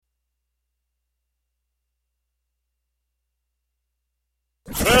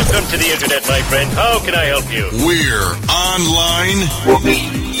Welcome to the internet, my friend. How can I help you? We're online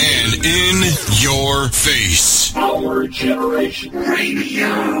and in your face. Our Generation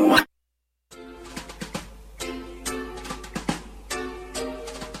Radio.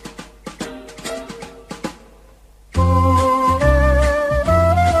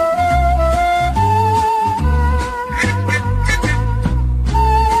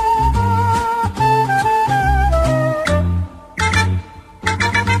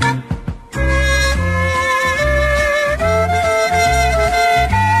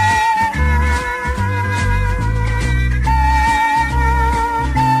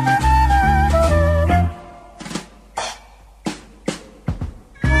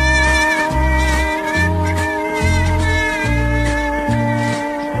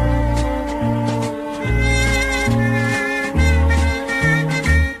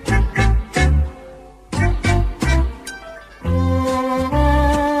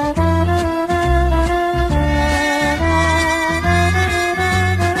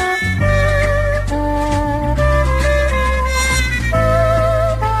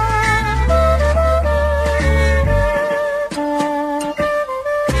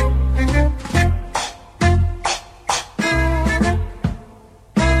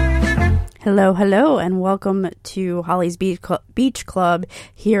 Hello, and welcome to Holly's Beach Club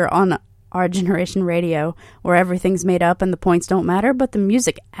here on Our Generation Radio, where everything's made up and the points don't matter, but the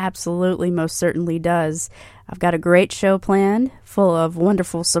music absolutely most certainly does. I've got a great show planned, full of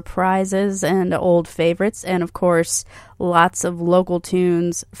wonderful surprises and old favorites, and of course, lots of local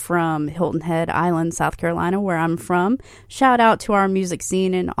tunes from Hilton Head Island, South Carolina, where I'm from. Shout out to our music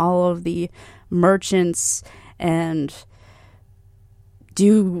scene and all of the merchants and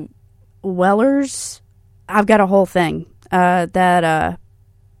Wellers. I've got a whole thing that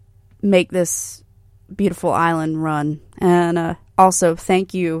make this beautiful island run. And also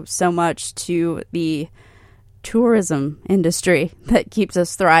thank you so much to the tourism industry that keeps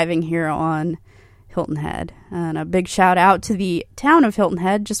us thriving here on Hilton Head. And a big shout out to the town of Hilton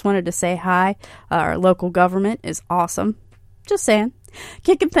Head. Just wanted to say hi. Our local government is awesome. Just saying.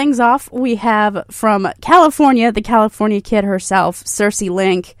 Kicking things off, we have from California, the California kid herself, Circe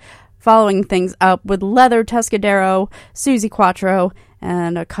Link, following things up with Leather Tuscadero, Susie Quattro,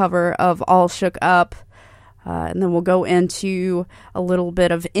 and a cover of All Shook Up. And then we'll go into a little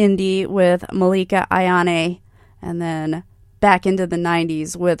bit of indie with Malika Ayane, and then back into the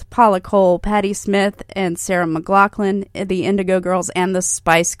 90s with Paula Cole, Patti Smith, and Sarah McLachlan, the Indigo Girls, and the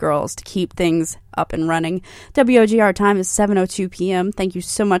Spice Girls to keep things up and running. WOGR time is 7:02 p.m. Thank you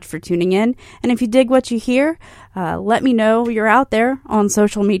so much for tuning in. And if you dig what you hear, let me know you're out there on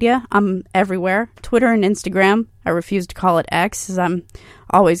social media. I'm everywhere. Twitter and Instagram. I refuse to call it X, as I'm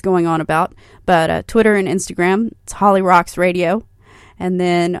always going on about. But Twitter and Instagram, it's Holly Rocks Radio. And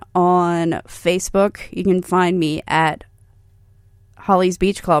then on Facebook, you can find me at Holly's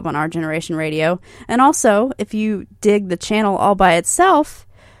Beach Club on Our Generation Radio. And also, if you dig the channel all by itself,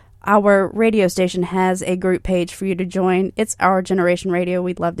 our radio station has a group page for you to join. It's Our Generation Radio.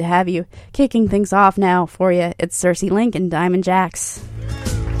 We'd love to have you. Kicking things off now for you, it's Circe Link and Diamond Jacks.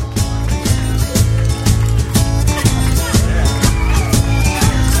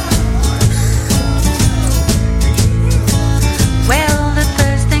 Well, the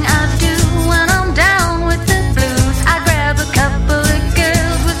first thing I do when I'm down with the blues, I grab a couple of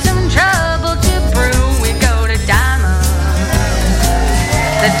girls with some trouble to brew. We go to Diamond,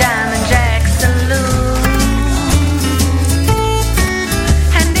 the Diamond Jack Saloon.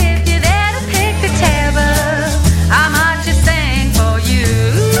 And if you're there to pick the tab up, I might just sing for you.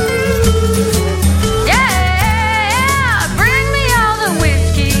 Yeah, bring me all the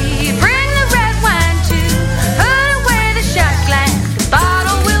whiskey, bring the red wine too. Put away the shot glass, the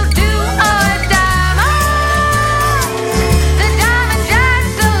bottle will do. Oh, Diamond, the Diamond Jack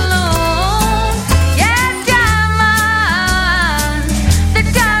Saloon. Yeah, Diamond, the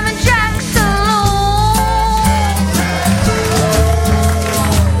Diamond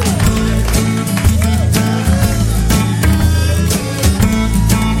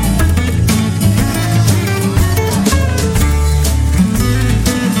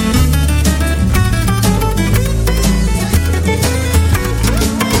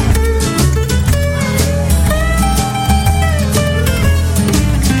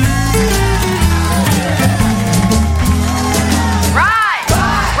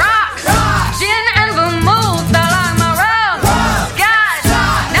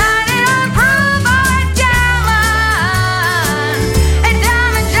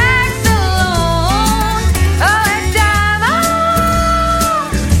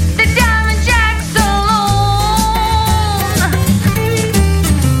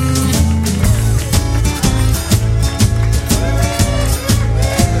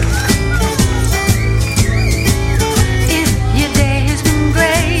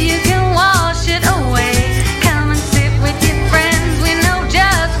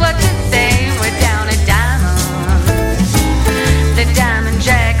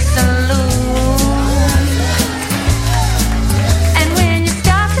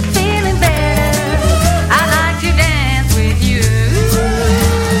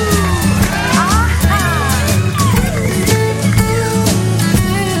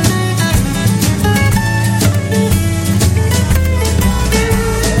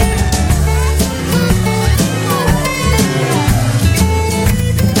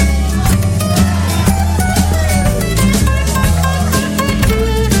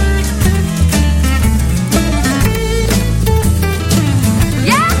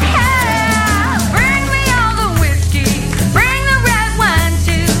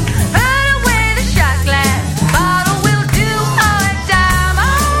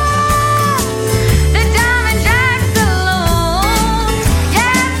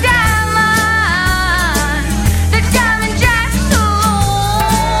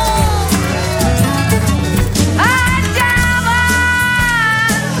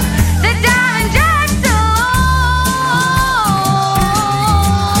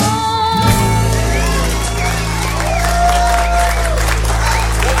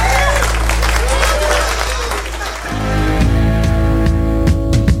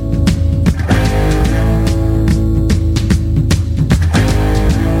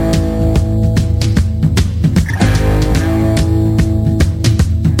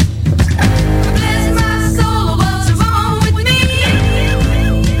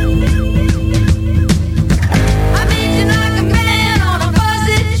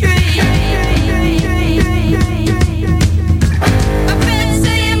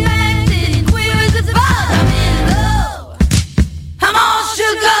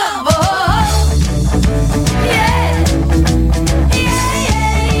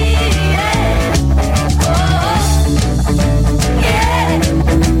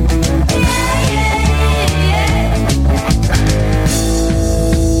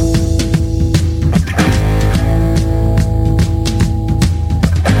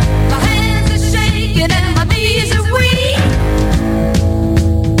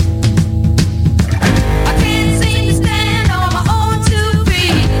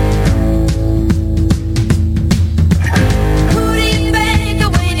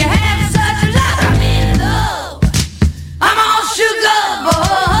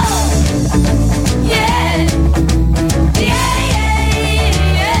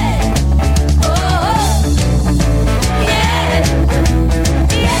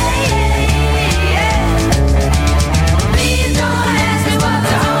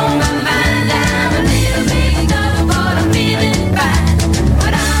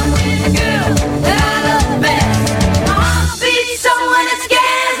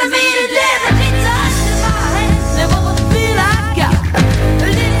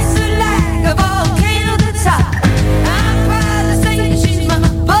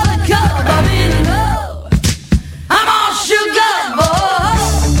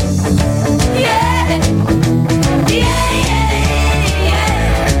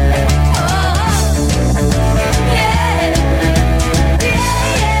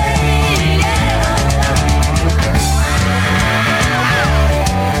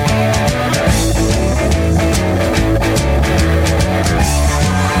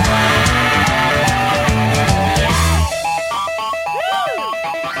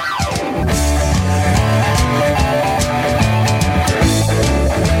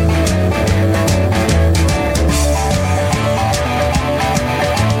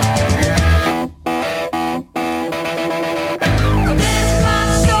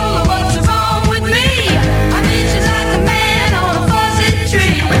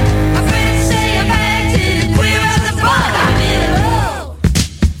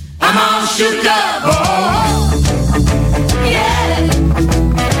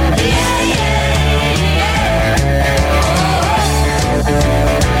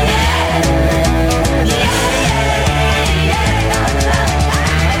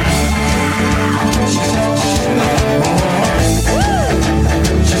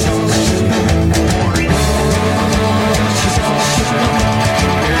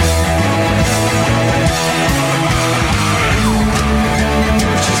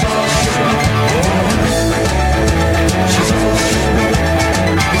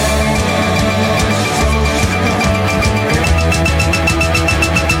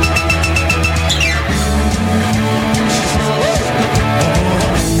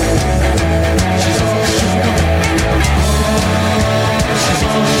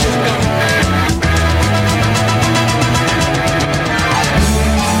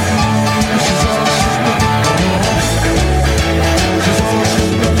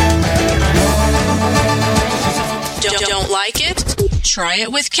Try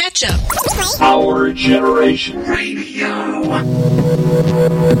it with ketchup. Our Generation Radio.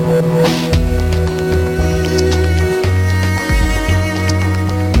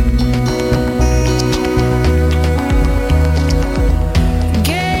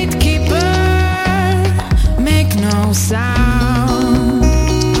 No sound.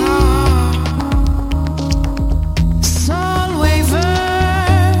 Soul waver,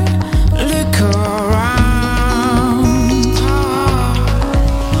 look around.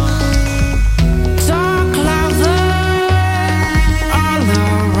 Talk louder, all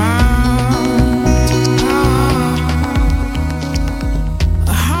around.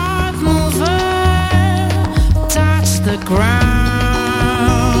 Heart mover, touch the ground.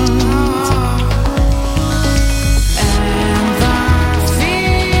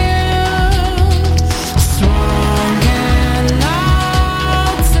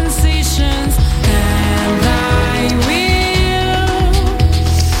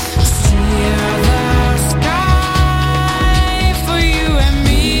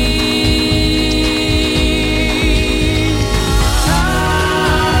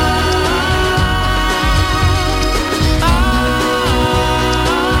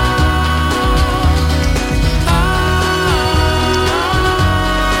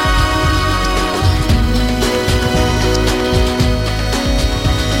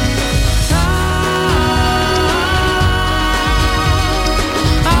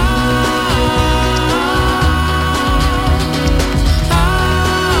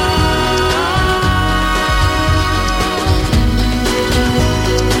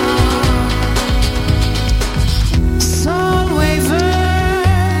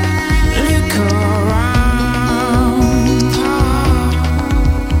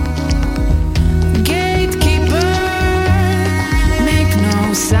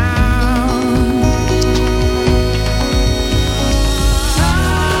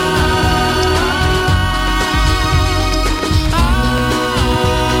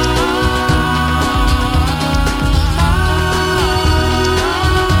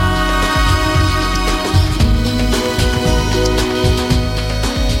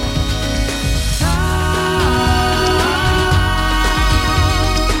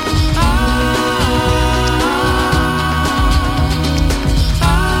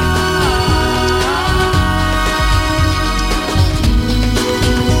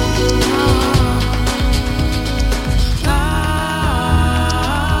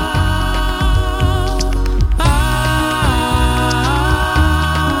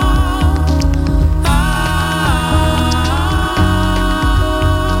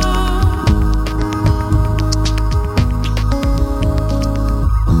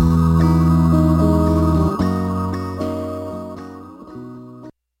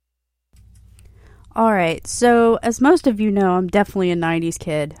 Alright, so as most of you know, I'm definitely a 90s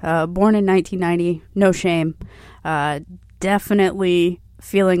kid. Born in 1990, no shame. Definitely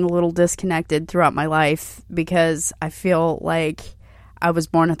feeling a little disconnected throughout my life because I feel like I was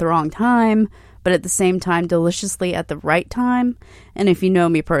born at the wrong time, but at the same time deliciously at the right time. And if you know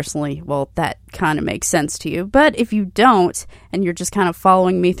me personally, well, that kind of makes sense to you. But if you don't, and you're just kind of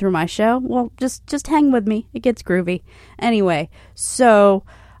following me through my show, well, just hang with me. It gets groovy. Anyway, so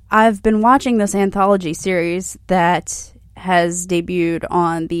I've been watching this anthology series that has debuted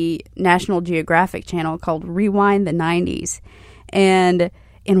on the National Geographic channel called Rewind the 90s. And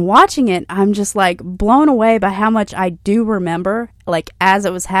in watching it, I'm just like blown away by how much I do remember, like as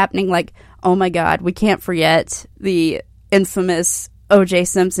it was happening, like, oh my God, we can't forget the infamous O.J.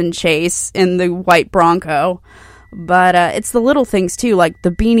 Simpson chase in the white Bronco. But it's the little things too, like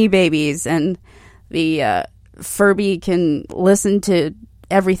the Beanie Babies and the Furby can listen to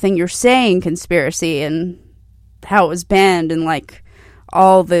everything you're saying conspiracy and how it was banned and like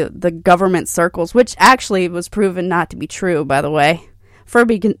all the government circles, which actually was proven not to be true, by the way.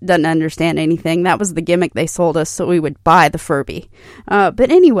 Furby doesn't understand anything. That was the gimmick they sold us so we would buy the Furby. But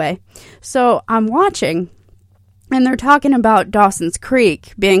anyway, so I'm watching and they're talking about Dawson's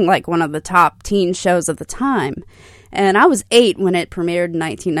Creek being like one of the top teen shows of the time. And I was 8 when it premiered in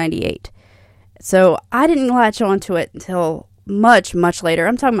 1998. So I didn't latch onto it until much, much later.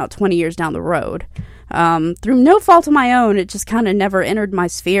 I'm talking about 20 years down the road. Through no fault of my own, it just kind of never entered my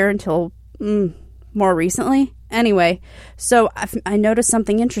sphere until more recently. Anyway, so I noticed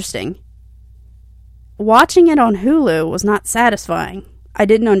something interesting. Watching it on Hulu was not satisfying. I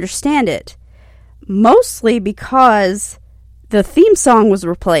didn't understand it. Mostly because the theme song was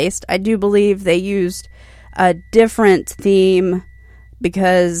replaced. I do believe they used a different theme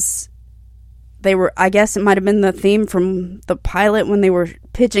because they were, I guess it might have been the theme from the pilot when they were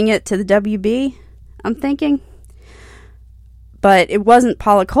pitching it to the WB, I'm thinking. but it wasn't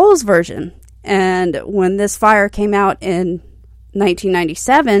Paula Cole's version. And when this fire came out in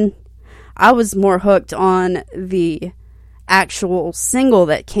 1997, I was more hooked on the actual single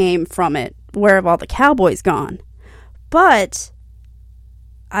that came from it, Where Have All the Cowboys Gone? But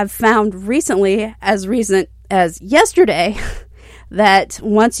I've found recently, as recent as yesterday, that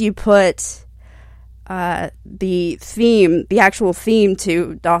once you put the actual theme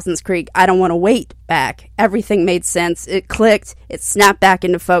to Dawson's Creek, I Don't Want to Wait, back, everything made sense. It clicked, it snapped back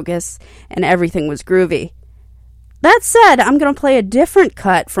into focus, and everything was groovy. That said, I'm going to play a different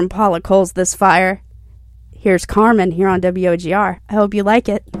cut from Paula Cole's This Fire. Here's Carmen here on WOGR. I hope you like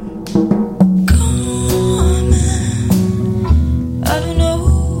it.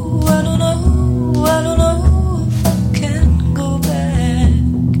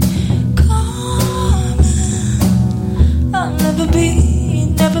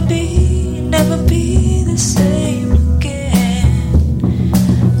 Never be the same again.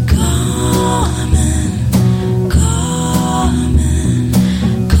 Carmen, Carmen,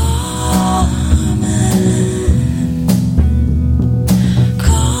 Carmen,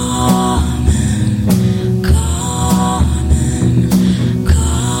 Carmen, Carmen,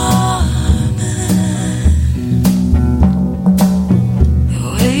 Carmen. The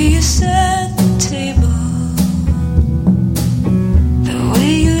way you set the table,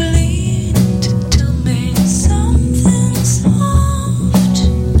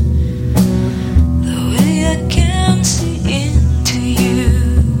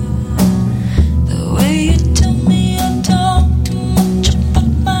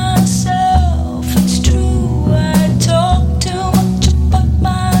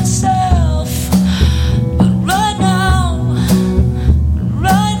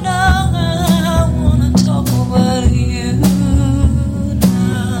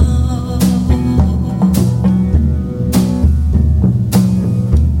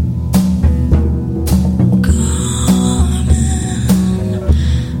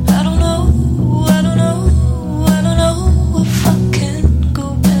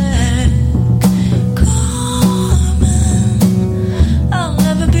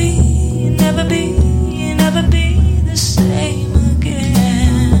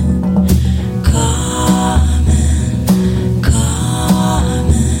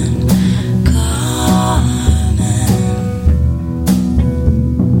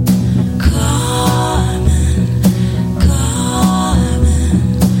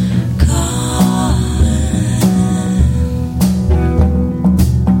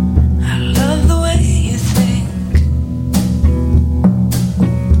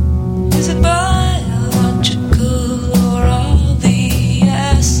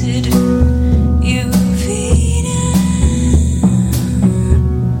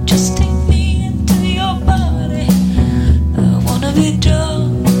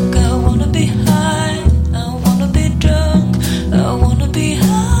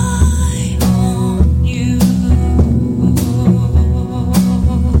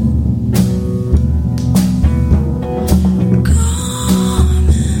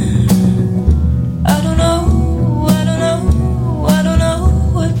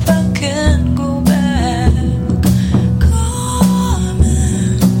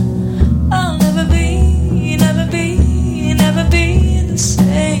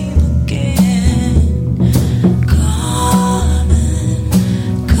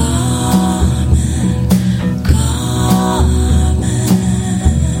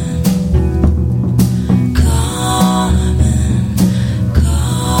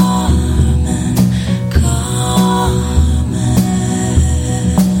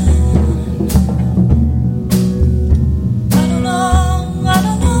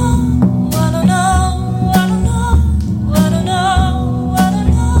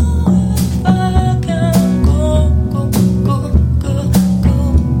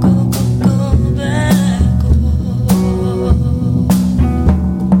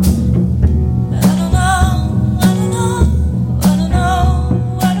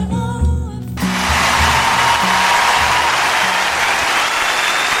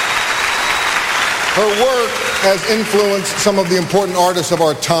 has influenced some of the important artists of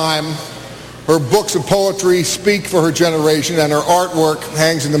our time. Her books of poetry speak for her generation, and her artwork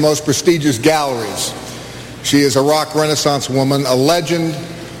hangs in the most prestigious galleries. She is a rock renaissance woman, a legend,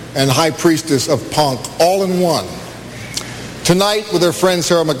 and high priestess of punk, all in one. Tonight, with her friend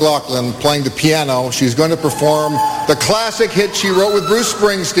Sarah McLachlan playing the piano, she's going to perform the classic hit she wrote with Bruce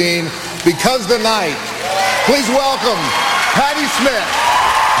Springsteen, Because the Night. Please welcome Patti Smith.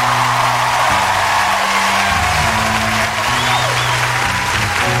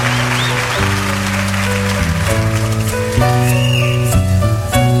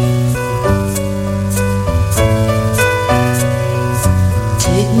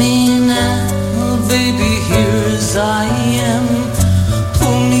 Take me now, baby, here as I am.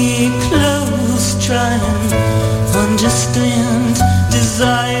 Pull me close, try and understand.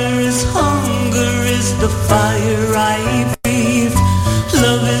 Desire is hunger, is the fire I breathe.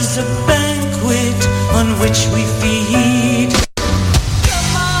 Love is a banquet on which we feed.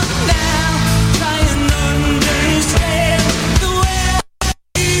 Come on now, try and understand the way I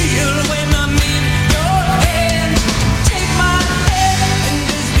feel when I'm in your hand. Take my hand and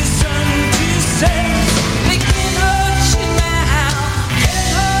as the sun to set, they can't hurt you now, can't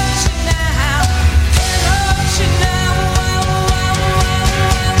hurt you now, can't hurt you now.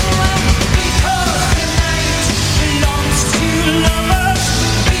 Because the night belongs to lovers,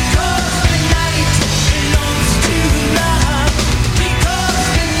 because the night belongs to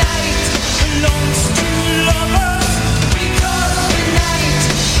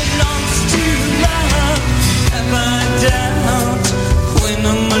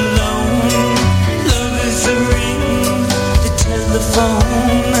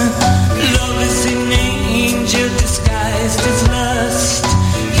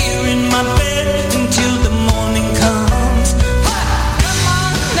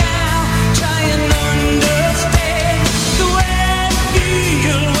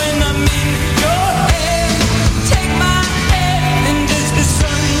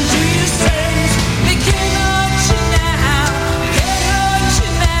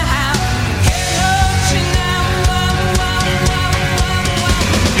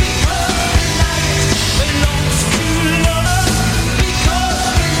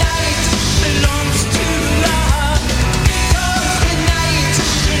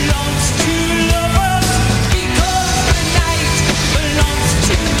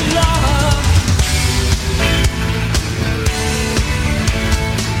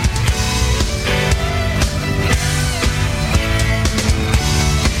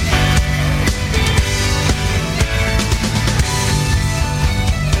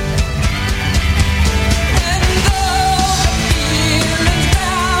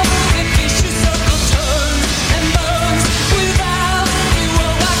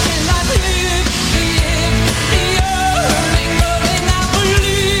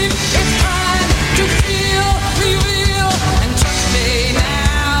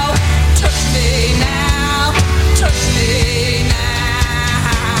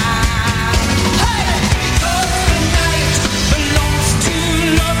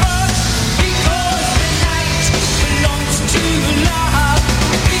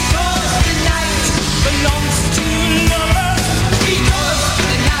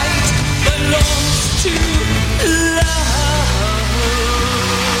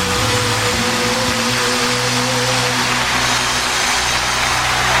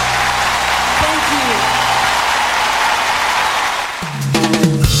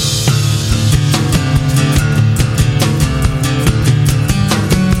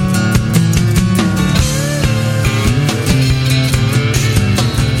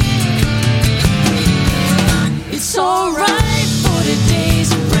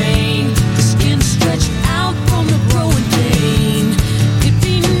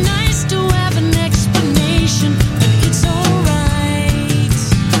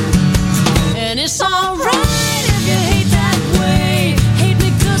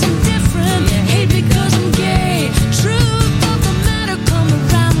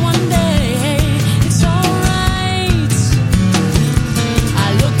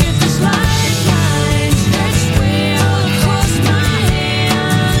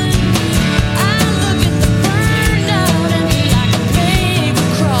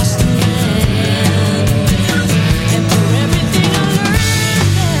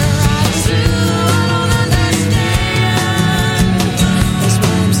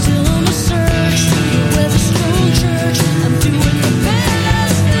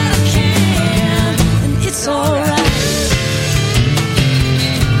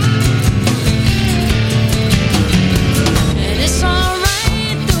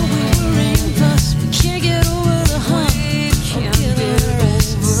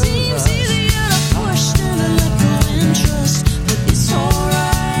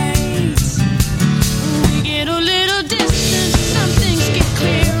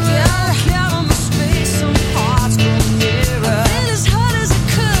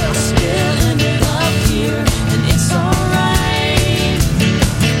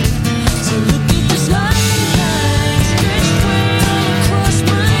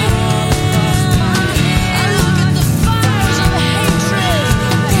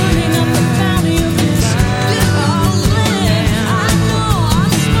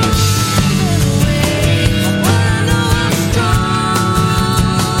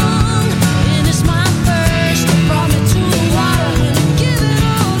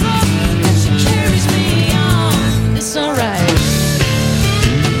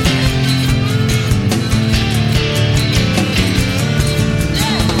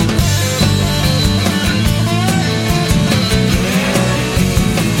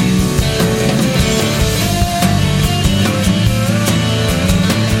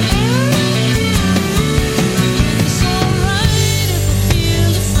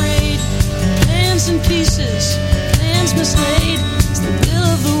pieces, plans mislaid. It's the will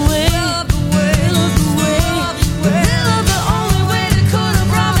of the way, will of the way, will of the only way that could have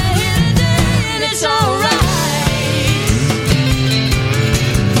brought me here today, and it's alright.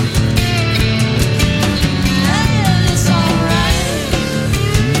 And it's alright.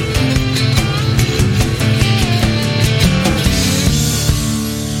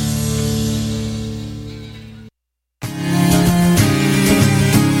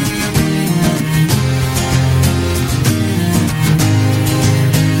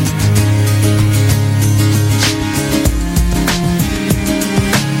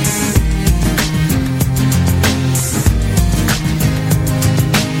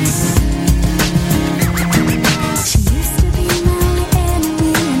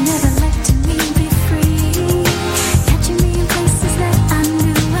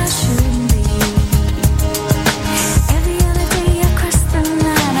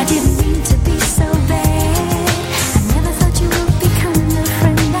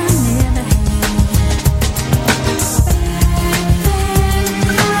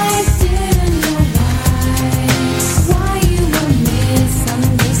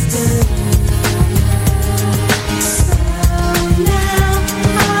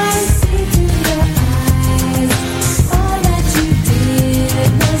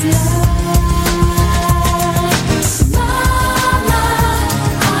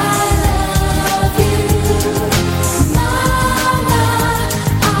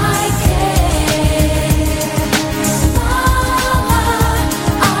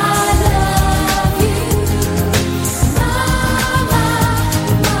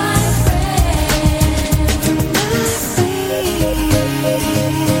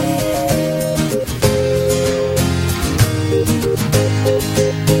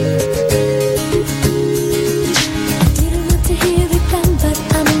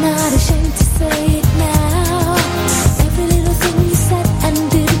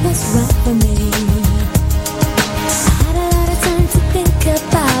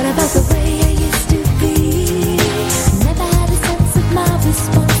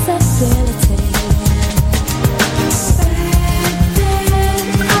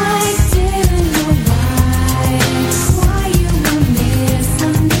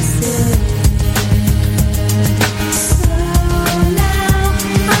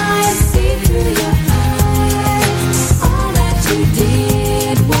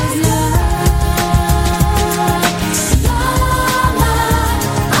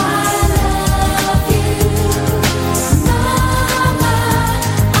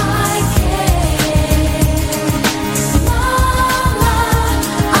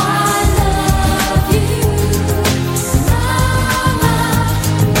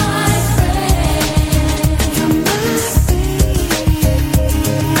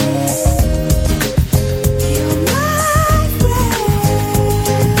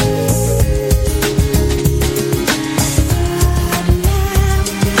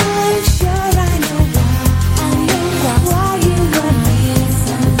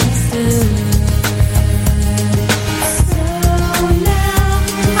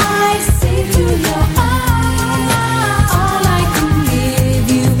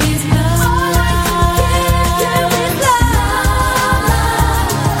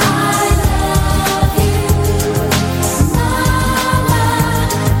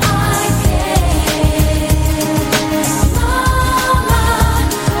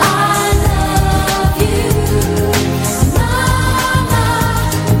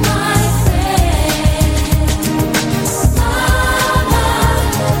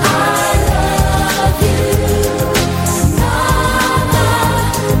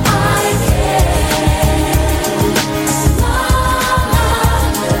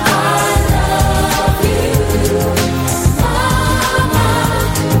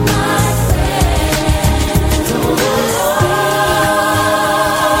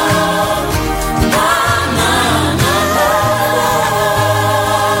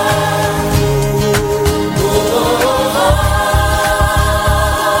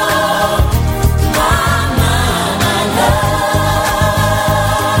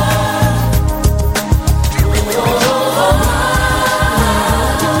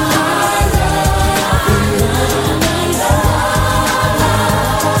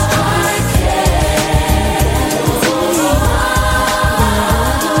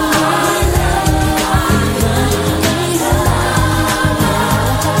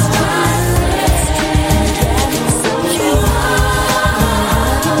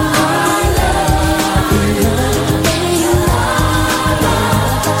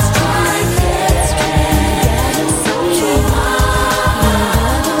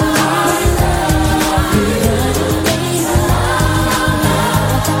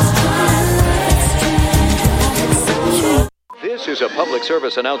 public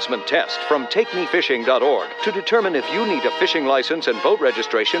service announcement test from TakeMeFishing.org to determine if you need a fishing license and boat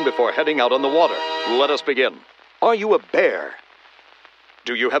registration before heading out on the water. Let us begin. Are you a bear?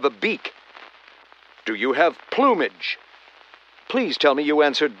 Do you have a beak? Do you have plumage? Please tell me you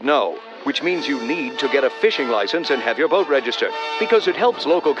answered no, which means you need to get a fishing license and have your boat registered, because it helps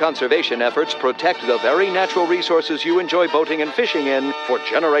local conservation efforts protect the very natural resources you enjoy boating and fishing in for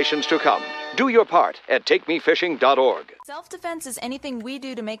generations to come. Do your part at TakeMeFishing.org. Self-defense is anything we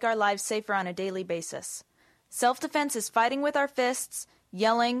do to make our lives safer on a daily basis. Self-defense is fighting with our fists,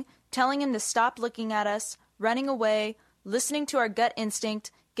 yelling, telling him to stop looking at us, running away, listening to our gut instinct,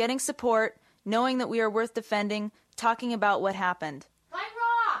 getting support, knowing that we are worth defending, talking about what happened. Playing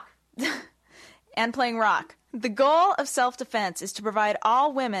rock! And playing rock. The goal of self-defense is to provide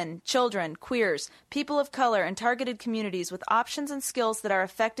all women, children, queers, people of color, and targeted communities with options and skills that are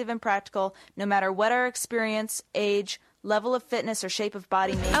effective and practical, no matter what our experience, age, level of fitness, or shape of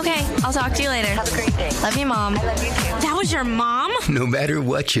body may be. Okay, I'll talk to you later. Have a great day. Love you, Mom. I love you too. That was your mom? No matter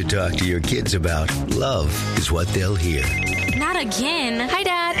what you talk to your kids about, love is what they'll hear. Not again. Hi,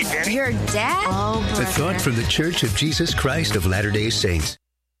 Dad. Your dad? Oh, A thought from the Church of Jesus Christ of Latter-day Saints.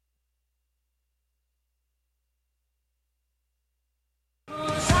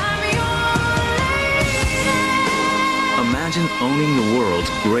 Imagine owning the world's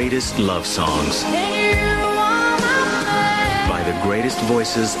greatest love songs by the greatest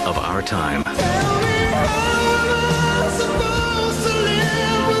voices of our time.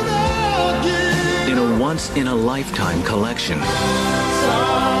 In a once-in-a-lifetime collection.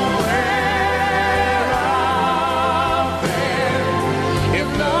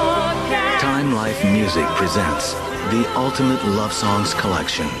 Time Life Music presents the Ultimate Love Songs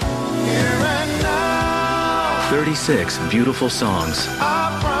Collection. 36 beautiful songs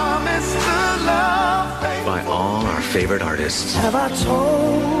by all our favorite artists. Have I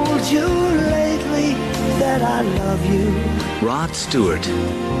told you lately that I love you? Rod Stewart,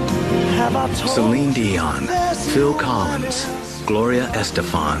 Have I told Celine Dion, Phil Collins, Gloria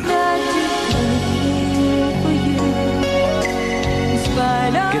Estefan.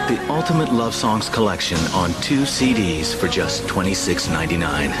 Get the Ultimate Love Songs Collection on 2 CDs for just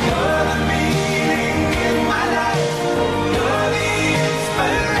 $26.99.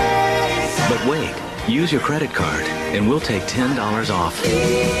 But wait, use your credit card and we'll take $10 off.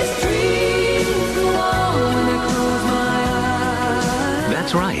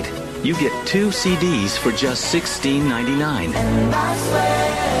 That's right. You get 2 CDs for just $16.99.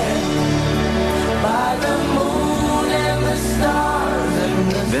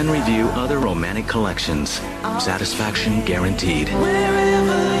 Then review other romantic collections. Satisfaction guaranteed.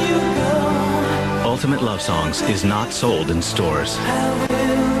 Ultimate Love Songs is not sold in stores.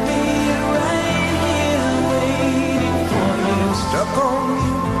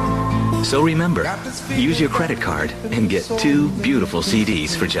 So remember, use your credit card and get 2 beautiful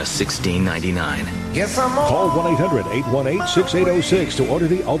CDs for just $16.99. Call 1-800-818-6806 to order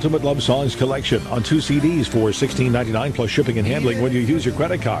the Ultimate Love Songs Collection on 2 CDs for $16.99 plus shipping and handling when you use your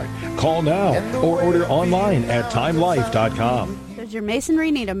credit card. Call now or order online at timelife.com. Does your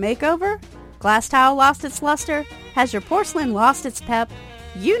masonry need a makeover? Glass tile lost its luster? Has your porcelain lost its pep?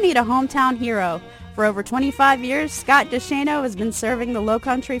 You need a hometown hero. For over 25 years, Scott DeShano has been serving the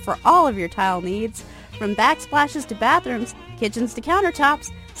Lowcountry for all of your tile needs. From backsplashes to bathrooms, kitchens to countertops,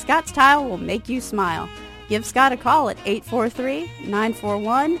 Scott's Tile will make you smile. Give Scott a call at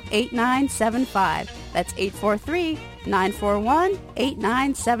 843-941-8975. That's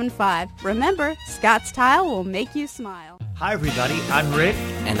 843-941-8975. Remember, Scott's Tile will make you smile. Hi everybody, I'm Rick.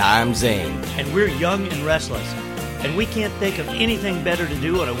 And I'm Zane. And we're young and restless. And we can't think of anything better to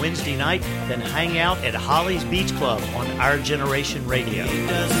do on a Wednesday night than hang out at Holly's Beach Club on Our Generation Radio.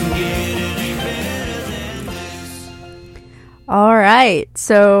 All right,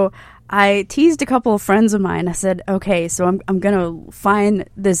 so I teased a couple of friends of mine. I said, okay, so I'm going to find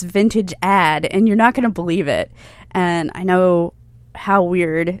this vintage ad, and you're not going to believe it. And I know how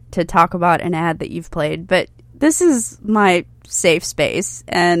weird to talk about an ad that you've played, but this is my safe space,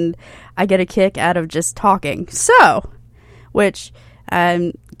 and I get a kick out of just talking. So, which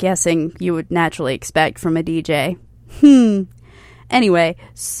I'm guessing you would naturally expect from a DJ. Anyway,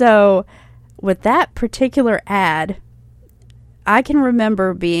 so with that particular ad, I can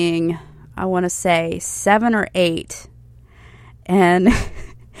remember being, I want to say, 7 or 8, and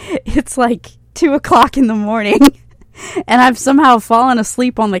it's like 2 o'clock in the morning, and I've somehow fallen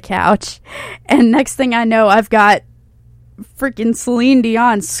asleep on the couch, and next thing I know, I've got freaking Celine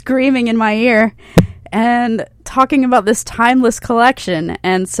Dion screaming in my ear, and talking about this timeless collection.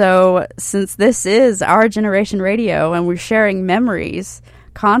 And so, since this is Our Generation Radio and we're sharing memories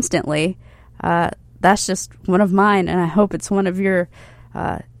constantly, that's just one of mine, and I hope it's one of your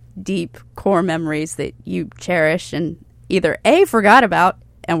deep core memories that you cherish and either A, forgot about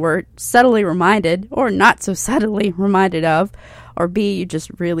and were subtly reminded, or not so subtly reminded of, or B, you just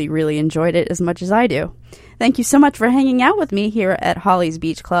really, really enjoyed it as much as I do. Thank you so much for hanging out with me here at Holly's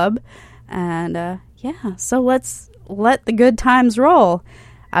Beach Club. And so let's let the good times roll.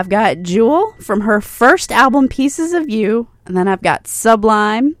 I've got Jewel from her first album, Pieces of You, and then I've got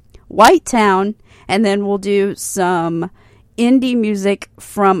Sublime, White Town, and then we'll do some indie music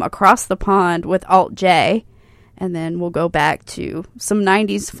from across the pond with Alt J, and then we'll go back to some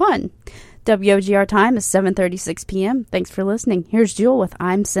 90s fun. WOGR time is 7:36 p.m. Thanks for listening. Here's Jewel with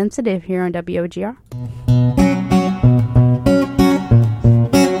I'm Sensitive here on WOGR.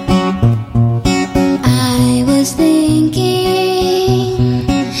 I was thinking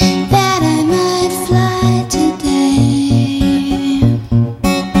that I might fly today,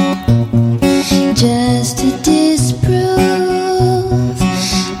 just to disprove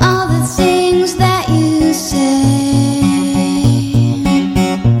all the things that you say.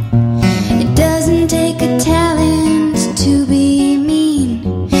 It doesn't take a talent to be mean.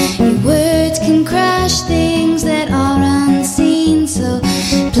 Your words can crush things that are unseen. So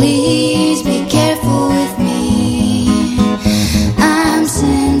please be careful with me. I'm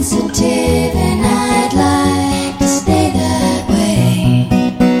sensitive and I'd like to stay that way.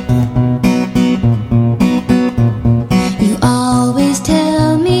 You always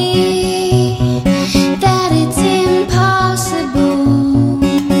tell me that it's impossible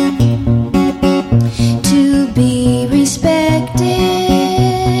to be respected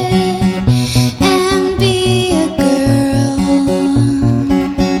and be a girl.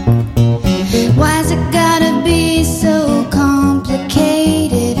 Why's it gotta be so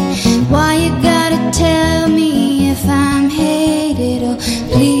complicated? Why you gotta tell me if I'm hated? Oh,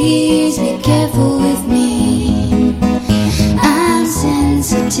 please be careful with me. I'm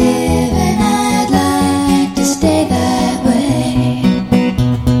sensitive and I'd like to stay that way.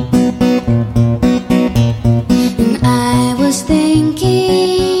 And I was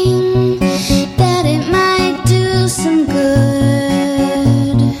thinking that it might do some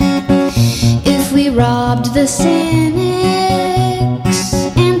good if we robbed the cynics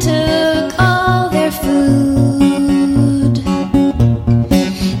and took all their food.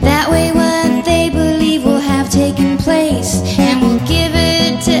 That way what they believe will have taken place, and we'll give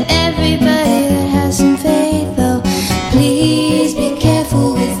it to everybody that has some faith. Oh, please be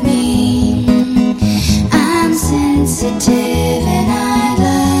careful with me. I'm sensitive and I'd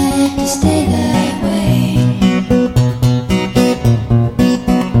like to stay that way.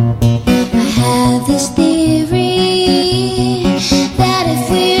 I have this theory that if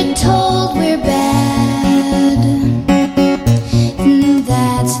we're told we're bad,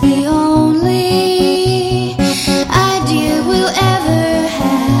 that's the only idea we'll ever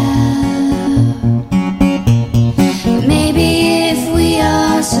have. Maybe if we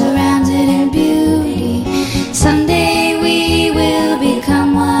are surrounded in beauty, someday we will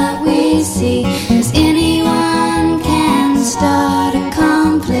become what we see. 'Cause anyone can start a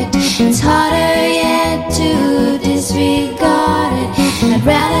conflict. It's harder yet to disregard it. I'd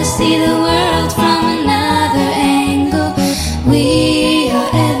rather see the world from another angle. We are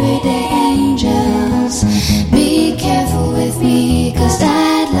everyday angels. Be careful with me, 'cause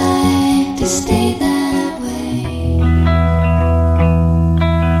I'd like to stay that way.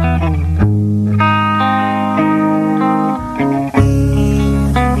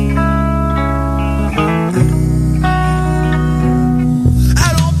 I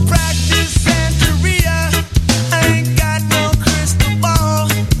don't practice Santeria. I ain't got no crystal ball.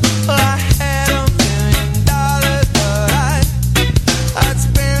 I had a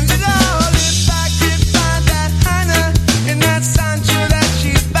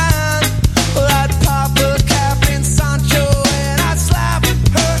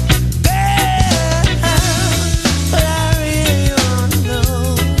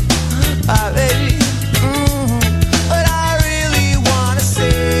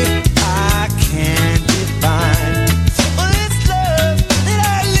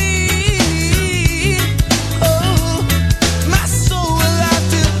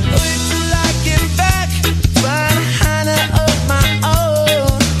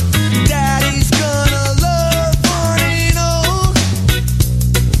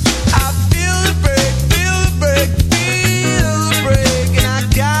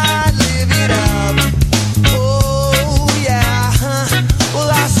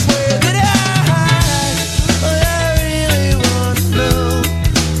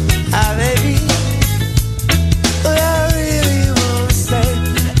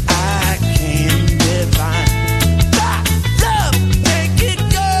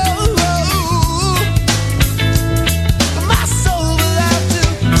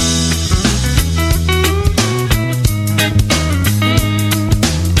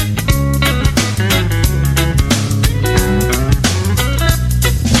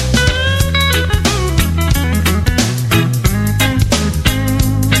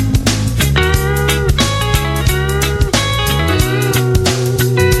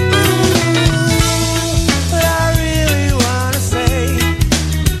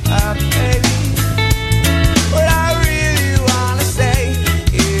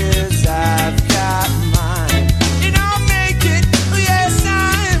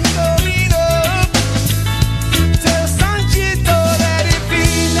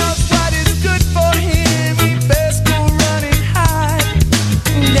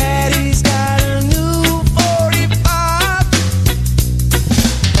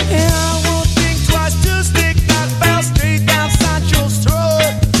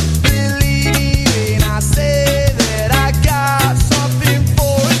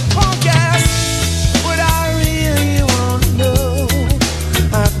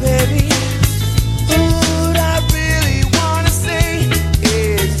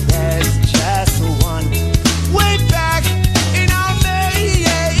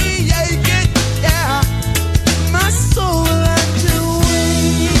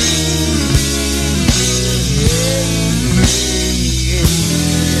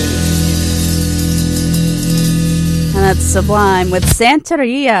That's Sublime with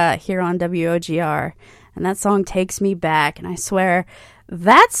Santeria here on WOGR. And that song takes me back. And I swear,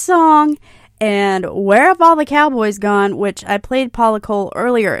 that song and Where Have All the Cowboys Gone, which I played Paula Cole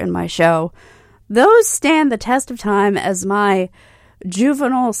earlier in my show, those stand the test of time as my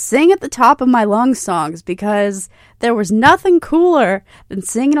juvenile sing at the top of my lungs songs, because there was nothing cooler than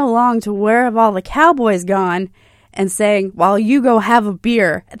singing along to Where Have All the Cowboys Gone and saying, while you go have a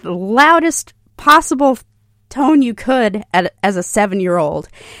beer, at the loudest possible tone you could as a 7-year-old.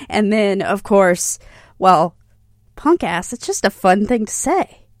 And then, of course, well, punk ass, it's just a fun thing to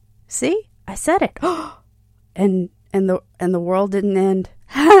say. See? I said it. and the world didn't end.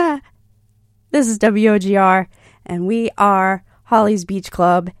 This is WOGR, and we are Holly's Beach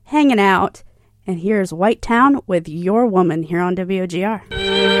Club, hanging out. And here's White Town with Your Woman here on WOGR.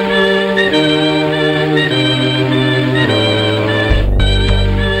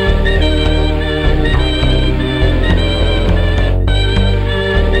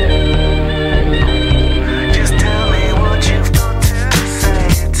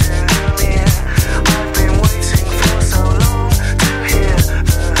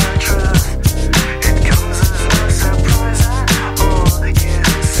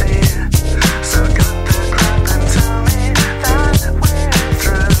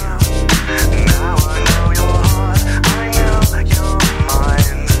 Now I know you're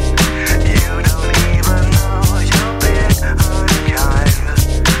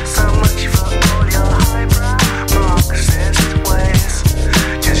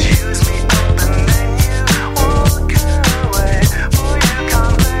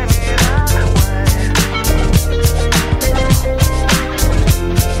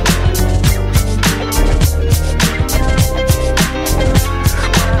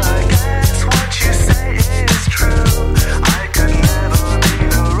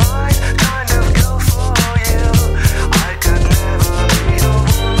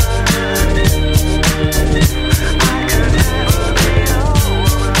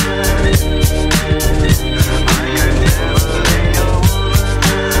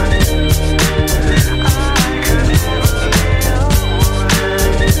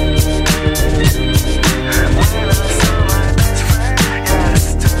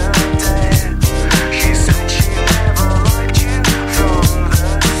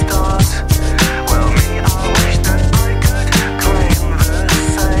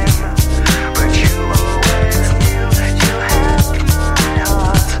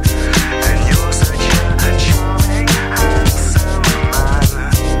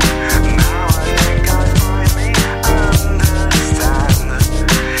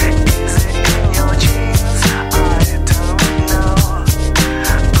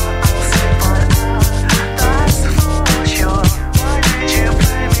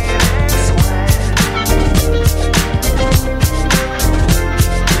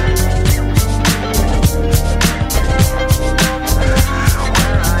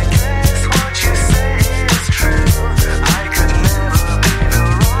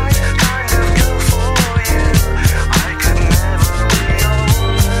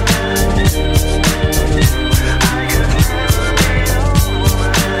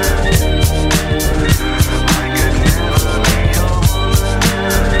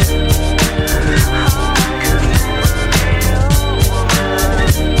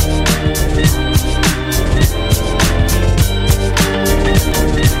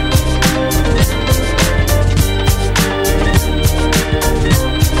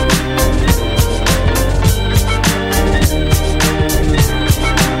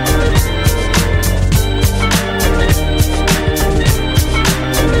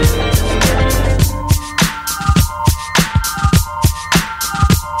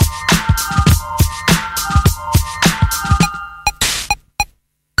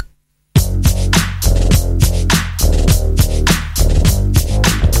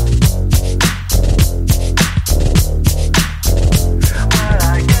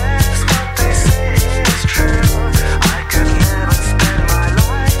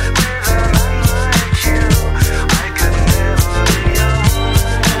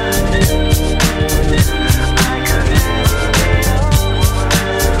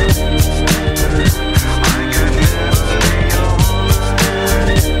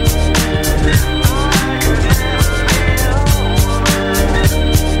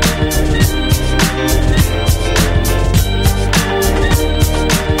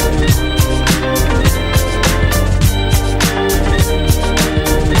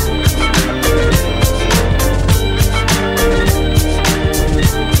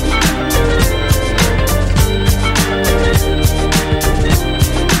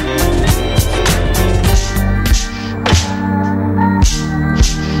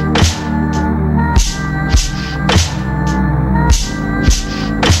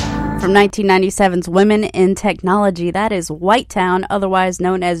from 1997's Women in Technology. That is Whitetown, otherwise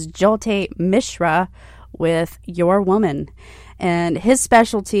known as Jyote Mishra, with Your Woman. And his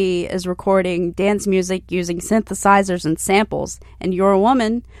specialty is recording dance music using synthesizers and samples. And Your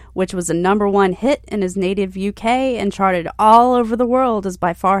Woman, which was a #1 hit in his native UK and charted all over the world, is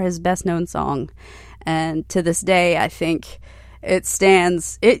by far his best-known song. And to this day, I think it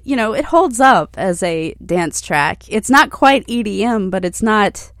stands, it holds up as a dance track. It's not quite EDM, but it's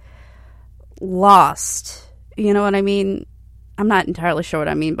not lost. You know what I mean? I'm not entirely sure what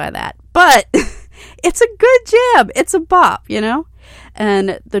I mean by that. But it's a good jam. It's a bop,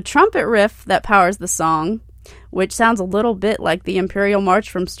 And the trumpet riff that powers the song, which sounds a little bit like the Imperial March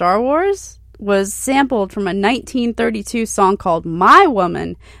from Star Wars, was sampled from a 1932 song called My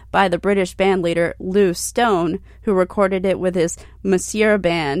Woman by the British bandleader Lou Stone, who recorded it with his Monsieur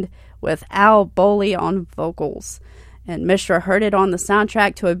Band with Al Bowley on vocals. And Mishra heard it on the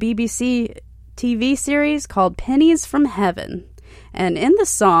soundtrack to a BBC TV series called Pennies from Heaven. And in the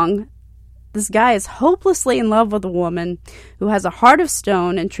song, this guy is hopelessly in love with a woman who has a heart of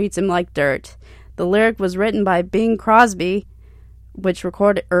stone and treats him like dirt. The lyric was written by Bing Crosby,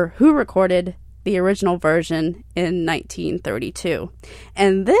 who recorded the original version in 1932.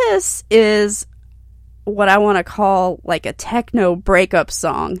 And this is what I want to call like a techno breakup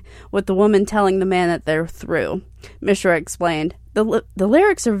song, with the woman telling the man that they're through. Mishra explained, the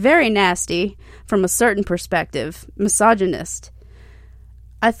lyrics are very nasty from a certain perspective, misogynist.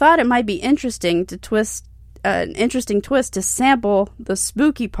 I thought it might be interesting to an interesting twist to sample the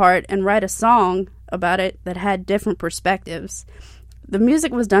spooky part and write a song about it that had different perspectives. The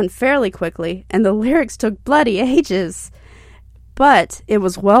music was done fairly quickly, and the lyrics took bloody ages. But it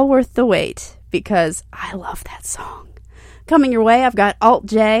was well worth the wait, because I love that song. Coming your way, I've got Alt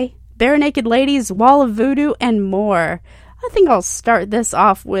J, Bare Naked Ladies, Wall of Voodoo, and more. I think I'll start this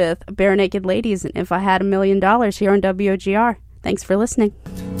off with Bare Naked Ladies and If I Had $1 Million here on WOGR. Thanks for listening.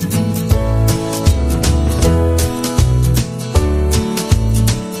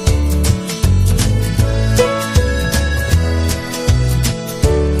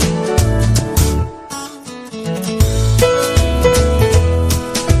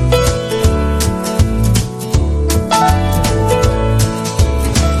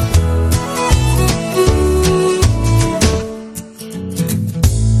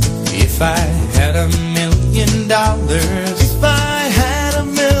 If I had $1 million, if I had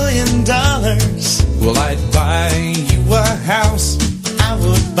 $1 million, well, I'd buy you a house. I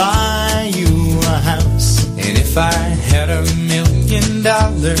would buy you a house. And if I had $1 million,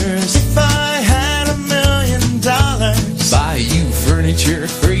 if I had $1 million, buy you furniture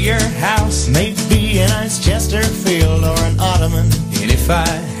for your house, maybe a nice Chesterfield or an ottoman. And if I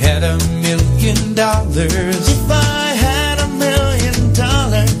had $1 million, if I had $1 million,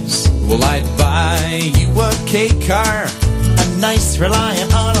 well, I'd buy you a K car, a nice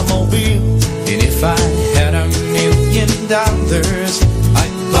reliant automobile. And if I had $1 million,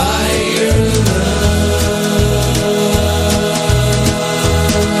 I'd buy your love.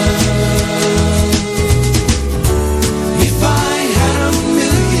 If I had $1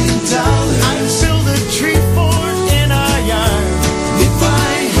 million, I'd build a tree fort in our yard. If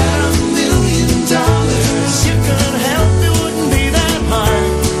I had $1 million, you could help, it wouldn't be that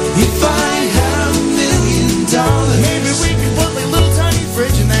hard. If I had $1 million, maybe we could put a little tiny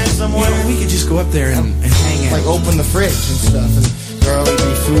fridge in there somewhere. We could just go up there and hang out. Like open the fridge and stuff, and there'll already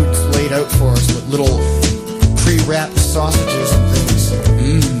be food laid out for us with little pre-wrapped sausages and things.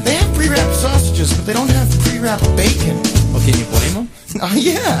 They have pre-wrapped sausages, but they don't have pre-wrapped bacon. Well, can you blame them? Oh,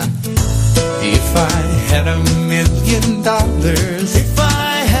 yeah. If I had $1 million, if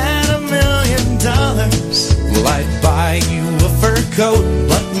I had $1 million, well, I'd buy you a fur coat,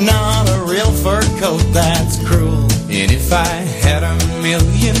 but not a real fur coat, that's cruel. And if I had $1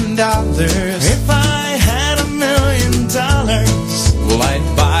 million, if I had $1 million, well,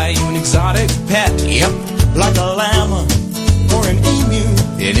 I'd buy you an exotic pet, yep, like a llama or an emu.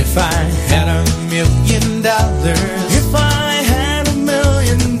 And if I had $1 million, if I had $1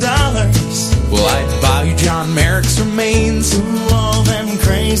 million, well, I'd buy you John Merrick's remains, ooh, all them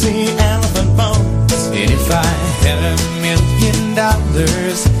crazy elephant bones. And if I had $1 million,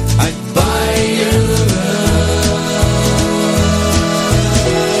 I'd buy your love.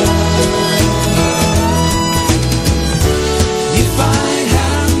 If I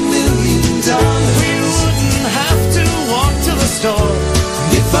had $1 million, we wouldn't have to walk to the store.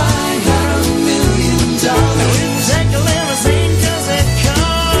 If I had $1 million, we'd take a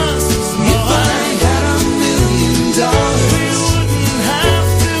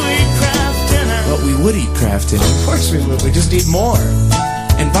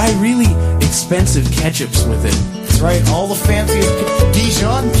expensive ketchups with it. That's right, all the fancy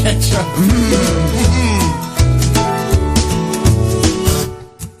Dijon ketchup.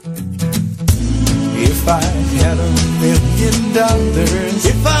 If I had $1 million,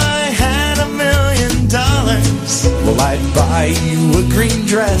 if I had $1 million, well, I'd buy you a green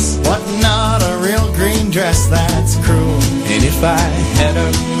dress, but not a real green dress, that's cruel. And if I had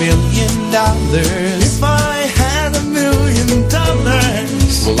 $1 million, if I had $1 million,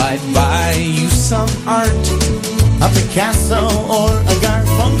 well, I'd buy you some art, a Picasso or a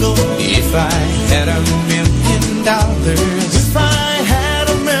Garfunkel. If I had $1 million, if I had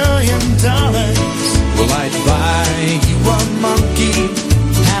 $1 million, well, I'd buy you a monkey.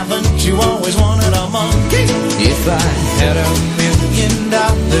 Haven't you always wanted a monkey? If I had $1 million,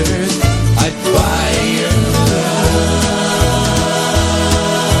 I'd buy you love.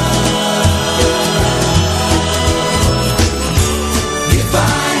 If I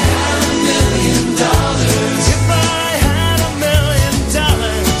had $1 million, if I had $1 million,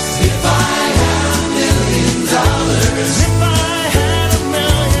 if I had $1 million, if I had $1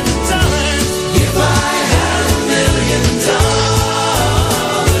 million, if I had $1 million,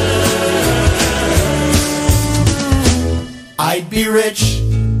 I'd be rich.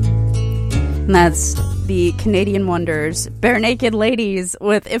 And that's the Canadian Wonders, Bare Naked Ladies,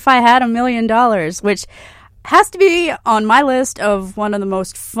 with If I Had $1 Million, which has to be on my list of one of the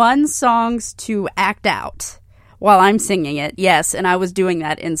most fun songs to act out while I'm singing it. Yes, and I was doing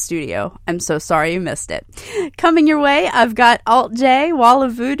that in studio. I'm so sorry you missed it. Coming your way, I've got Alt J, Wall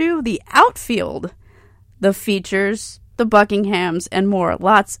of Voodoo, The Outfield, The Features, The Buckinghams, and more.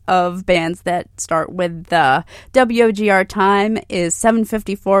 Lots of bands that start with the WOGR time is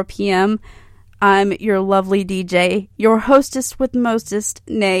 7:54 p.m. I'm your lovely DJ, your hostess with mostest,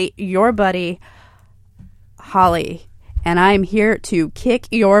 nay, your buddy, Holly. And I'm here to kick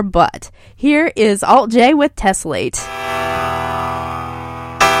your butt. Here is Alt J with Tessellate.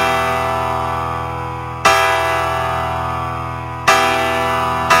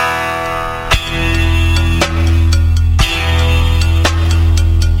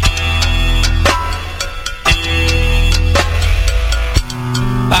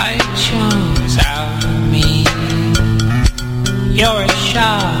 You're a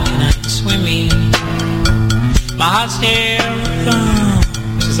shark and I'm swimming. My heart still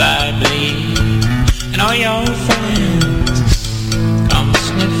thumps as I bleed. And all your friends come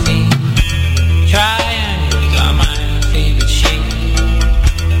sniffing. Triangles are my favorite shape.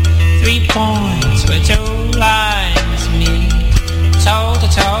 3 points where 2 lines meet. Toe to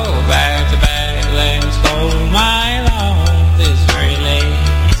toe, back to back, let's go. My love is very late.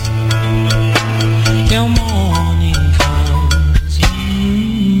 Till morning comes.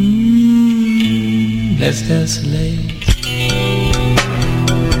 Let's desolate.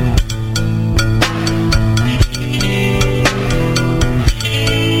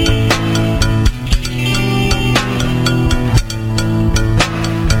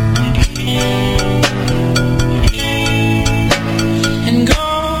 And go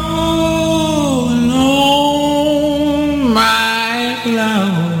alone, my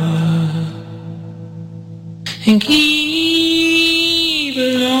love, and keep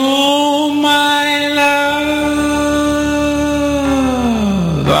alone, my love.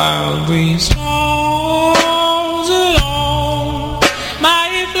 I'll breathe songs alone,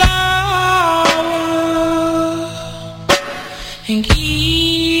 my flower, and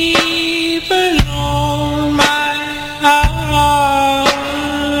keep alone, my heart.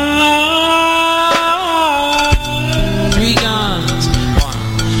 3 guns,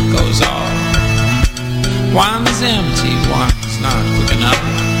 1 goes off. One's empty, one's not quick enough.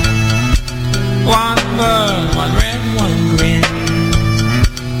 1 burn, 1 red, 1 green.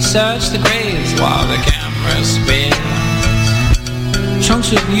 Search the graves while the camera spins.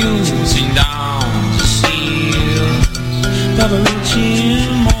 Chunks of using down to seals.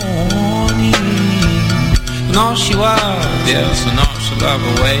 Barbarian morning. And all she was, yes, and all she love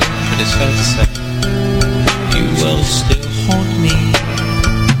away. But it's fair to say, you will still haunt me.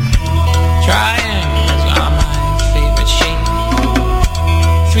 Triangles are my favorite shape.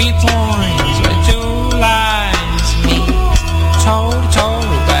 3 points where 2 lines meet. Toe to toe,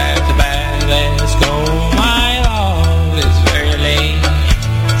 back to back, let's go. My love is very late.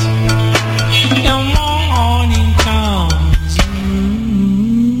 The morning comes.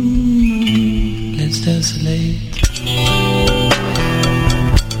 Let's desolate.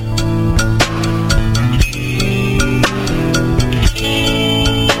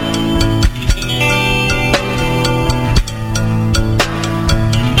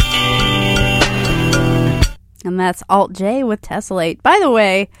 And that's Alt J with Tessellate. By the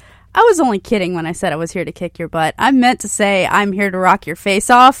way, I was only kidding when I said I was here to kick your butt. I meant to say I'm here to rock your face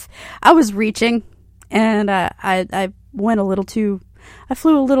off. I was reaching, and I went a little too... I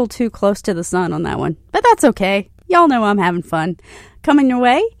flew a little too close to the sun on that one. But that's okay. Y'all know I'm having fun. Coming your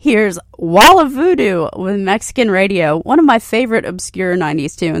way, here's Wall of Voodoo with Mexican Radio, one of my favorite obscure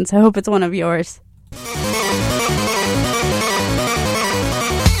 90s tunes. I hope it's one of yours.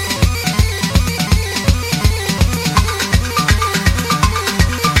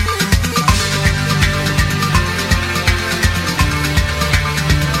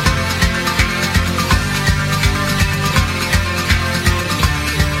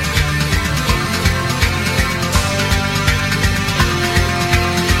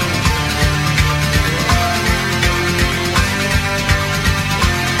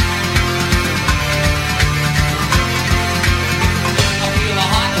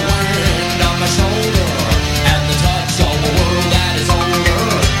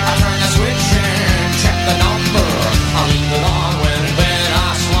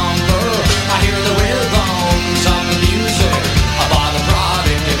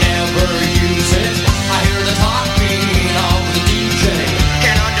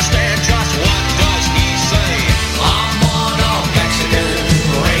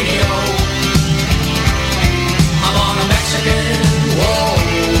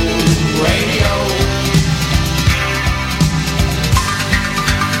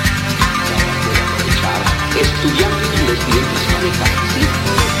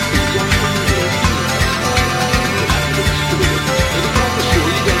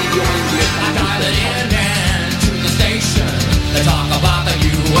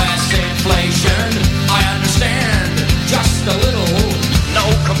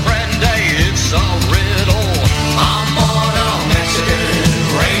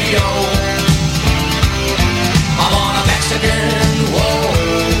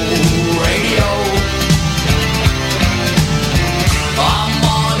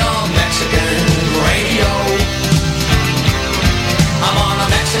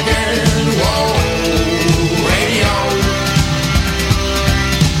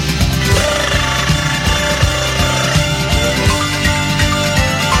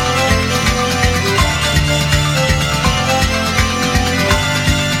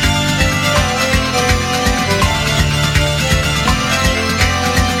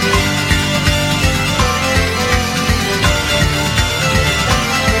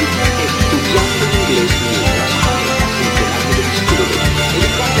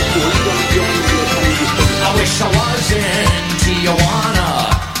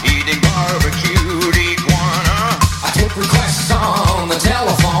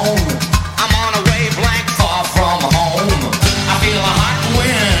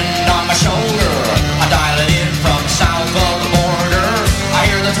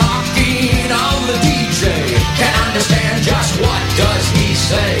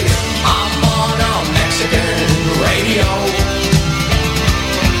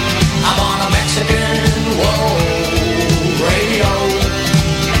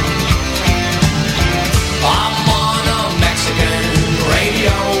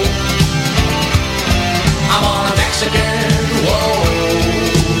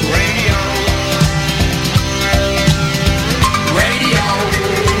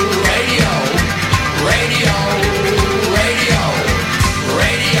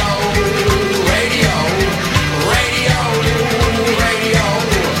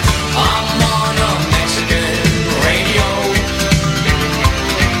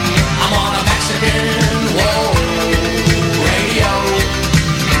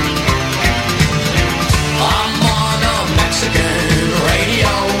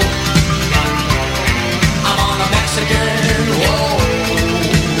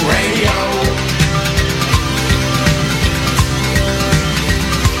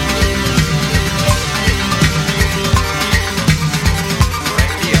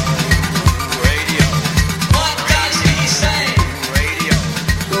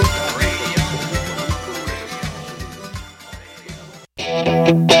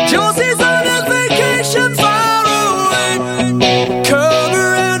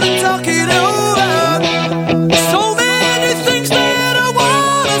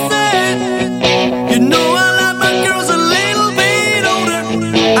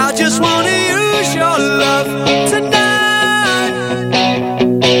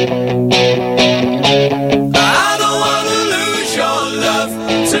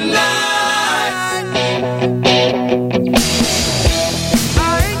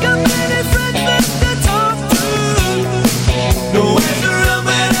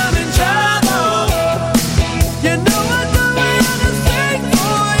 You know I don't want to think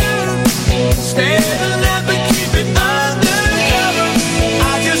for you.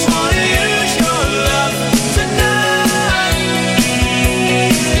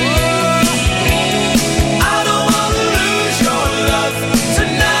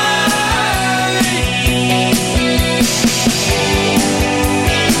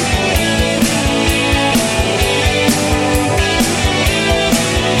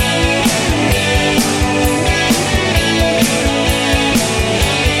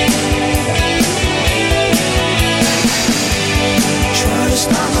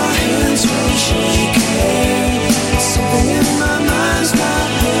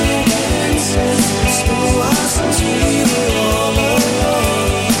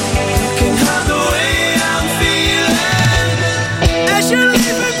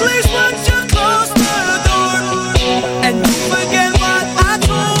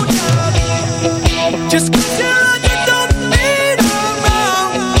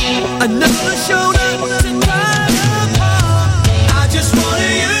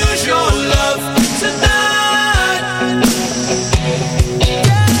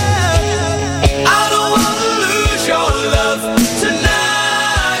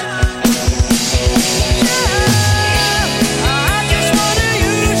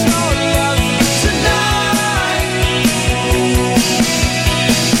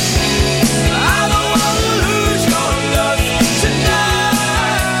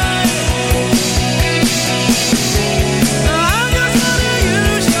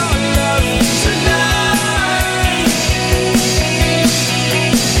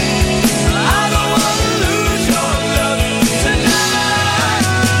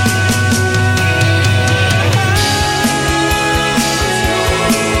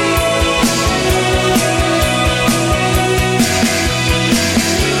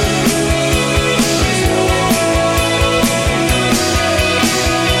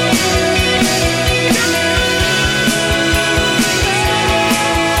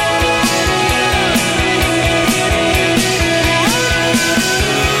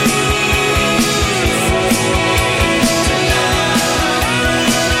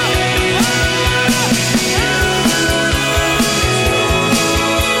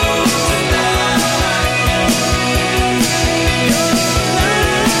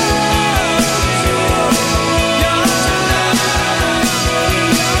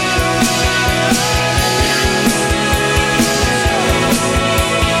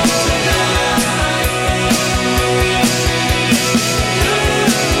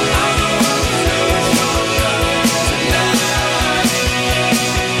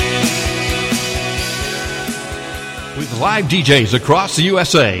 live DJs across the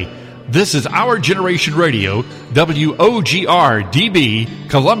USA. This is Our Generation Radio, WOGR-DB,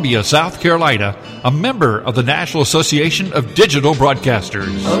 Columbia, South Carolina, a member of the National Association of Digital Broadcasters.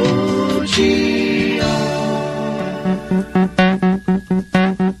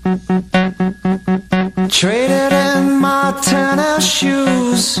 Traded in my tennis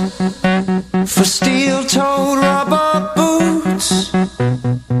shoes for steel-toed rubber boots.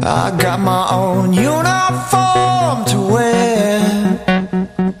 I got my own uniform to wear.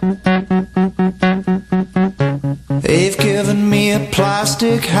 They've given me a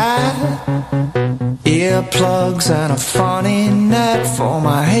plastic hat, earplugs and a funny net for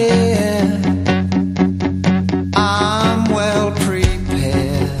my hair. I'm well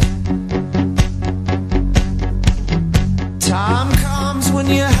prepared. Time comes when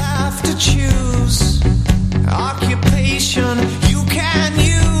you have to choose occupation you can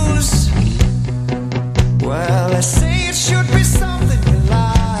use. Well, they say it should be something you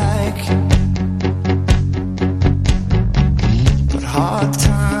like, but hard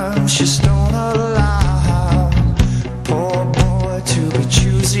times just don't allow poor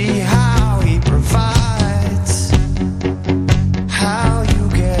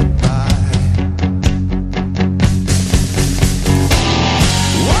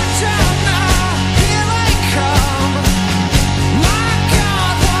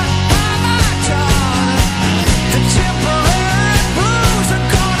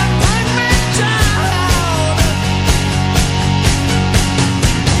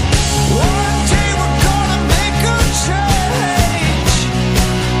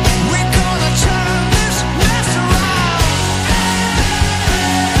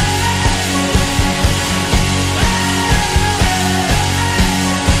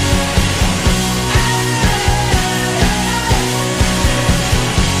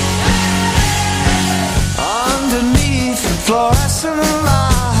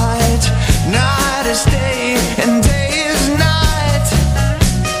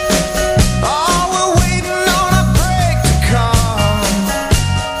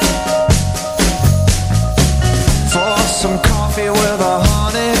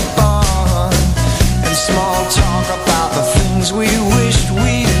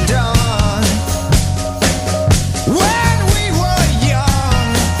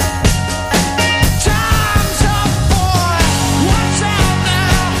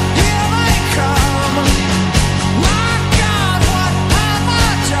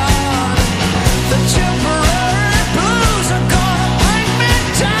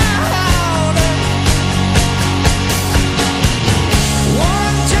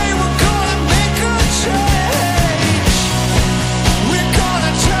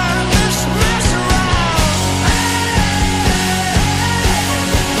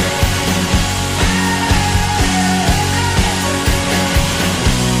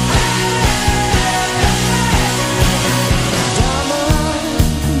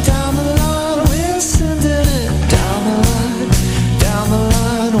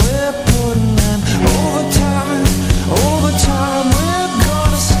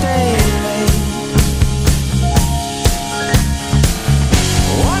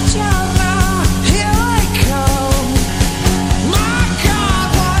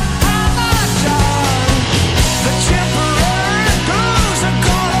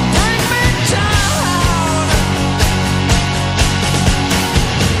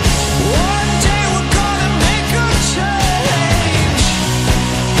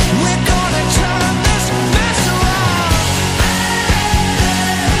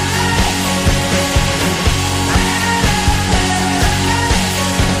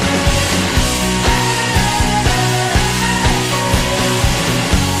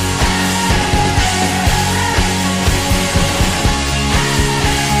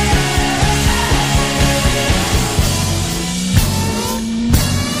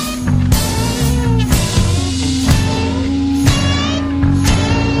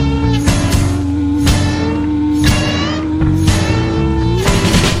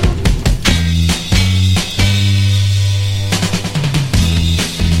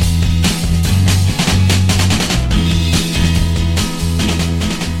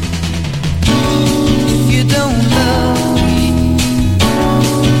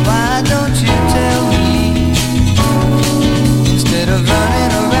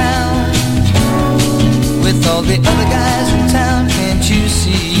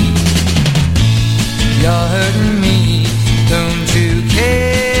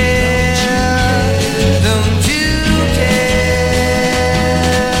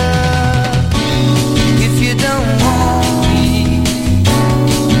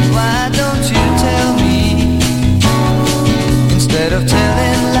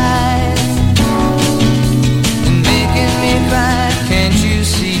life and making me cry. Can't you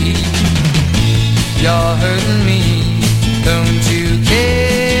see you're hurting me? Don't you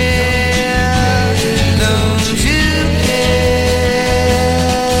care? Don't you care?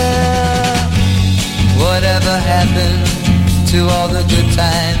 Whatever happened to all the good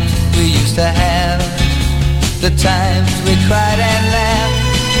times we used to have? The times we cried and laughed.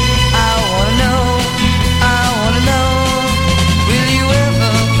 I wanna know, will you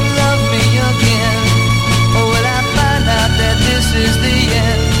ever love me again? Or will I find out that this is the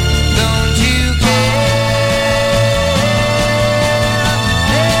end? Don't you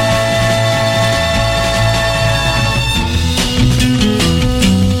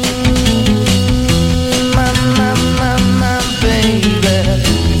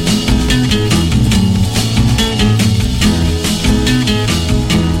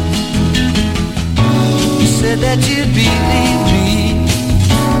that you'd believe me,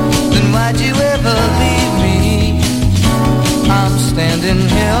 then why'd you ever leave me? I'm standing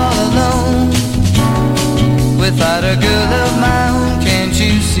here all alone, without a girl of my own. Can't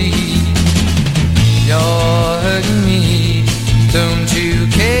you see you're hurting me? Don't you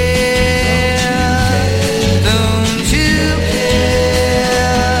care? Don't you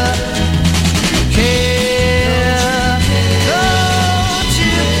care? Care? Don't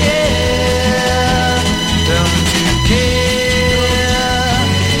you care? Don't you care?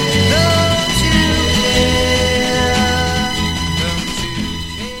 Don't you care? Don't you care?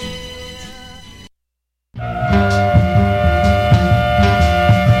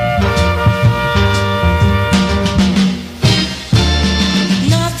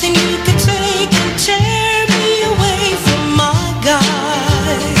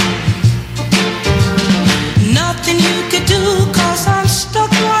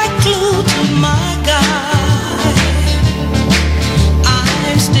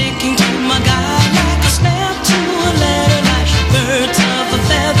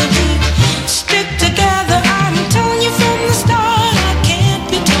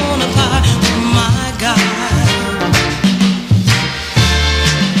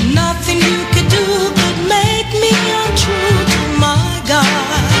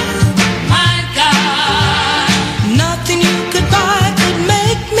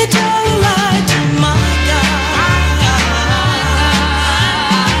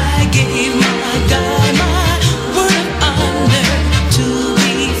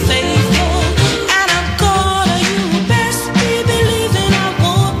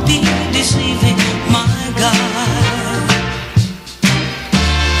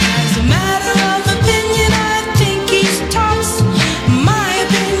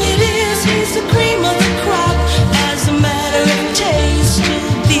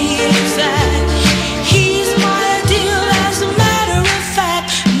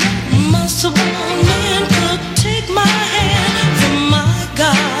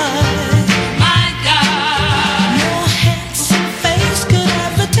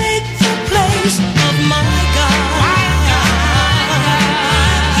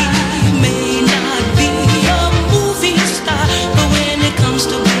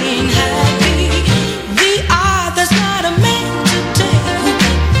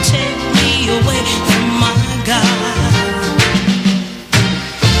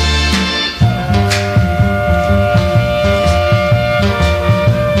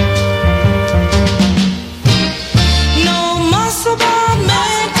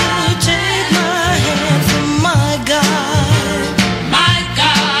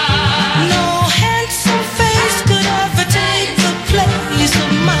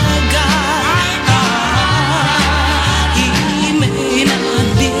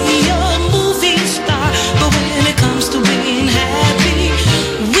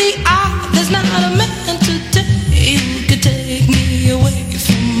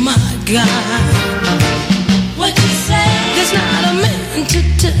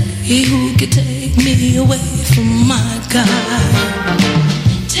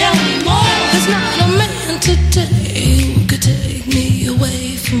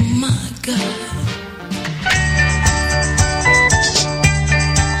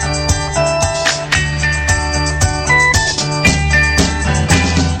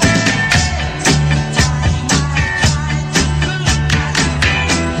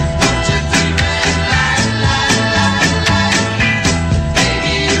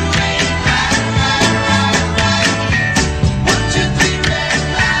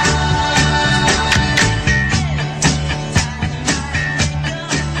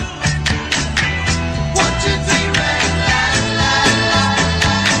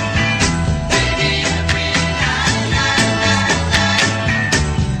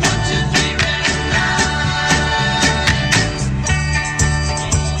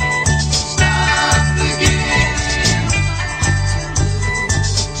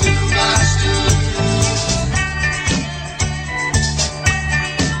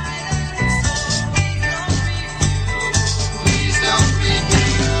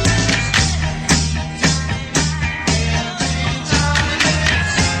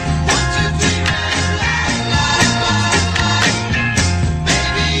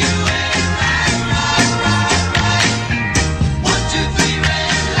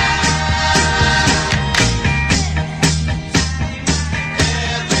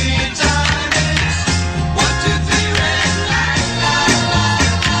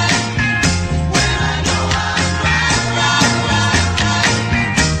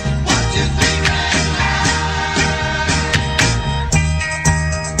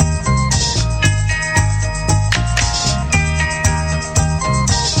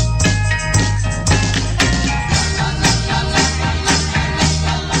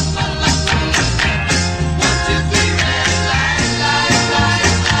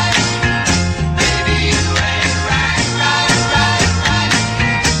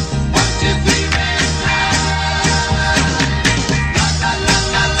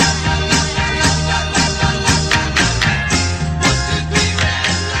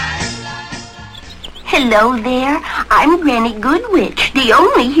 Hello there. I'm Granny Goodwitch, the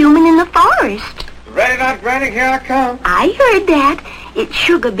only human in the forest. Ready not, Granny? Here I come. I heard that. It's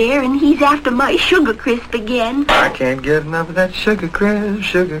Sugar Bear, and he's after my Sugar Crisp again. I can't get enough of that Sugar Crisp,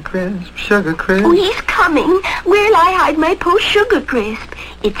 Sugar Crisp, Sugar Crisp. Oh, he's coming. Where'll I hide my post-Sugar Crisp?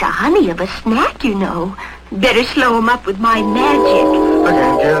 It's a honey of a snack, you know. Better slow him up with my magic. I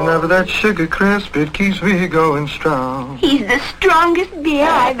can't get enough of that Sugar Crisp. It keeps me going strong. He's the strongest bear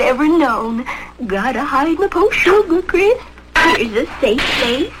I've ever known. Gotta hide my post-Sugar Crisp. Here's a safe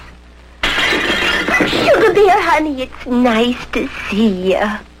place. Sugar Bear, honey, it's nice to see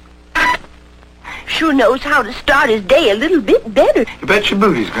ya. Sure knows how to start his day a little bit better. You bet your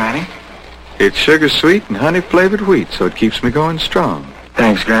booties, Granny. It's sugar sweet and honey-flavored wheat, so it keeps me going strong.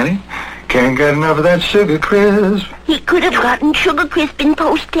 Thanks, Granny. Can't get enough of that Sugar Crisp. He could have gotten Sugar Crisp in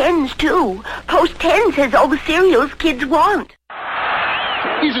Post 10s, too. Post 10s has all the cereals kids want.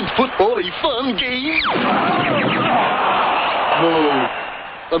 Isn't football a fun game? No.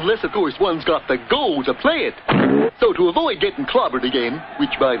 Unless, of course, one's got the go to play it. So to avoid getting clobbered again,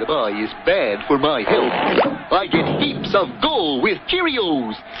 which, by the by, is bad for my health, I get heaps of go with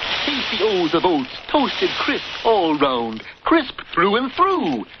Cheerios. Tasty O's of oats, toasted crisp all round, crisp through and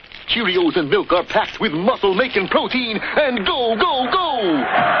through. Cheerios and milk are packed with muscle-making protein, and go, go, go!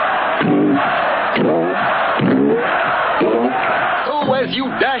 So as you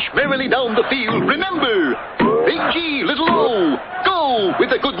dash merrily down the field, remember, Big G, little O, go with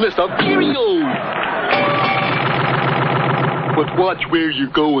the goodness of Cheerios. But watch where you're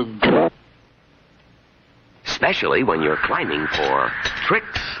going. Especially when you're climbing for Trix,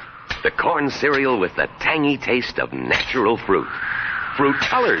 the corn cereal with the tangy taste of natural fruit. Fruit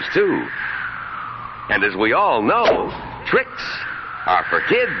colors, too. And as we all know, Trix are for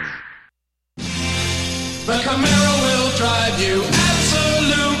kids. The Camaro will drive you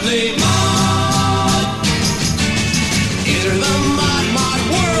absolutely mad. Enter the mod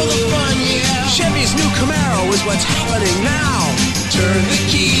world of fun, yeah. Chevy's new Camaro is what's happening now. Turn the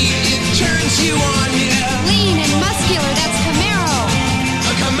key, it turns you on, yeah. Lean and muscular, that's Camaro.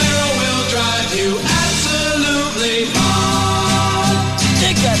 A Camaro will drive you absolutely mad.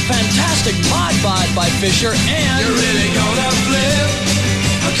 Dig that fantastic mod bod by Fisher, and you're really gonna flip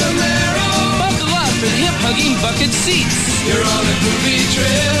a Camaro. Buckle up in hip-hugging bucket seats. You're on a groovy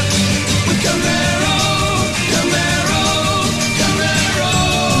trip with Camaro, Camaro, Camaro.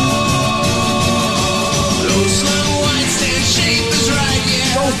 Low, slow, wide stand shape is right,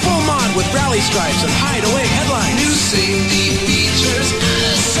 yeah. Go full mod with rally stripes and hideaway headlights. New safety features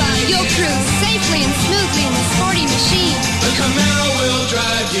and a side. You'll cruise safely and smoothly in the sporty machine. The Camaro will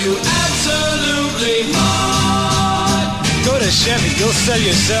drive you absolutely mod. Go to Chevy, you'll sell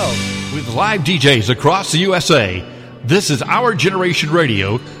yourself. With live DJs across the USA, this is Our Generation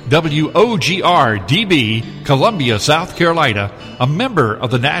Radio, WOGR-DB, Columbia, South Carolina, a member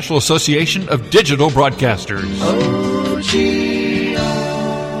of the National Association of Digital Broadcasters.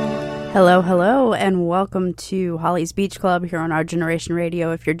 Hello, hello, and welcome to Holly's Beach Club here on Our Generation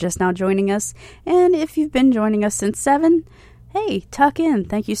Radio. If you're just now joining us, and if you've been joining us since 7, hey, tuck in.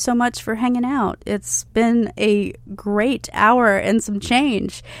 Thank you so much for hanging out. It's been a great hour and some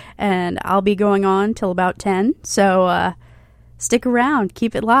change, and I'll be going on till about 10, so stick around.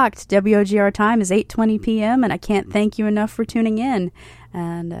 Keep it locked. WOGR time is 8:20 p.m., and I can't thank you enough for tuning in.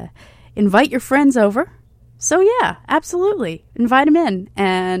 And invite your friends over. So yeah, absolutely. Invite them in.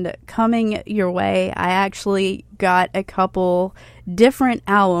 And coming your way, I actually got a couple different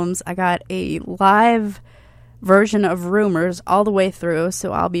albums. I got a live version of Rumors all the way through,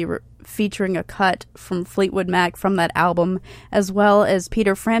 so I'll be featuring a cut from Fleetwood Mac from that album, as well as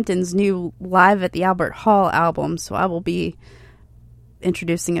Peter Frampton's new Live at the Albert Hall album, so I will be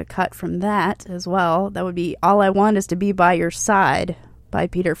introducing a cut from that as well. That would be All I Want Is to Be By Your Side by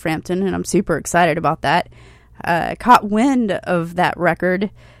Peter Frampton, and I'm super excited about that. Caught wind of that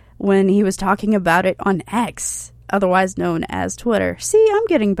record when he was talking about it on X, otherwise known as Twitter. See, I'm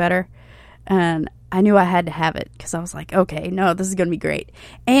getting better. And I knew I had to have it because I was like, okay, no, this is going to be great.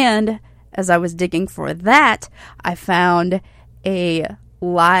 And as I was digging for that, I found a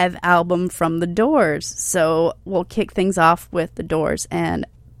live album from The Doors. So we'll kick things off with The Doors and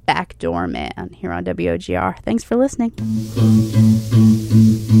Backdoor Man here on WOGR. Thanks for listening.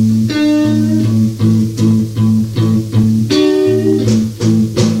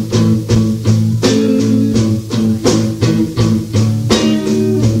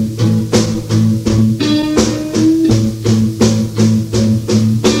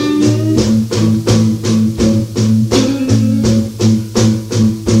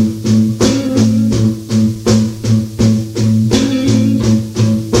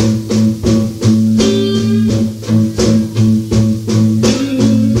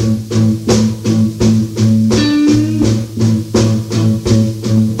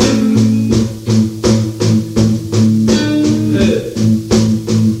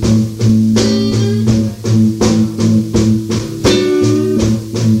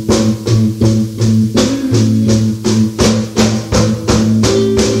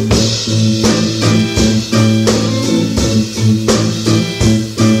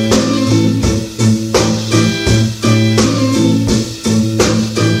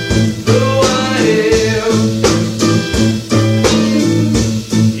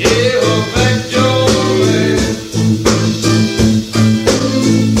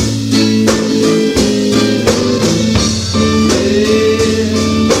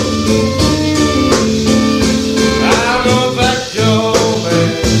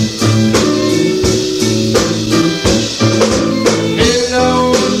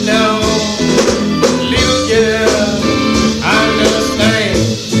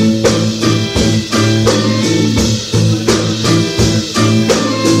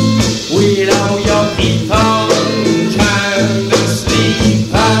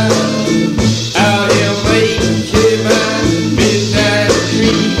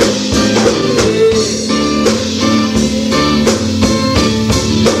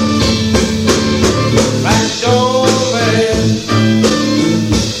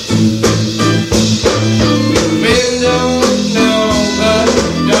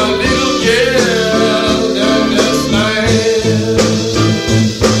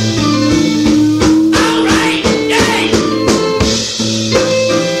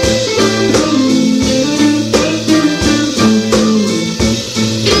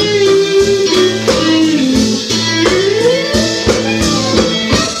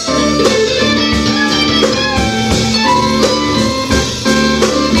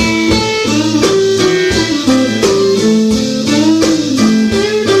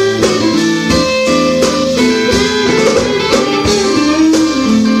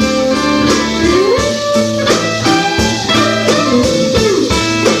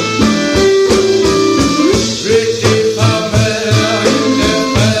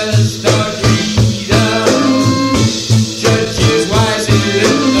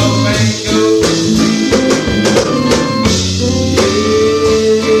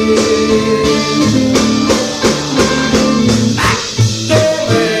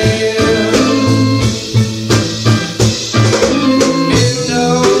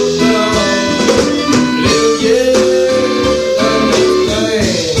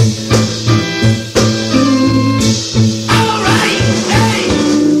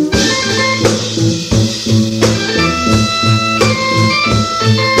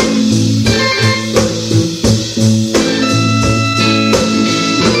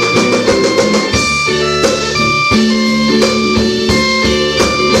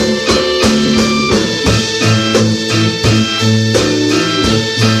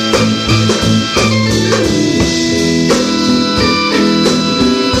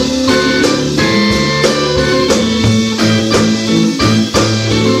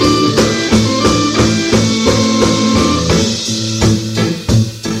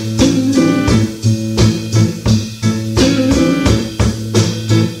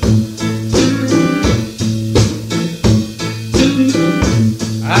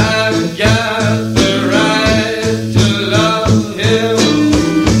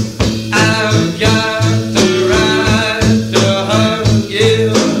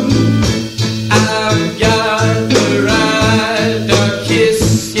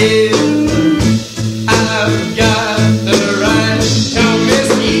 I've got the right to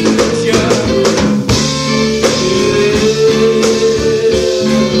misuse you.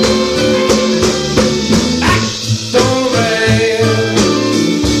 Don't rain.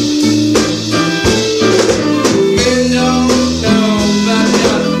 We don't know that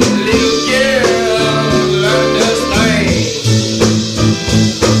your little girl understands.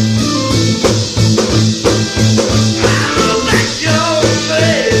 I'll make your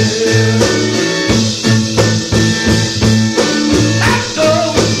face.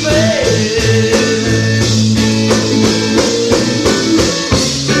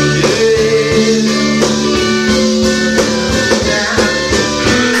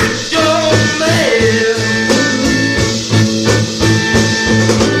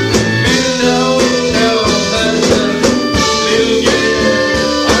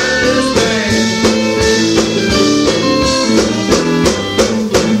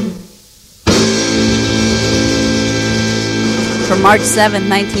 March 7th,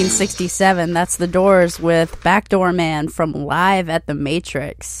 1967, that's The Doors with Backdoor Man from Live at the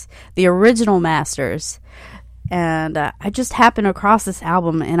Matrix, the original masters. And I just happened across this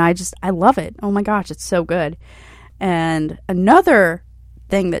album, and I love it. Oh my gosh, it's so good. And another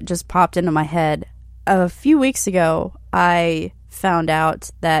thing that just popped into my head, a few weeks ago, I found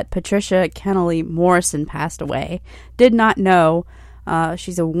out that Patricia Kennelly Morrison passed away. Did not know.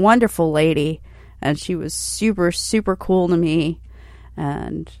 She's a wonderful lady, and she was super, super cool to me.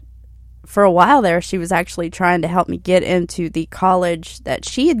 And for a while there, she was actually trying to help me get into the college that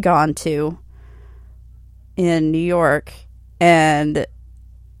she had gone to in New York. And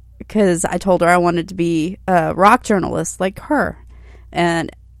because I told her I wanted to be a rock journalist like her. And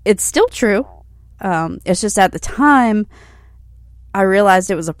it's still true. It's just at the time, I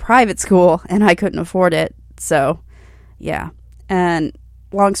realized it was a private school and I couldn't afford it. So, yeah. And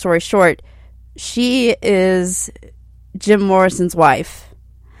long story short, she is Jim Morrison's wife.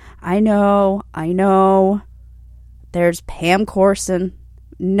 I know. There's Pam Corson.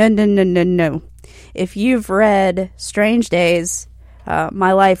 No. If you've read Strange Days,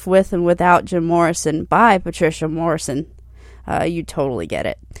 My Life with and Without Jim Morrison by Patricia Morrison, you totally get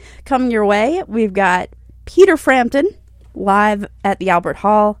it. Coming your way, we've got Peter Frampton live at the Albert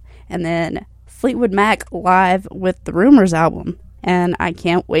Hall, and then Fleetwood Mac live with the Rumors album. And I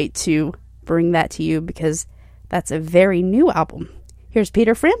can't wait to bring that to you because that's a very new album. Here's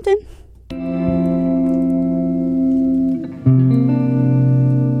Peter Frampton.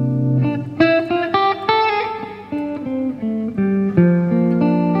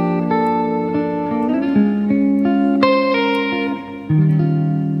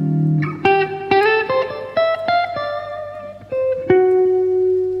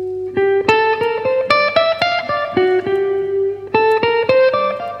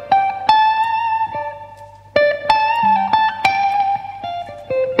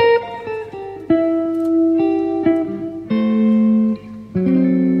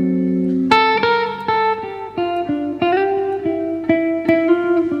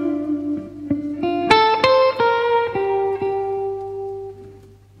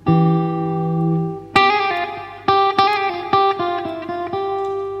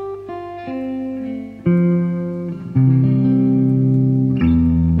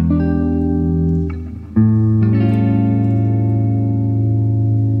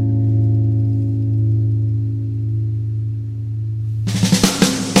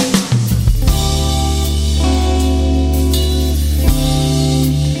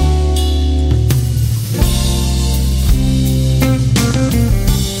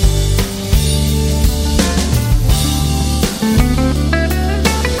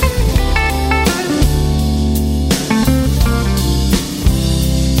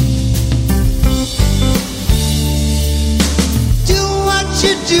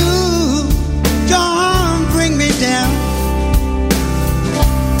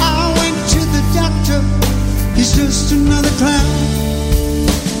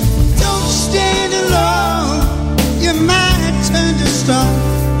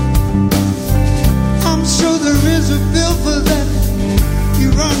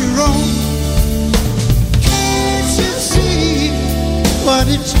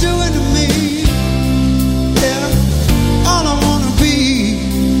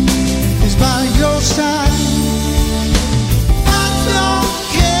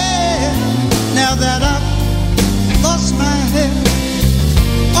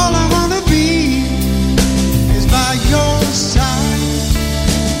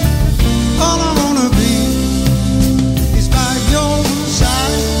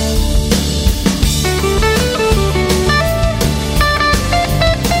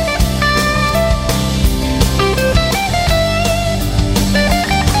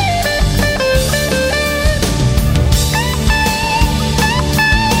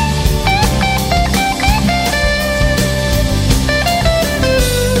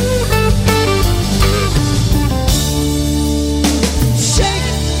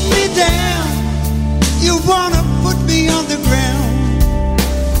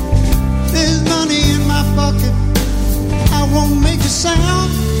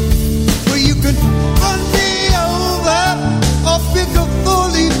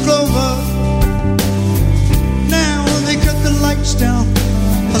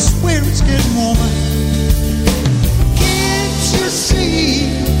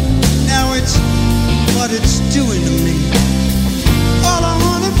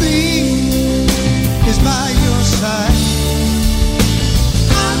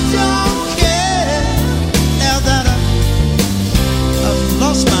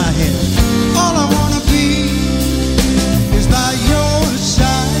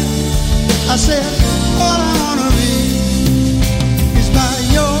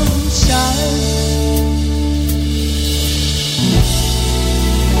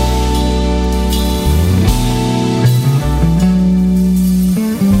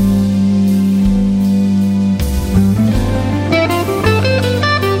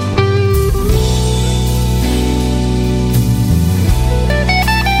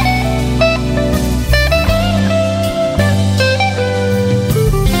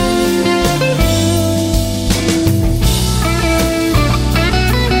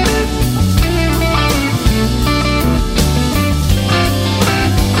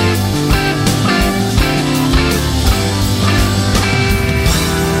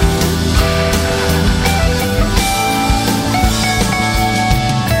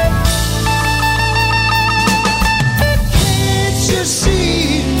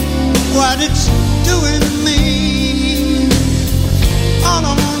 what it's doing to me. All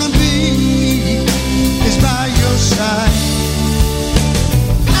I wanna be is by your side.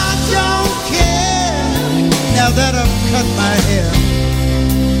 I don't care now that I've cut my hair.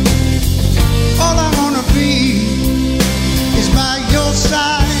 All I wanna be is by your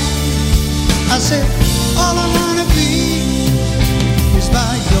side. I said, all I wanna be is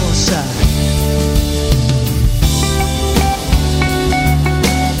by your side.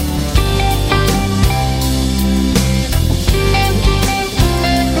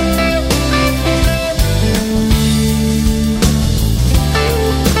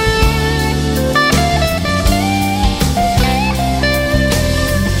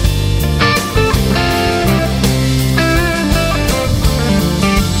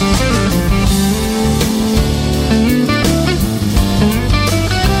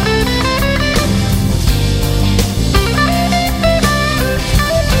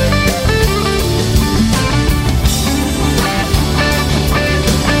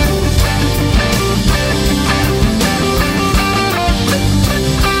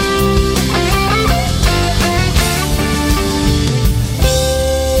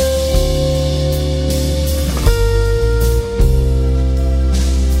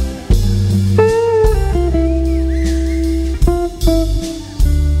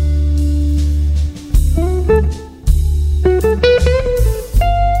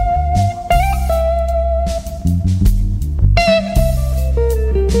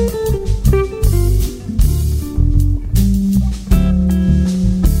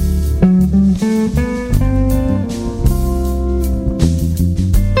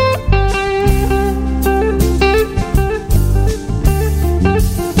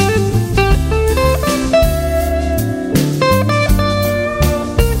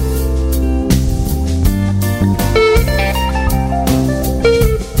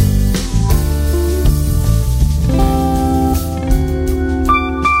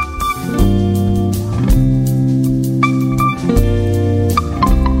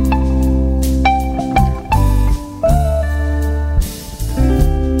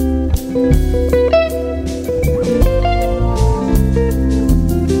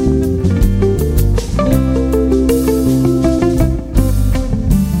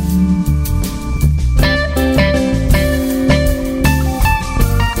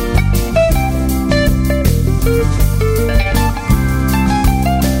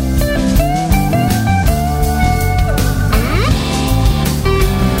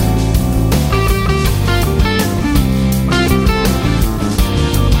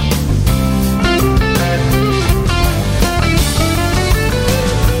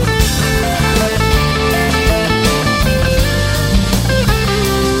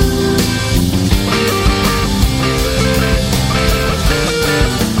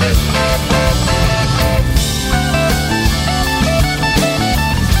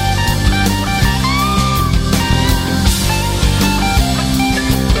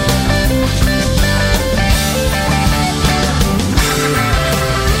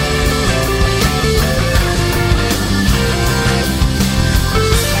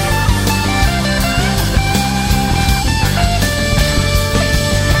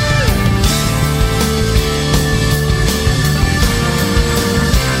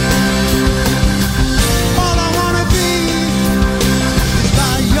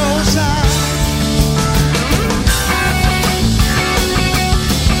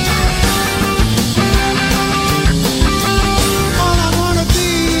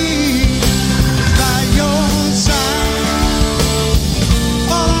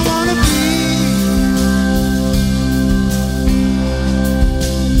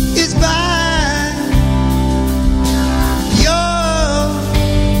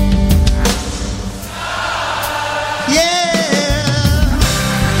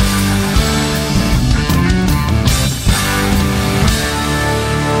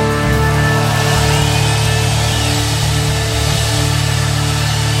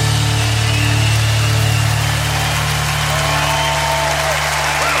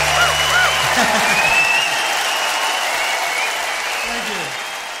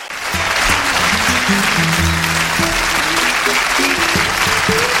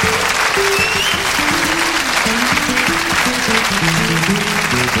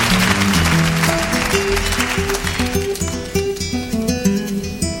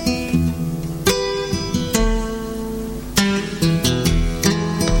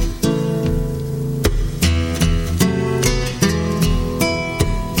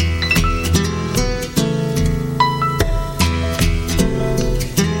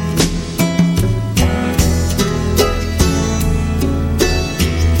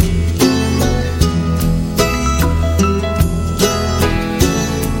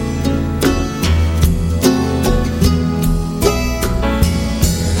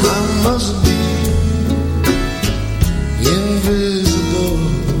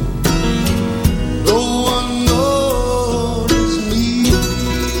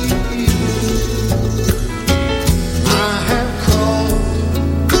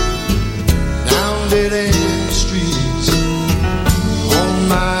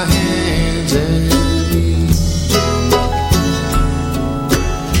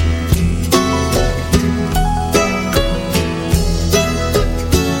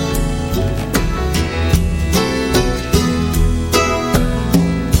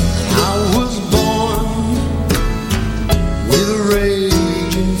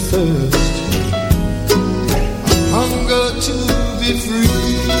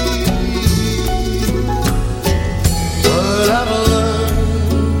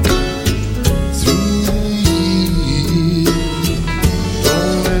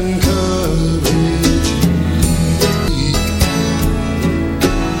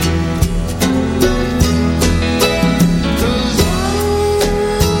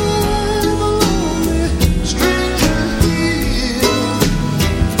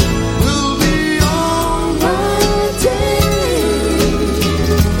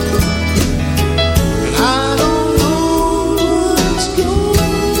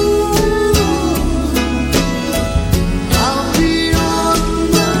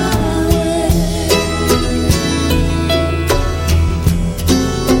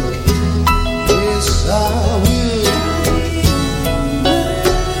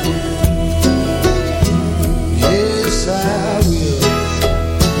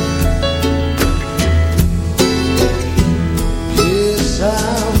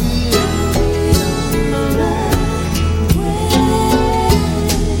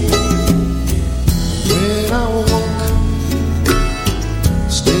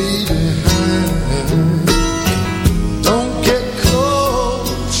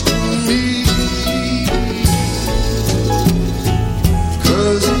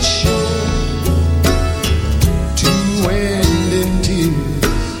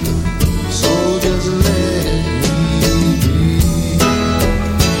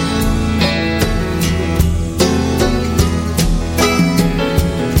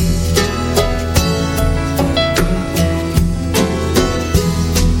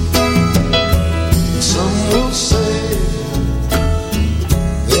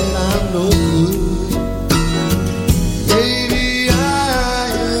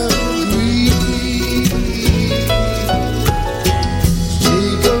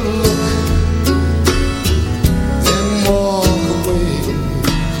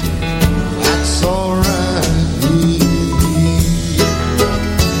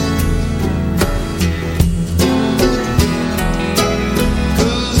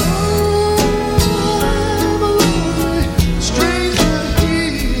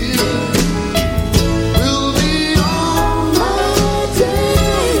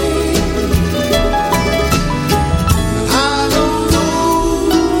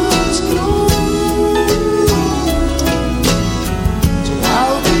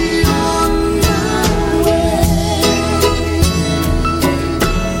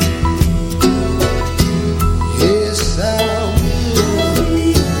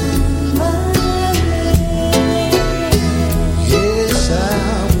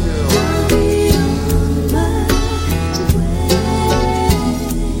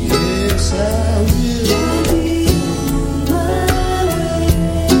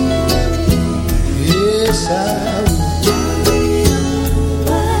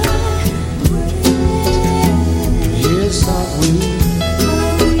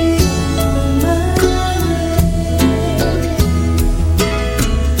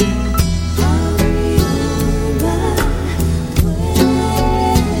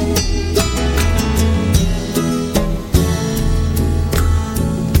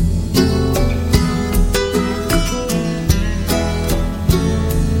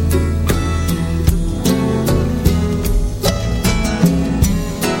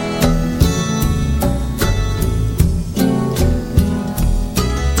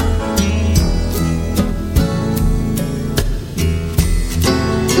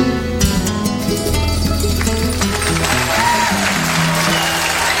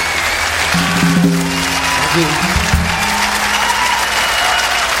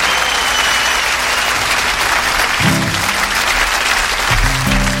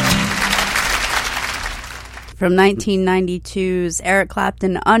 from 1992's Eric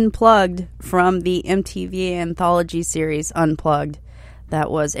Clapton Unplugged from the MTV anthology series Unplugged. That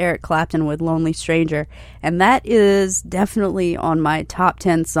was Eric Clapton with Lonely Stranger. And that is definitely on my top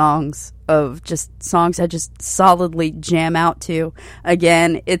 10 songs of just songs I just solidly jam out to.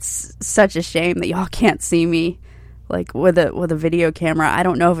 Again, it's such a shame that y'all can't see me like with a video camera. I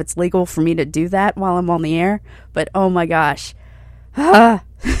don't know if it's legal for me to do that while I'm on the air, but oh my gosh. You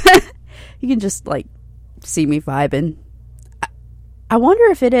can just like see me vibing. I wonder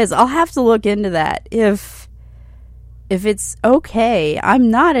if it is. I'll have to look into that. If it's okay, I'm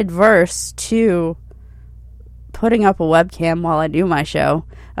not adverse to putting up a webcam while I do my show.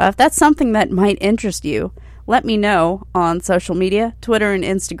 If that's something that might interest you, let me know on social media, Twitter and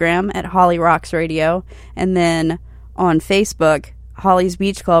Instagram at Holly Rocks Radio, and then on Facebook, Holly's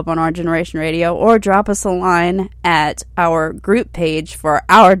Beach Club on Our Generation Radio, or drop us a line at our group page for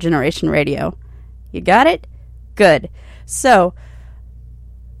Our Generation Radio. You got it? Good. So,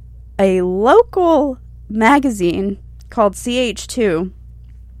 a local magazine called CH2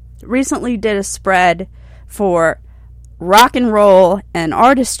 recently did a spread for rock and roll and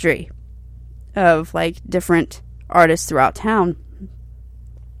artistry of like different artists throughout town.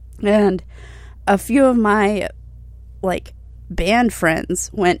 And a few of my like band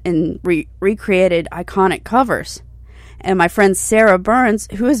friends went and recreated iconic covers. And my friend Sarah Burns,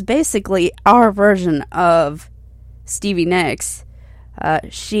 who is basically our version of Stevie Nicks,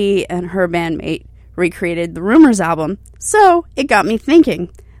 she and her bandmate recreated the Rumors album. So it got me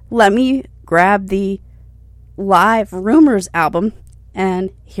thinking, let me grab the live Rumors album, and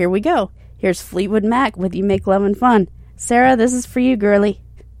here we go. Here's Fleetwood Mac with You Make Lovin' Fun. Sarah, this is for you, girly.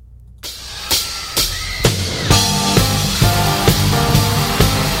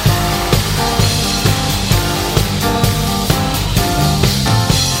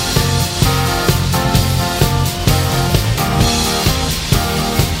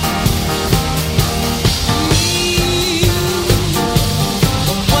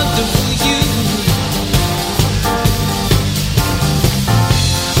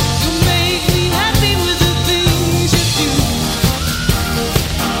 You make me happy with the things you do.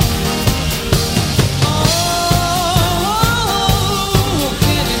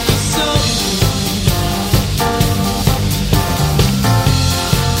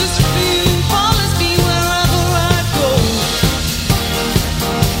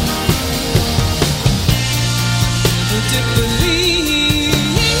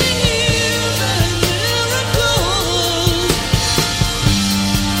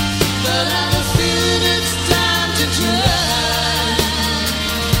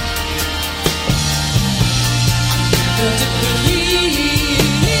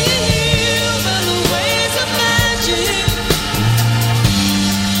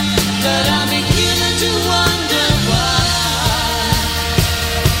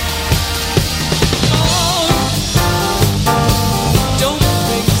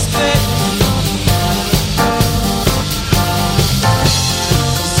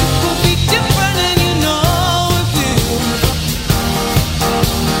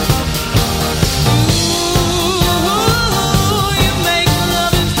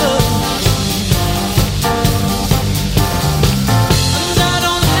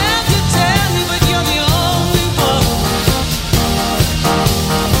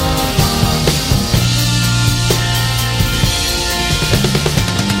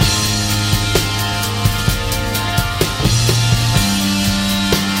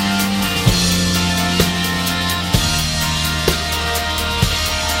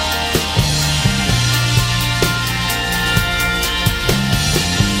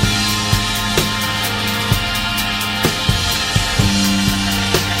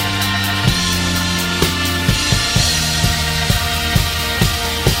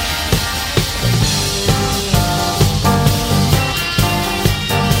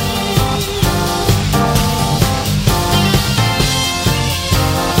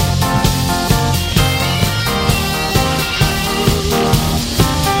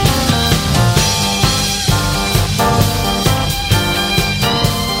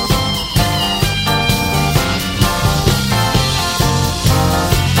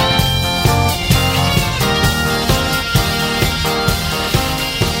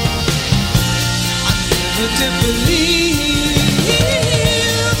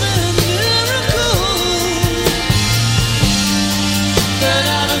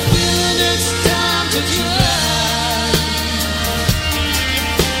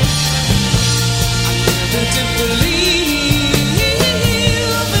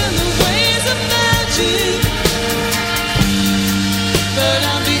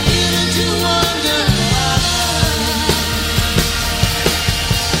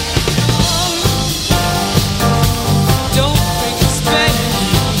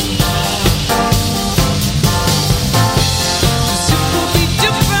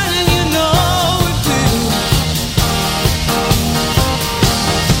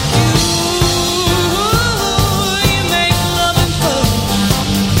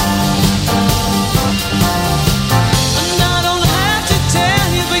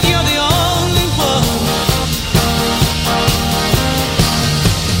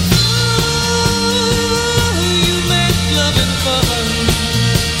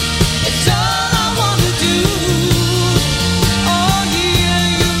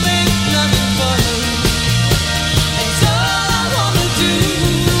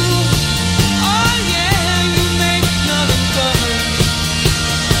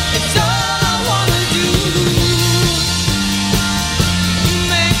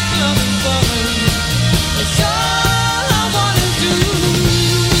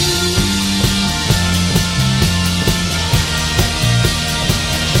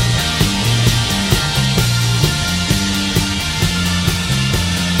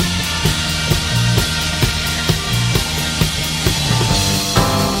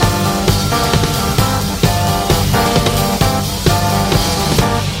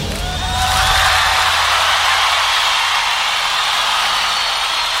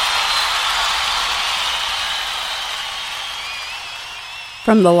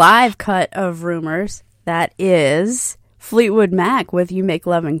 From the live cut of Rumors, that is Fleetwood Mac with You Make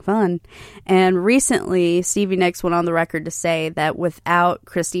Loving Fun. And recently, Stevie Nicks went on the record to say that without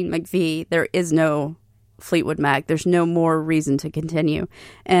Christine McVie, there is no Fleetwood Mac. There's no more reason to continue.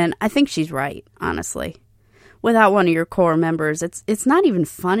 And I think she's right, honestly. Without one of your core members, it's not even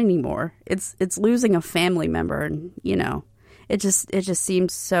fun anymore. It's losing a family member, and you know, it just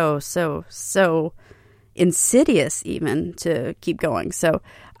seems so insidious even to keep going. So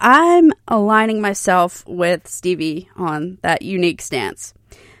I'm aligning myself with Stevie on that unique stance.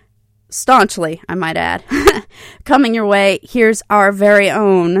 Staunchly, I might add. Coming your way, here's our very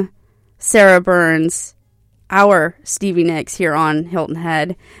own Sarah Burns, our Stevie Nicks here on Hilton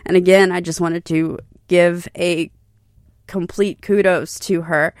Head. And again, I just wanted to give a complete kudos to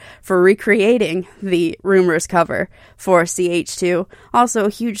her for recreating the Rumors cover for CH2. Also, a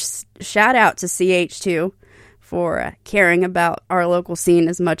huge shout out to CH2 for caring about our local scene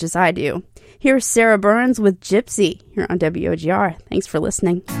as much as I do. Here's Sarah Burns with Gypsy here on WOGR. Thanks for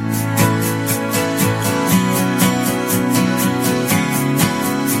listening.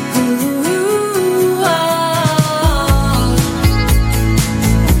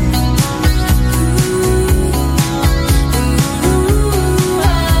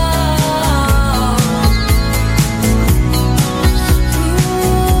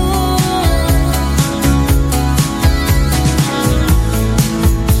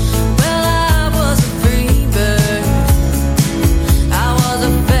 I was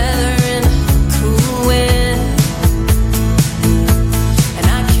a feather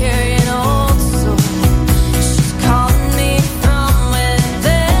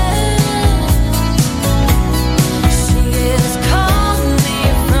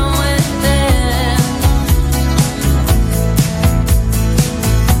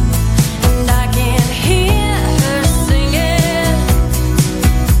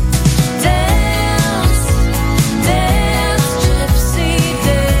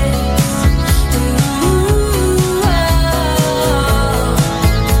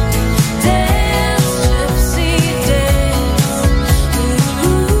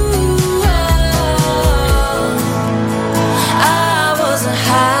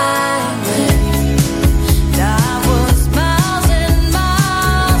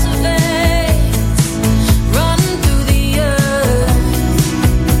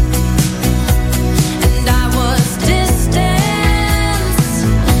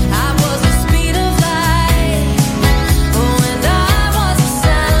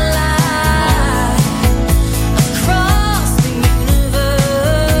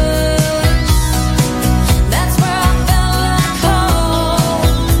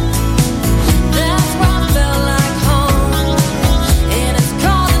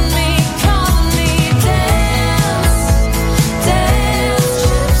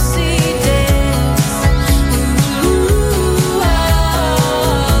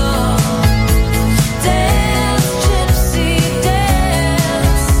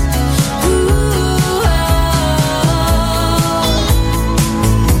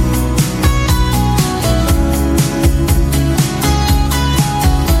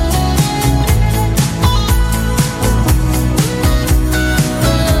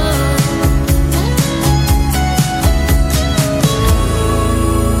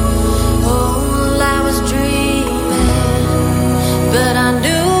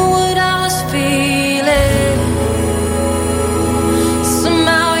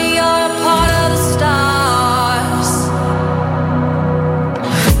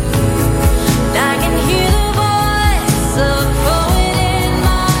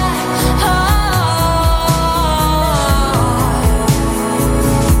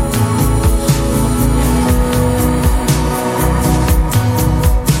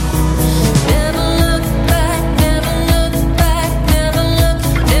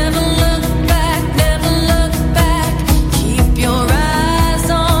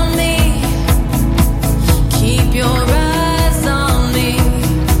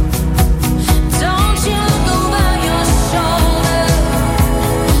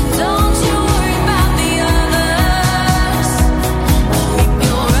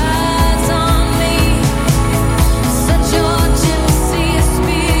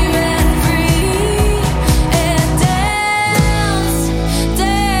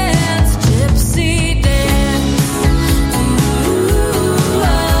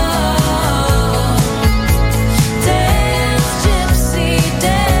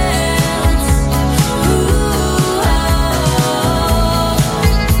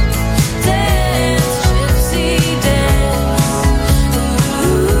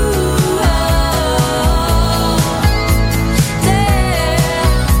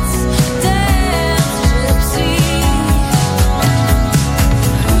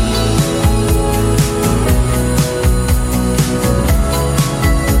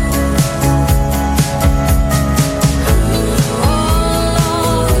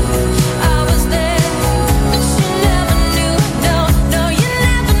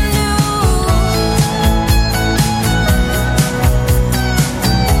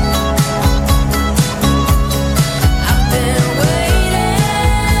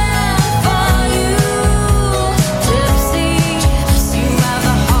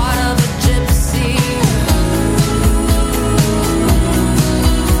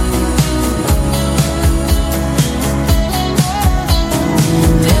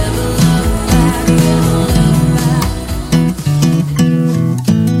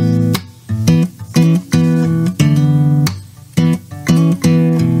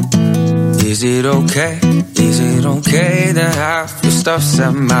okay? Is it okay that half your stuff's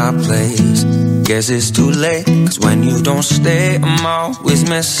at my place? Guess it's too late, 'cause when you don't stay, I'm always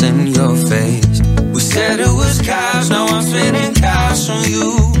missing your face. We said it was cash, now I'm spending cash on you.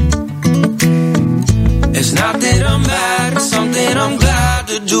 It's not that I'm mad, it's something I'm glad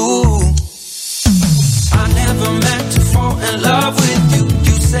to do. I never meant to fall in love with you.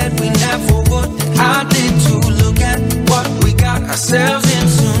 You said we never would, and I did too. Look at what we got ourselves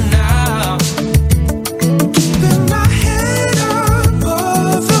into now. Keeping my head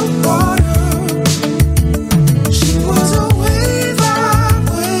above the water. She was a wave I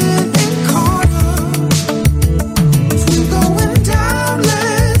went and caught her. If we're going down,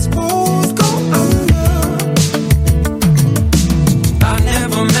 let's both go under. I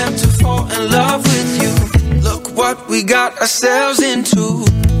never meant to fall in love with you. Look what we got ourselves into.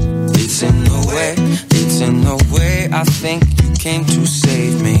 It's in the way, it's in the way. I think you came to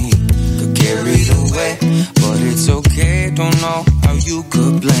save me. Got carried away, but it's okay. Don't know how you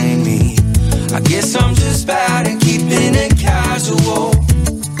could blame me. I guess I'm just bad at keeping it casual.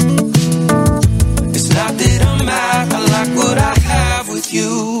 It's not that I'm mad, I like what I have with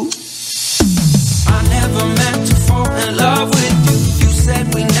you. I never meant to fall in love with you. You said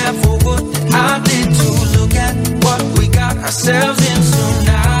we never would, and I did too. Look at what we got ourselves into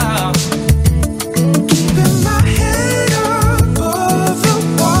now. Keeping my head above the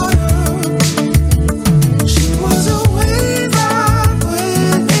water. She was a wave I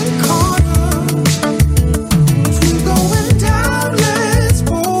went and caught her. If we're going down, let's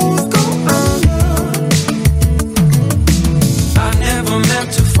both go under. I never meant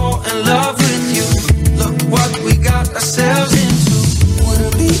to fall in love with you. Look what we got ourselves into. Would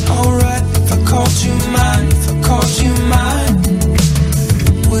it be alright if I called you mine? If I called you mine?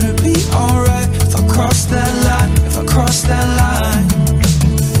 Would it be alright if I crossed that line? If I crossed that line?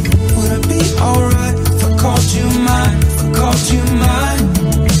 Would it be alright if I called you mine? If I called you mine?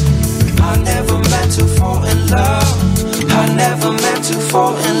 I never meant to fall in love. I never meant to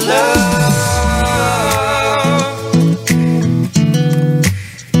fall in love.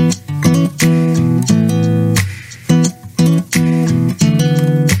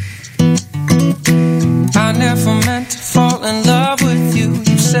 I never meant to fall in love with you.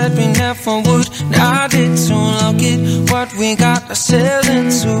 You said we never would, and I did too. Look at what we got ourselves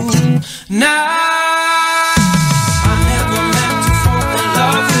into now. I never meant to fall in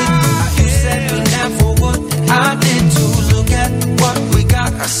love with you. You said we never would, and I did too. Look at what we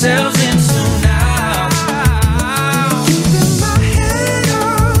got ourselves into now. Keeping my head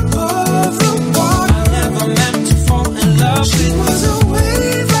above the water. I never meant to fall in love with you. She was a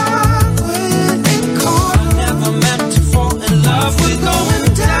wave I went and caught. I never meant to fall in love with you. Going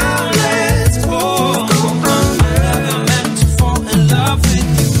down, let's both go under. I never meant to fall in love with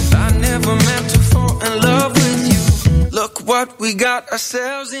you. I never meant to fall in love with you. Look what we got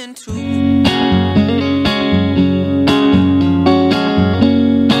ourselves into.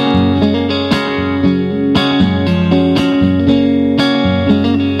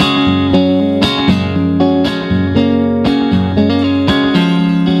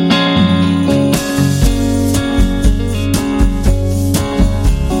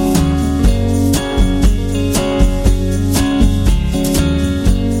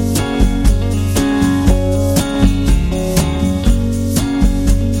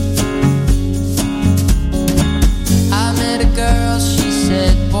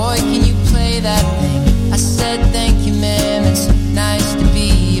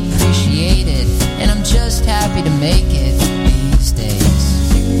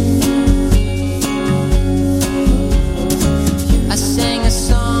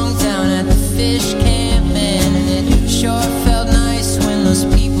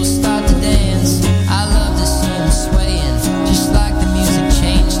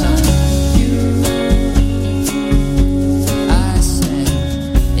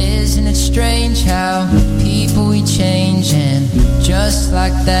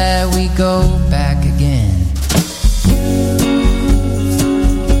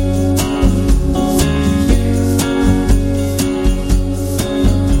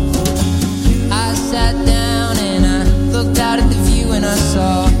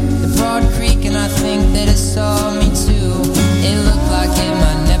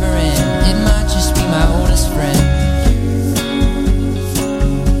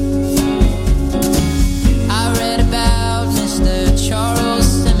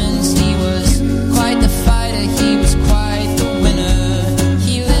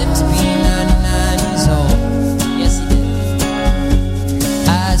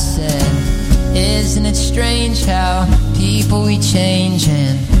 Isn't it strange how people we change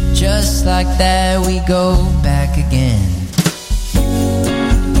and Just like that we go back again.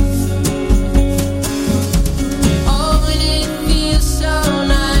 Oh, and it feels so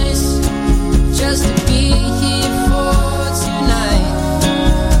nice just to be here for tonight.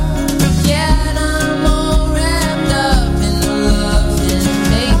 Yeah, and I'm all wrapped up in the love that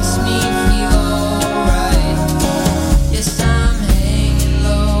makes me feel alright. Yes, I'm hanging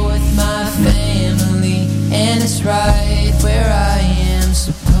low with my family, and it's right where I am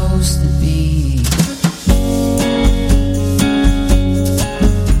supposed to be.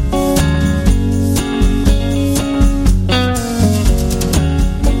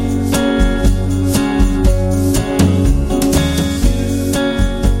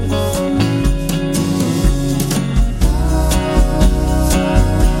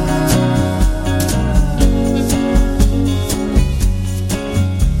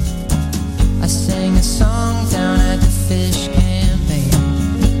 I sang a song down at the fish cafe.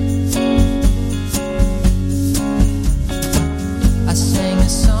 I sang a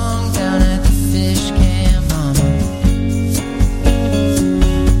song down at the fish camp, mama.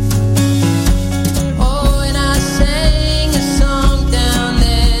 Oh, and I sang a song down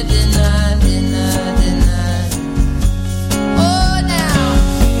there, didn't I, didn't I, didn't I? Oh, now.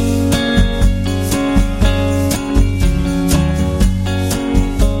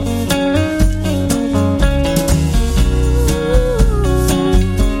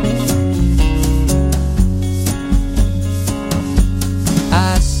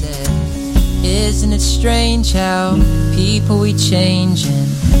 I said, isn't it strange how people we change, and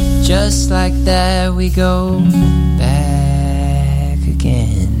just like that we go back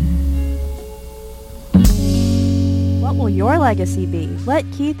again. What will your legacy be?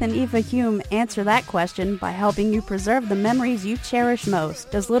 Let Keith and Eva Hume answer that question by helping you preserve the memories you cherish most.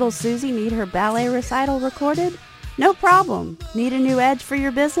 Does little Susie need her ballet recital recorded? No problem. Need a new edge for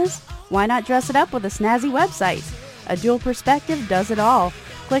your business? Why not dress it up with a snazzy website? A Dual Perspective does it all.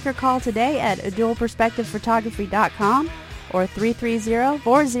 Click or call today at dualperspectivephotography.com or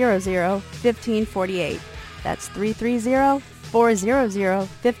 330-400-1548. That's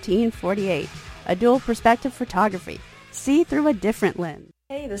 330-400-1548. A Dual Perspective Photography. See through a different lens.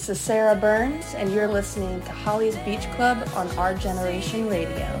 Hey, this is Sarah Burns, and you're listening to Holly's Beach Club on Our Generation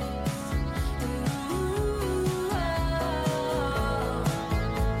Radio.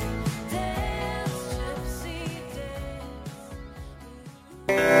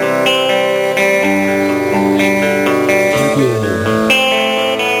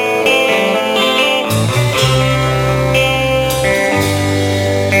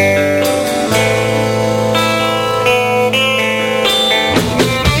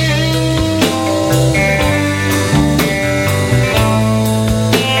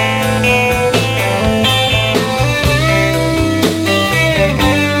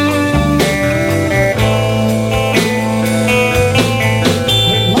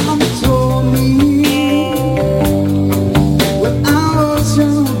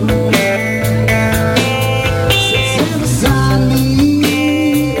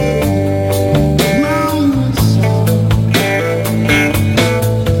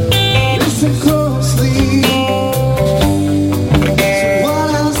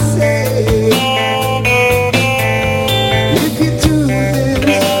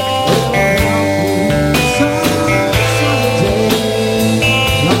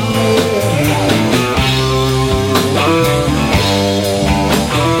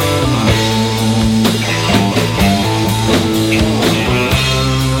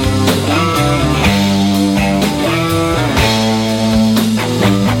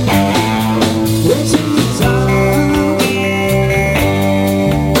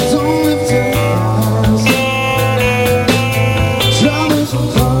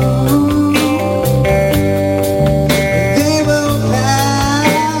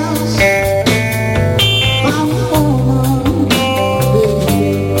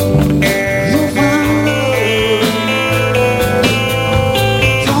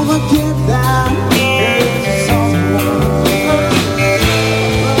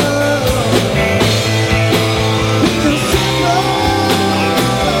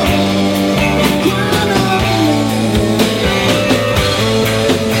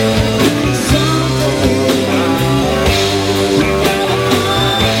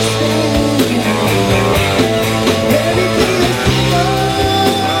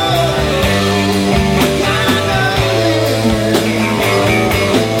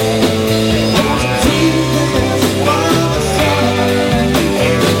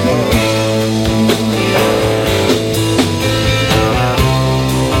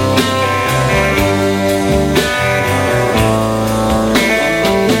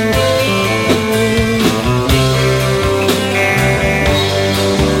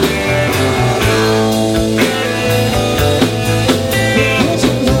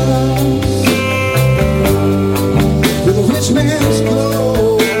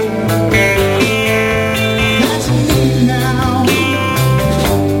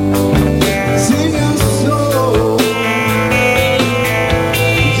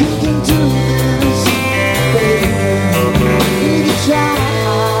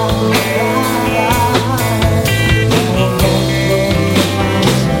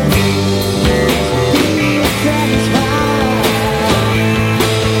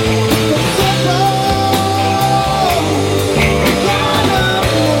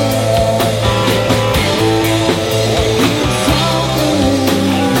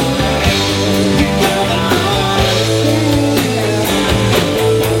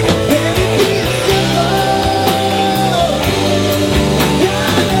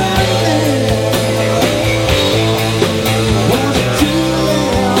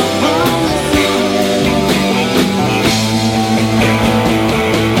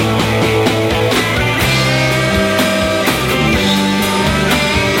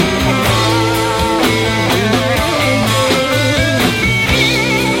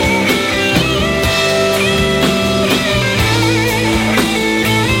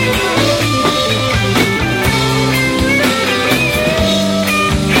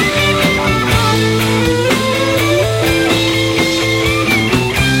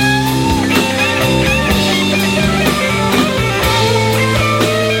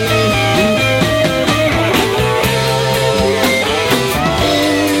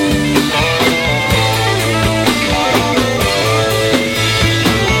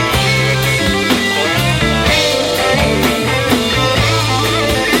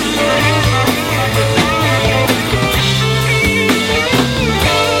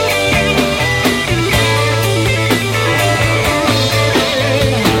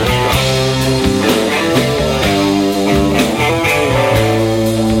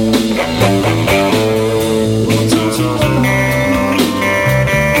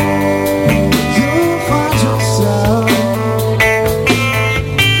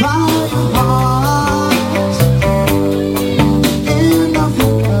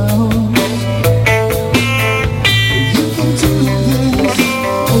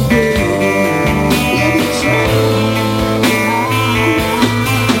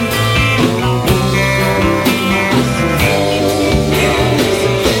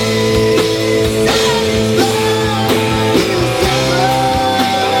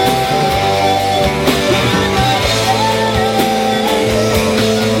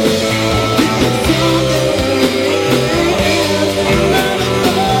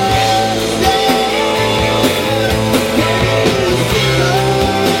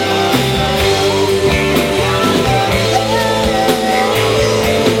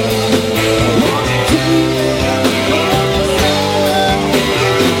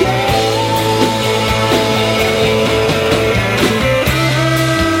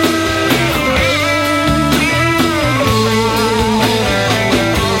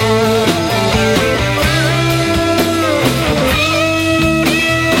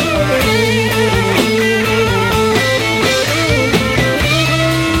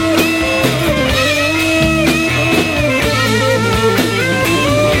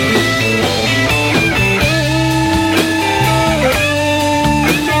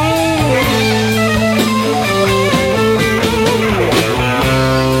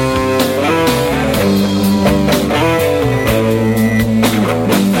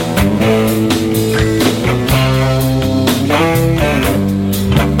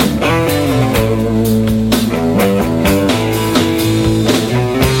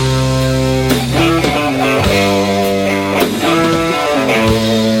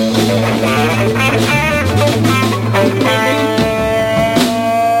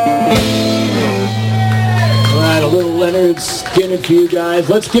 Leonard Skinner to you guys.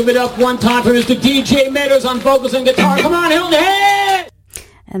 Let's give it up one time for Mr. DJ Meadows on vocals and guitar. Come on, Hilton Head!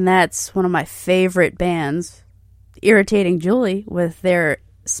 And that's one of my favorite bands, Irritating Julie, with their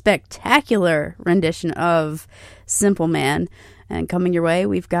spectacular rendition of Simple Man. And coming your way,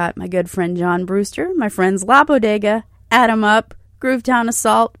 we've got my good friend John Brewster, my friends La Bodega, Adam Up, Groovetown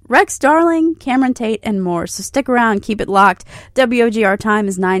Assault, Rex Darling, Cameron Tate, and more. So stick around, keep it locked. WOGR time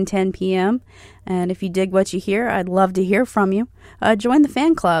is 9:10 p.m. And if you dig what you hear, I'd love to hear from you. Join the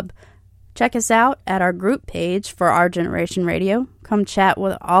fan club. Check us out at our group page for Our Generation Radio. Come chat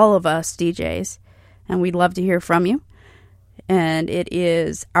with all of us DJs, and we'd love to hear from you. And it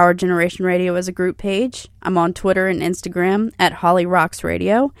is Our Generation Radio as a group page. I'm on Twitter and Instagram at Holly Rocks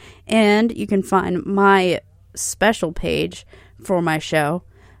Radio. And you can find my special page for my show,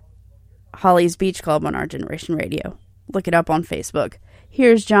 Holly's Beach Club on Our Generation Radio. Look it up on Facebook.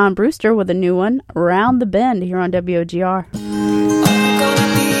 Here's John Brewster with a new one, Around the Bend, here on WOGR.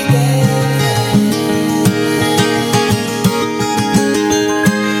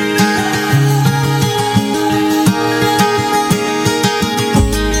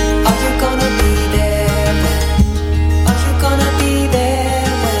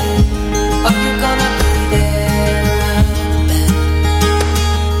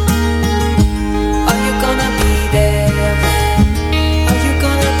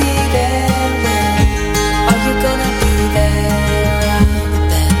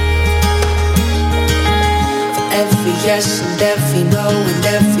 Yes, and every no, and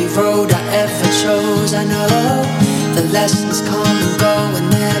every road I ever chose, I know the lessons come and go and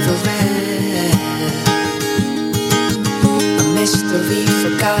never end. A mystery,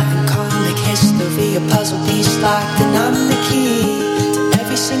 forgotten comic history, a puzzle piece locked, and I'm the key to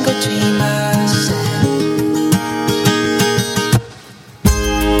every single dream I send.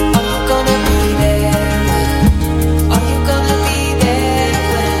 Are you gonna be there when? Are you gonna be there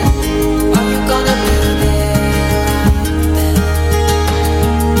when? Are you gonna be there?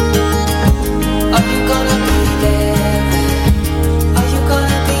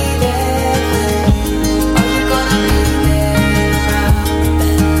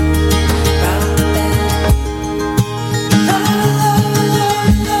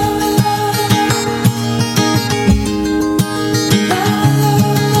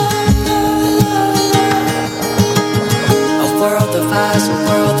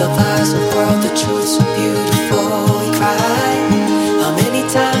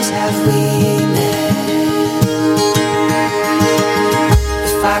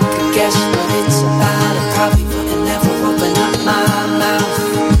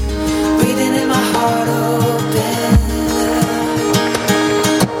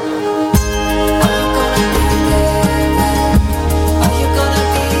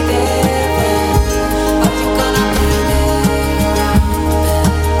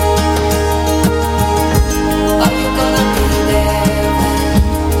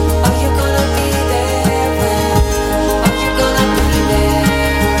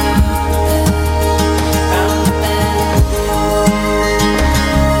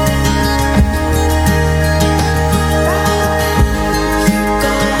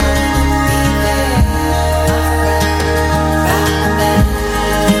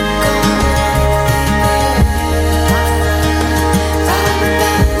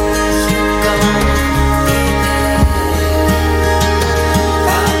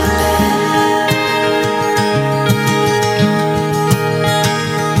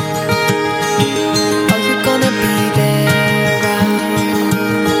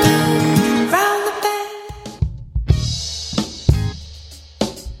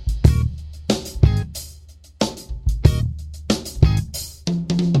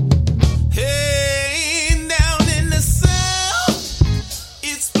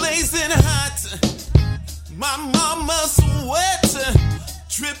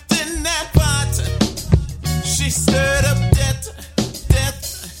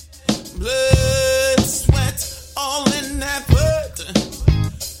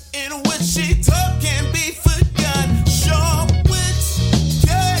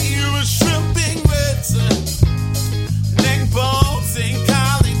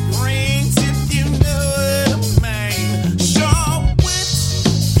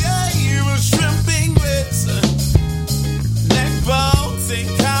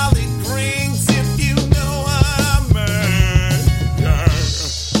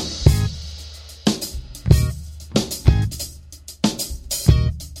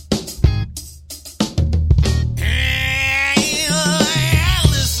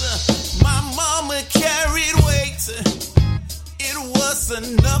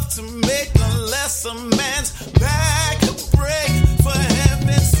 enough to make a lesser man's back pray, for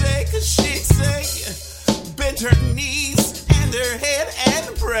heaven's sake, she'd say, bend her knees and her head and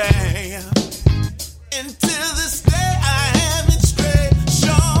pray. Until this day I haven't strayed.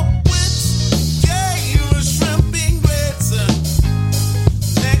 Sharp wits gave her shrimping grits,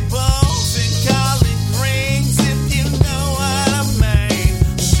 neck bones and collard greens, if you know what I mean.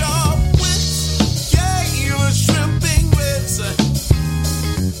 Sharp wits gave her shrimping grits,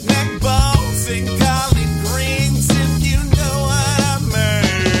 neck bones and collard greens, if you know what I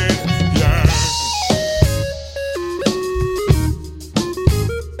mean. Yeah.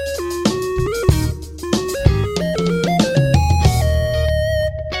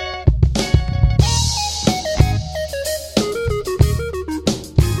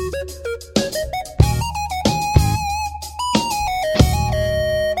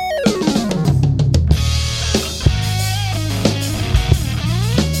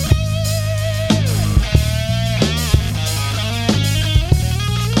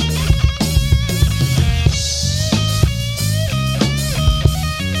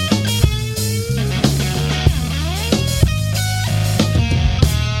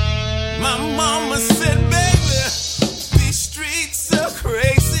 My mama said, baby, these streets are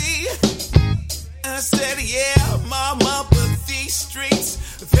crazy. I said, yeah, mama, but these streets,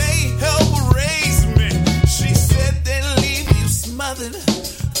 they help raise me. She said they leave you smothered,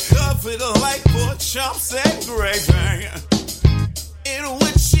 covered like pork chops and gravy. In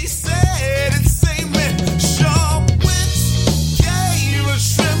which she said, it saved me. Sharp wits gave her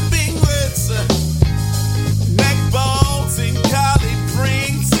shrimping wits, neck bones and collard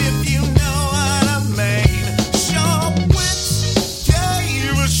greens, if you know what I mean. Sharp wits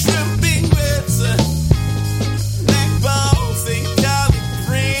gave her shrimping wits, neck bones and collard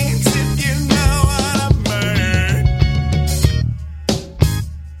greens, if you know what I mean.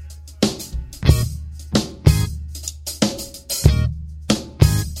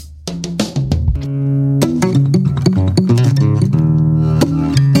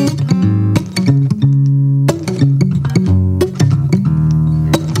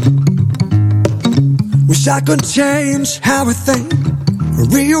 Wish I could change how we think,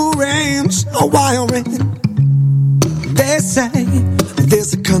 rearrange our wiring. They say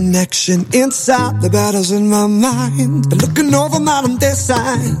there's a connection inside the battles in my mind. Been looking over mine on this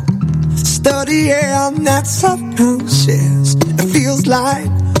side, studying that subconscious. It feels like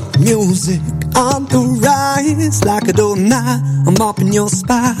music on the rise, like a door now. I'm up in your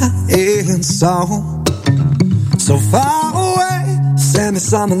spine, so far away. Send me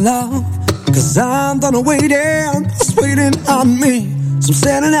some love, 'cause I'm done waiting, it's waiting on me. So I'm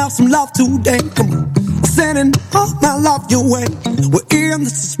sending out some love today, come on. I'm sending all my love your way. We're in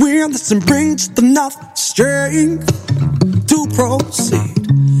this, is weird, this and bring just enough strength to proceed.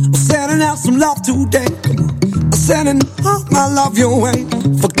 I'm sending out some love today, come on. I'm sending all my love your way.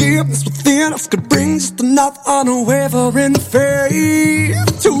 Forgiveness within us could bring just enough unwavering faith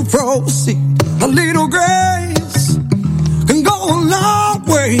to proceed. A little grace can go a long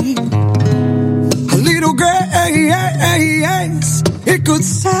way. A little grace, it could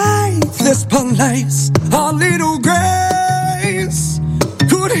save this place. A little grace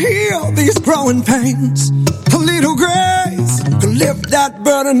could heal these growing pains. A little grace could lift that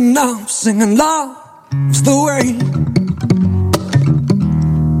burden up, singing love's the way.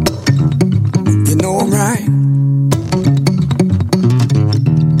 You know I'm right.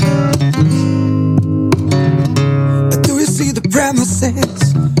 Do you see the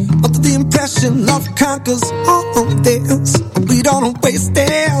premises? Under the impression love conquers all of this. We don't waste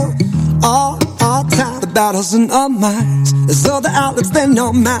it all time. The battles in our minds, there's other outlets than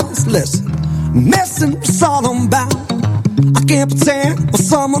our mouths. Listen, messing with all I'm about. I can't pretend for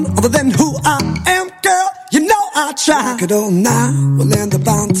someone other than who I am, girl. You know I try. Take it all now, we'll end up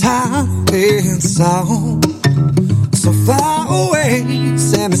on top. It's so far away.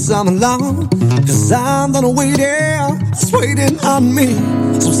 Send me some along, 'cause I'm done waiting, it's waiting on me.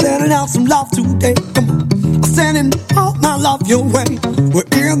 So I'm sending out some love today, come on. I'm sending all my love your way. We're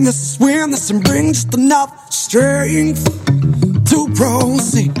in this, and bring just enough strength to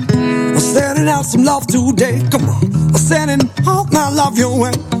proceed. I'm sending out some love today, come on. I'm sending all my love your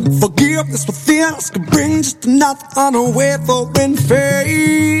way. Forgiveness within us could bring just enough unwavering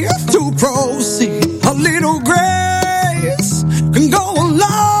faith to proceed. A little grace can go a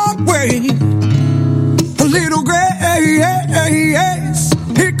long way. A little grace,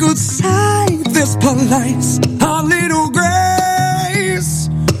 it could save this place. A little grace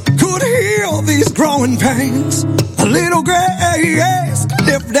could heal these growing pains. A little grace could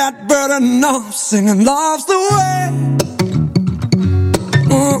lift that burden off, singing love's the way.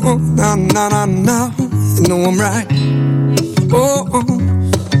 No, no, no, no, you know I'm right. Oh, oh,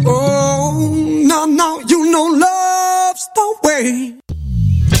 oh, no, no, you know love's the way.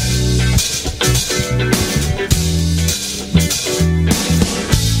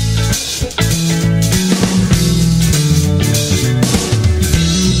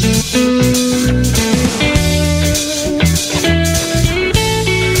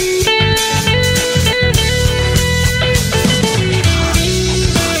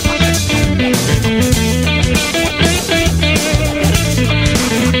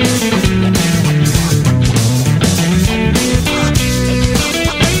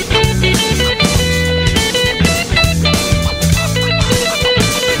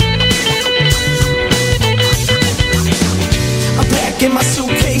 In my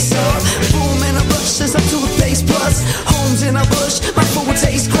suitcase up, boom in a bush as a toothpaste plus homes in a bush, my food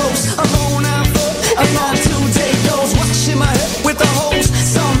tastes gross. Alone I'm full, a long 2 day goes. Washing my head with the hose,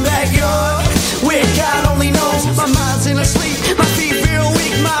 some backyard where God only knows. My mind's in a sleep, my feet feel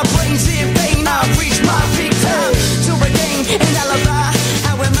weak, my brain's in pain. I've reached my peak time to regain an alibi.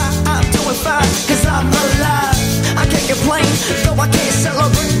 How am I? I'm doing fine, cause I'm alive. I can't complain, though I can't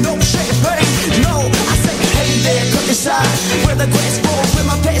celebrate no champagne. No, I say hey there, countryside, where the grass grows, where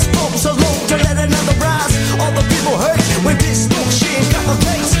my passport's alone to let another rise. All the people hurt when this smoke shit got my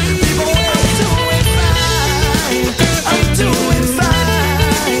place. People, I'm doing fine. I'm doing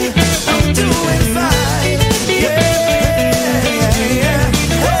fine. I'm doing fine. Yeah, yeah.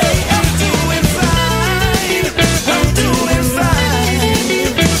 Hey, I'm doing fine. I'm doing fine.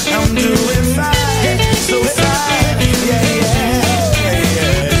 I'm doing fine. So fine. Yeah, yeah, yeah.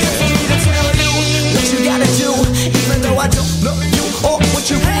 For me to tell you what you gotta do, even though I don't know you or what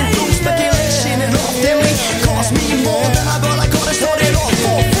you've been through. Speculation and often me cost me more than I thought I could have started off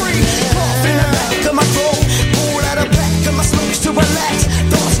for free. Cough in the back of my throat, pulled out the back of my smokes to relax.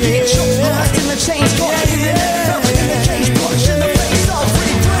 Thoughts get choked, lost in the chains, caught in the neck, felt in the cage, punched in the face, all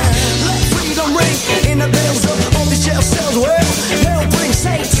free breath. Let freedom ring in the bells of all these jail cells. Well, hell brings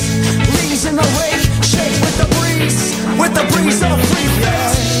hate, leaves in the rain, shake with the breeze of free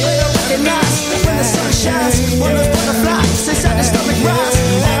face. Better recognize when the sun shines, when the butterflies inside the stomach rise.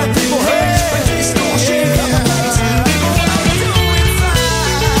 All the people hurt when this distortion got my place. People, I'm doing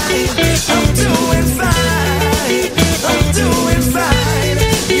fine. I'm doing fine. I'm doing fine.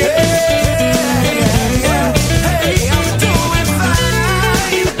 Yeah, yeah. Hey, I'm doing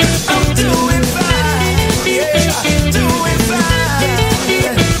fine. I'm doing fine. Yeah, I'm doing fine.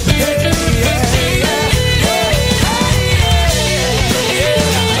 Yeah, yeah, yeah.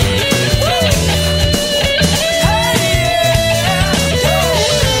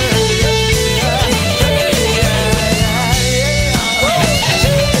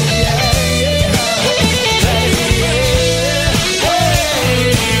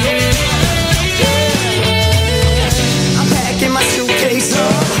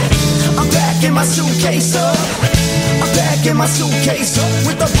 My suitcase up, I'm packing my suitcase up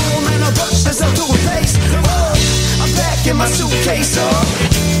with a broom and a brush as I do a pace. I'm packing my suitcase up,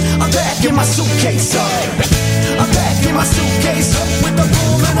 I'm packing my suitcase up, I'm packing my suitcase up with a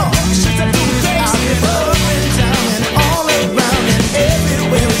broom and a brush as I do a pace. I've been up and down and all around and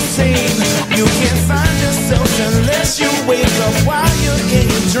everywhere it seems. You can't find yourself unless you wake up while you're in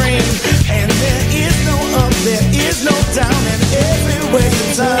your dream. And there is no up, there is no down, and everywhere you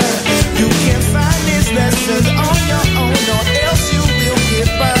turn, you can't find these lessons on your own, or else you will get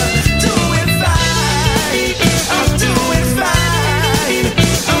burned. Doing fine, I'm doing fine,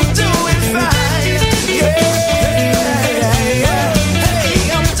 I'm doing fine, yeah, yeah. Hey,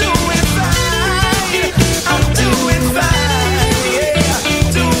 I'm doing fine, I'm doing fine,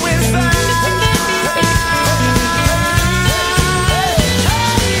 yeah, doing fine.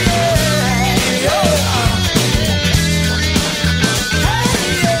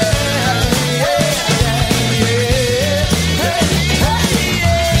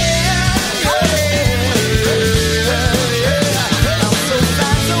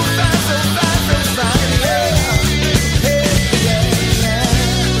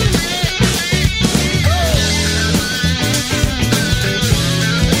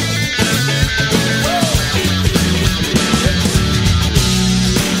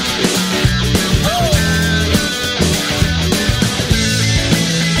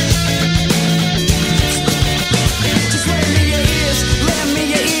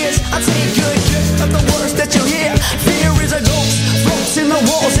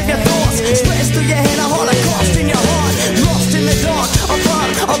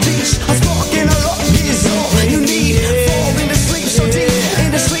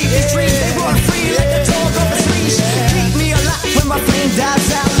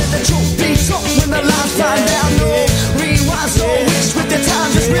 Dies out, let the truth be told when the lines find out. No rewind, so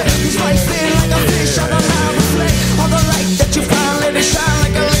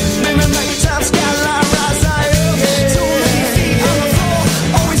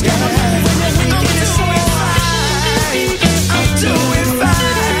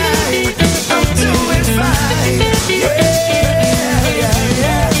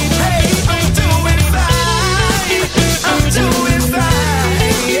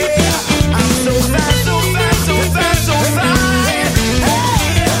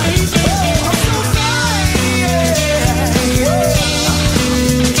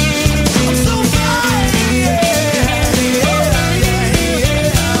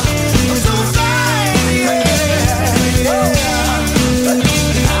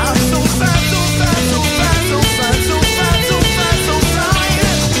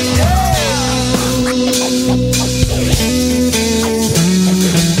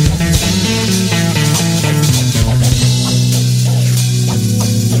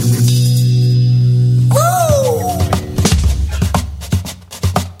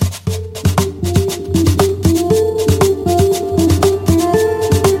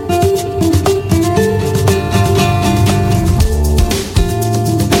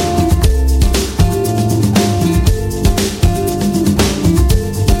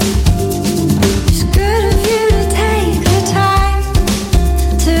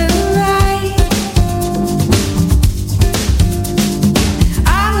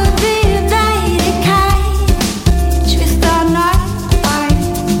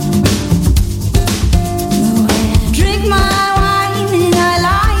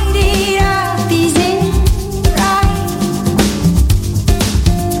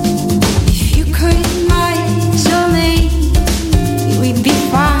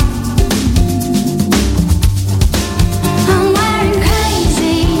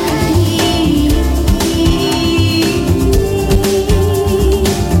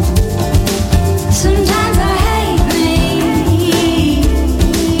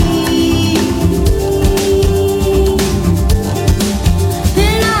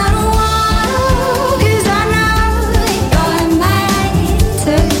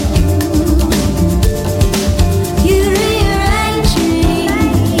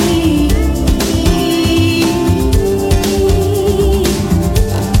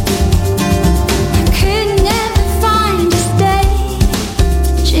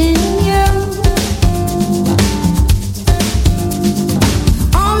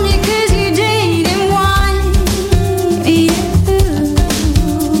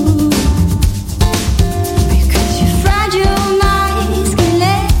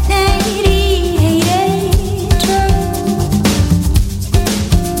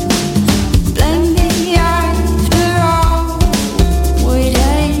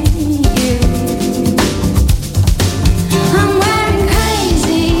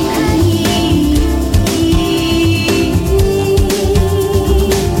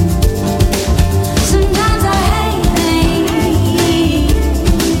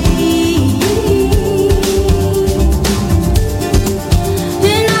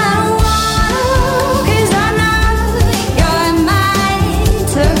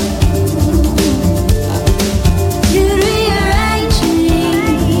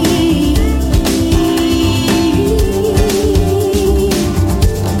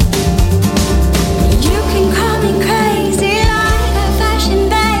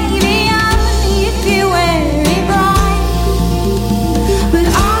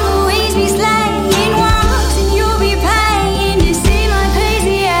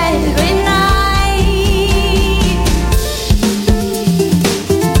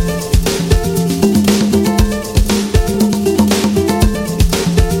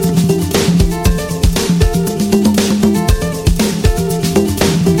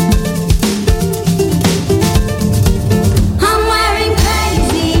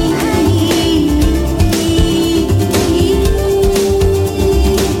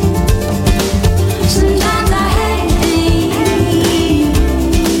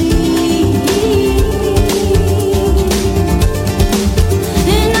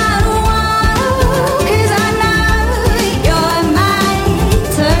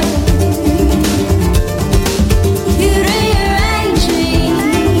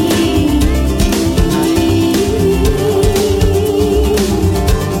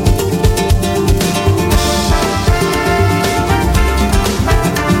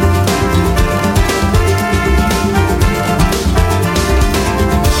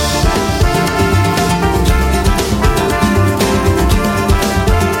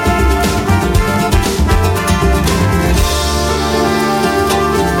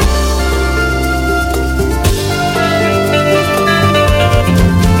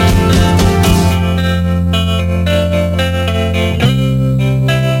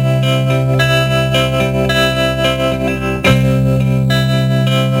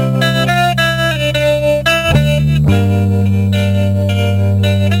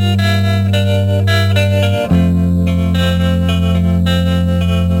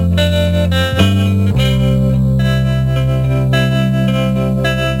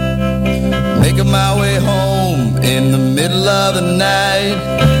in the middle of the night.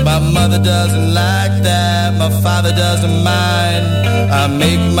 My mother doesn't like that, my father doesn't mind. I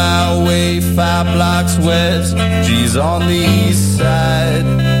make my way 5 blocks west, she's on the east side.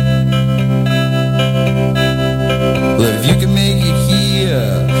 Well, if you can make it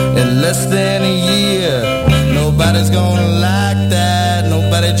here in less than a year, nobody's gonna like that.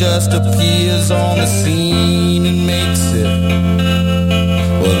 Nobody just appears on the scene and makes it.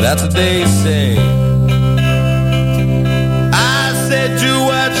 Well, that's what they say. I said, do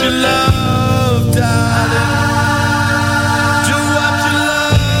what you love, darling. Do what you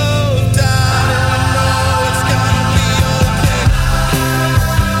love, darling. I know it's gonna be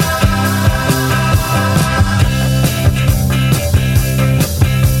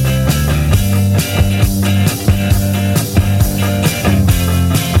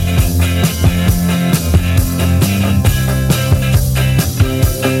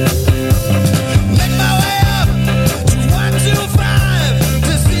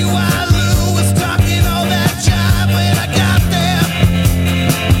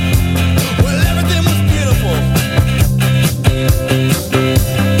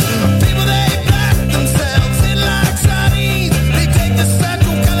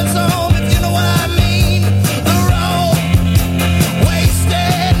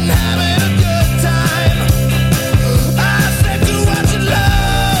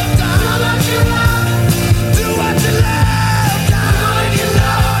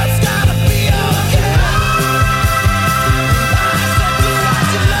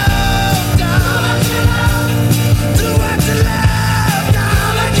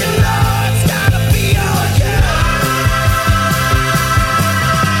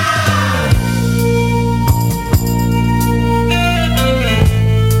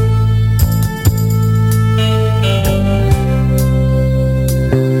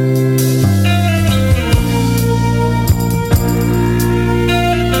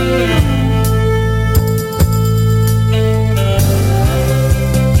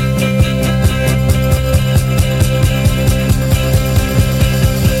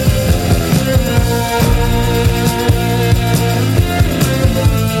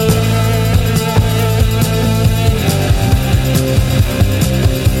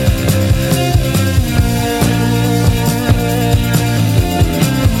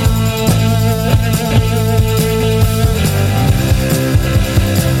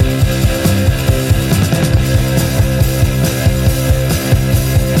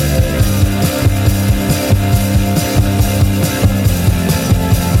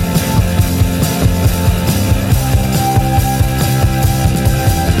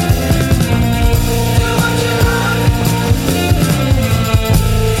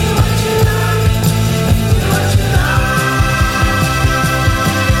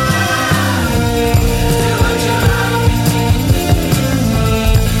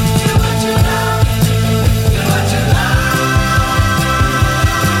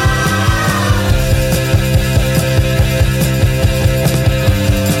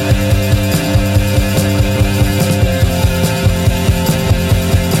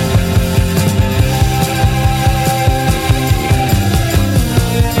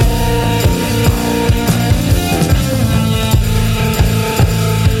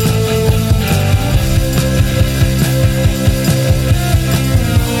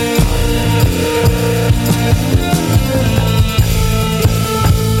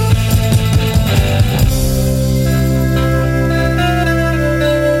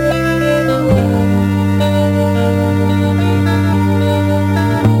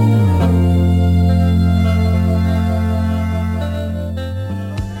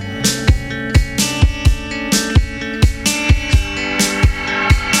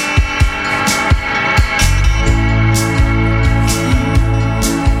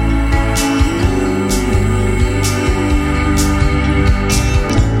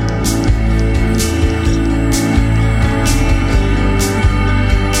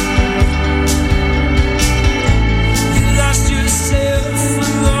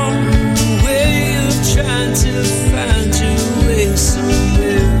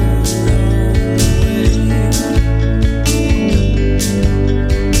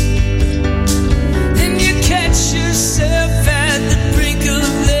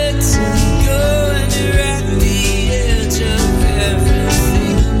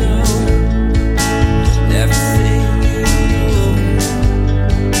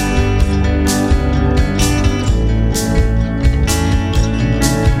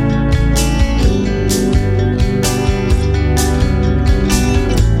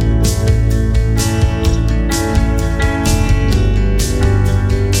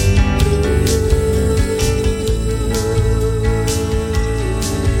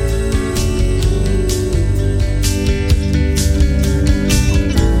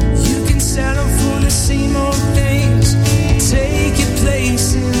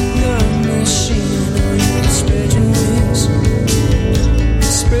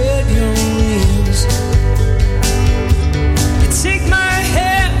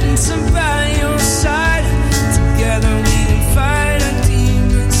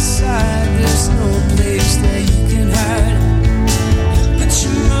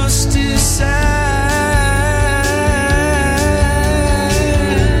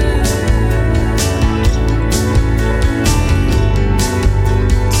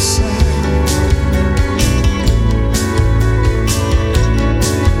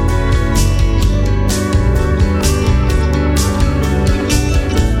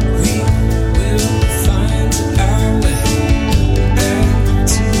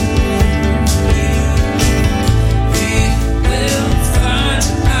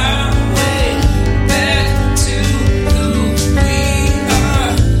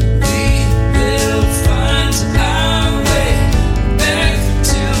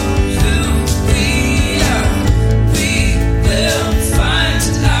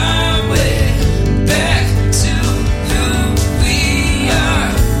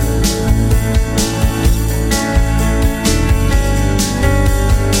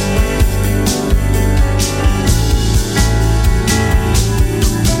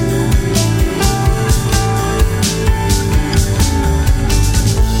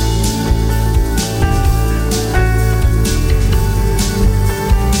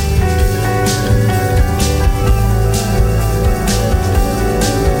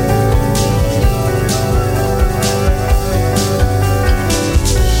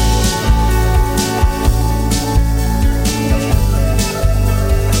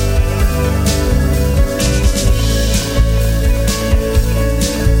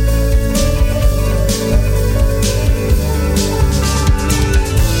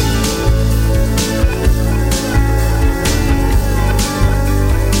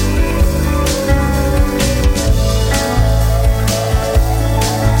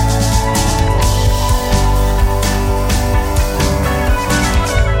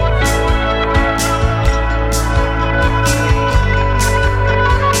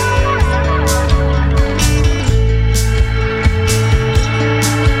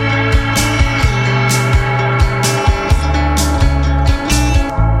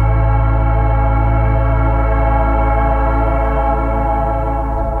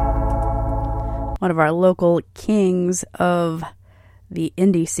one of our local kings of the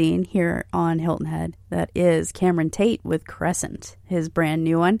indie scene here on Hilton Head. That is Cameron Tate with Crescent, his brand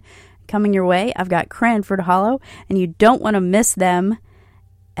new one. Coming your way, I've got Cranford Hollow, and you don't want to miss them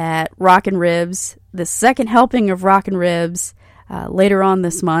at Rockin' Ribs, the second helping of Rockin' Ribs later on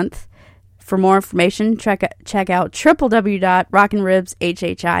this month. For more information, check out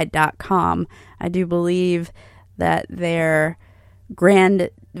www.rockinribshhi.com. I do believe that their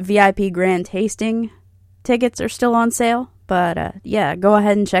VIP grand tasting tickets are still on sale. But yeah, go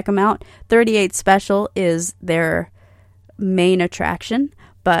ahead and check them out. 38 Special is their main attraction,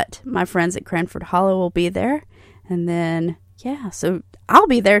 but my friends at Cranford Hollow will be there. And then, yeah, so I'll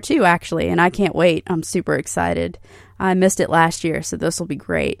be there too, actually, and I can't wait. I'm super excited. I missed it last year, so this will be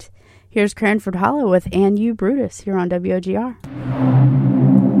great. Here's Cranford Hollow with And You Brutus here on WOGR.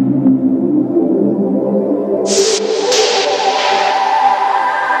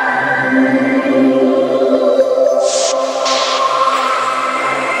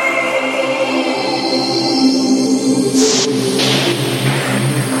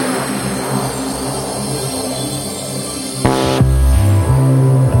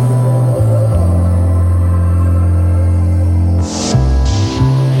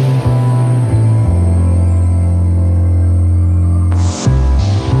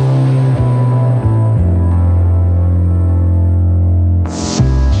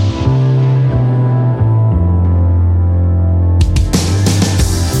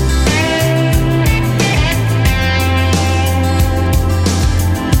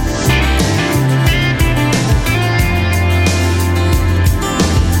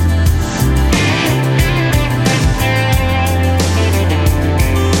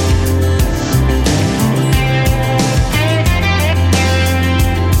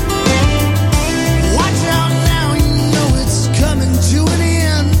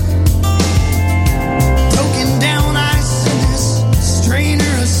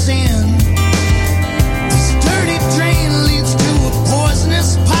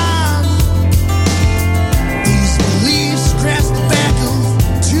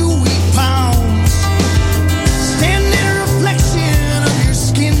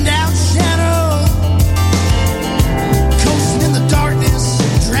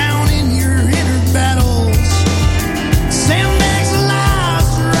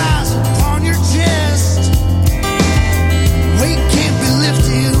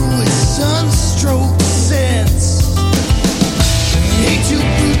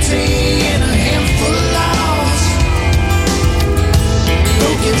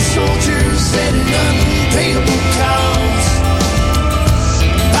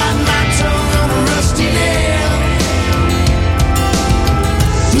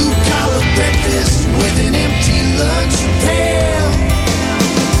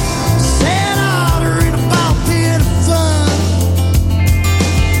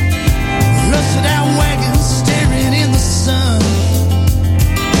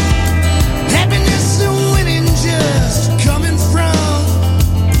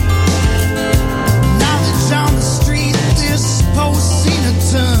 Knowledge on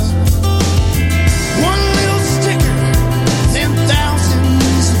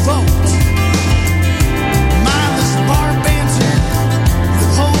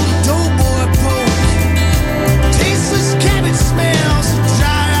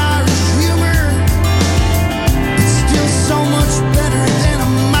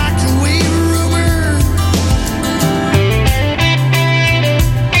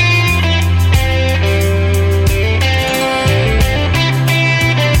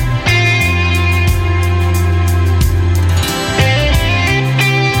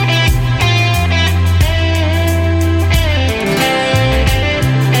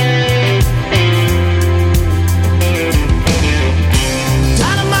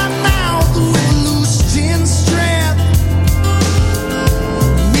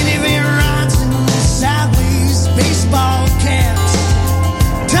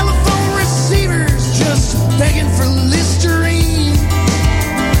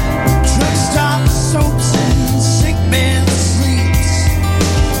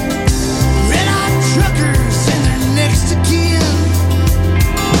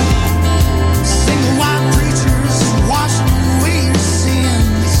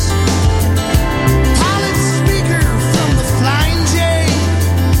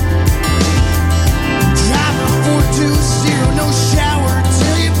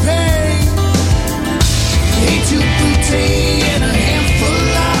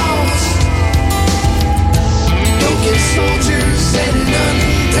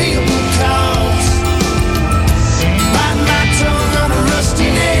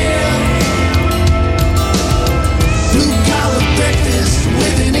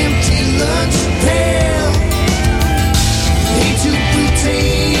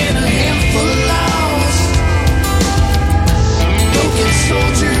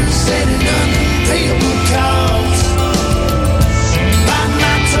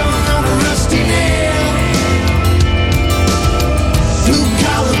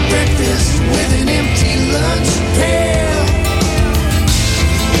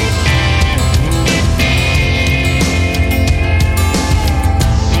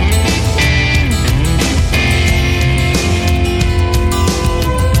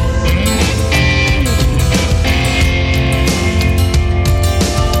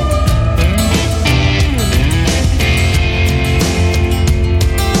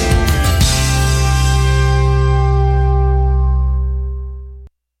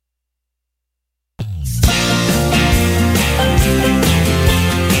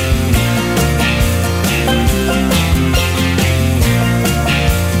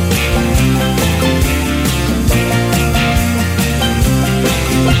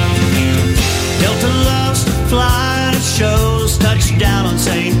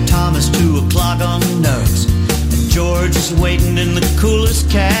was waiting in the coolest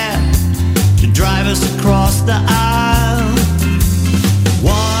cab to drive us across the aisle.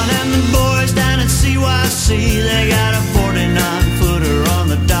 Juan and the boys down at CYC, they got a 49-footer on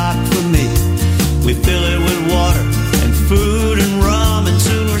the dock for me. We fill it with water and food and rum, and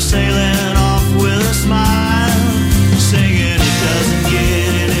soon we're sailing off with a smile, singing, it doesn't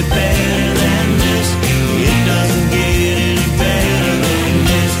get any better than this. It doesn't get any better than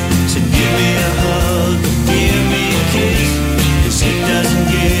this. So give me a hug, give me a kiss, 'cause it doesn't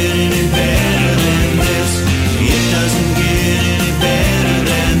get any better than this. It doesn't get any better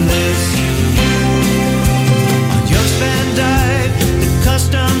than this. On Yost Van Dyke, the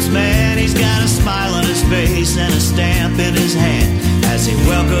customs man, he's got a smile on his face and a stamp in his hand as he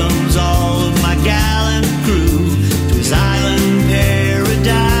welcomes all of my gallant crew to his island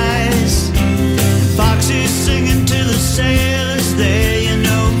paradise. And Foxy's singing to the sailors there, you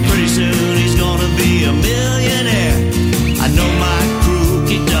know, pretty soon he's gonna be a millionaire. I know my crew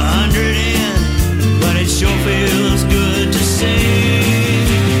kicked 100 in, but it sure feels good to sing.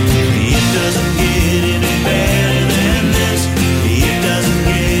 It doesn't get any better than this. It doesn't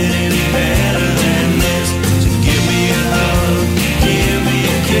get any better than this. So give me a hug, give me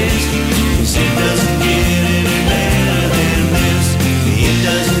a kiss, 'cause it doesn't get any better than this. It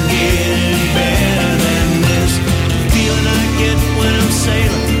doesn't get any better than this. The feeling I get when I'm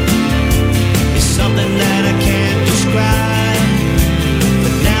sailing is something that I can't describe.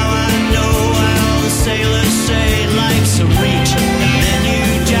 But now I know why all the sailors say life's a reach and then you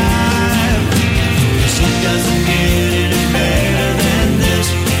jive. 'Cause it doesn't get any better than this.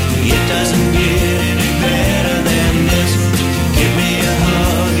 It doesn't get any better than this. Give me a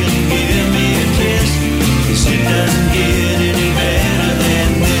hug and give me a kiss, 'cause it doesn't get any better than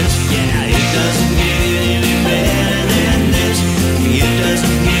this. Yeah, it doesn't get any better than this. It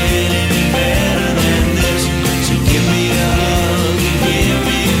doesn't get any better than this. So give me a hug and give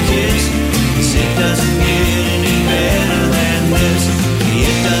me a kiss, 'cause it doesn't get any better than this.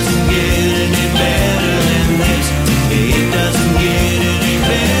 It doesn't get any better than this. It doesn't get any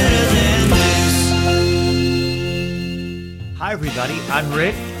better than this. Hi everybody, I'm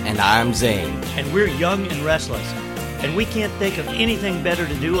Rick. And I'm Zane. And we're young and restless. And we can't think of anything better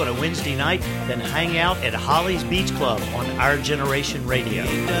to do on a Wednesday night than hang out at Holly's Beach Club on Our Generation Radio.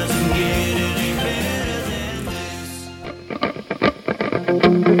 It doesn't get any better than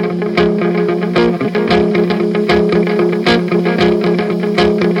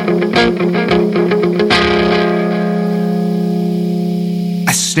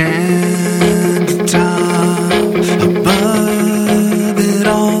I stand atop above it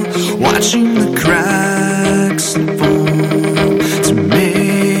all, watching the cracks and form to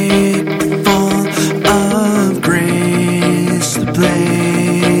make the fall of grace the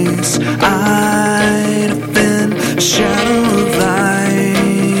place I'd have been, a shadow of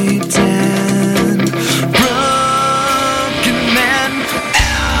light and broken men.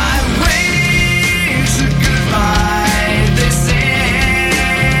 I raise a goodbye, they say,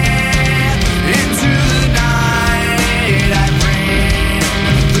 into the night. I bring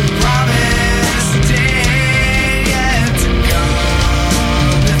the promised day yet to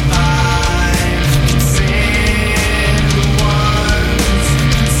come. If I can save the ones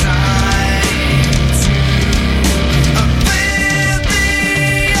consigned to oblivion,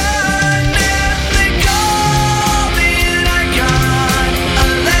 if they call me an icon, a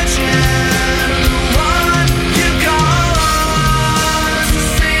legend, the one you call on to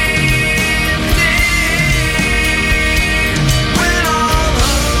save me. When all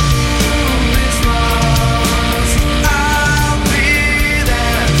hope is lost, I'll be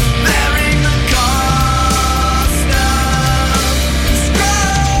there, bearing the cost of this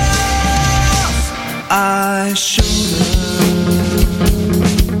cross. I shoulder.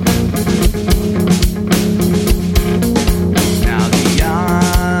 Now the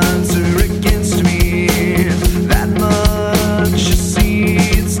odds are against me, that much you see,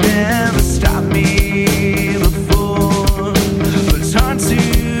 it's never stopped me before. But it's hard to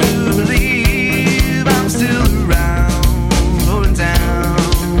believe I'm still around, holding down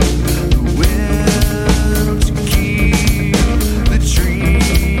the will to keep the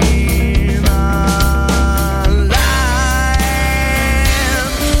dream alive.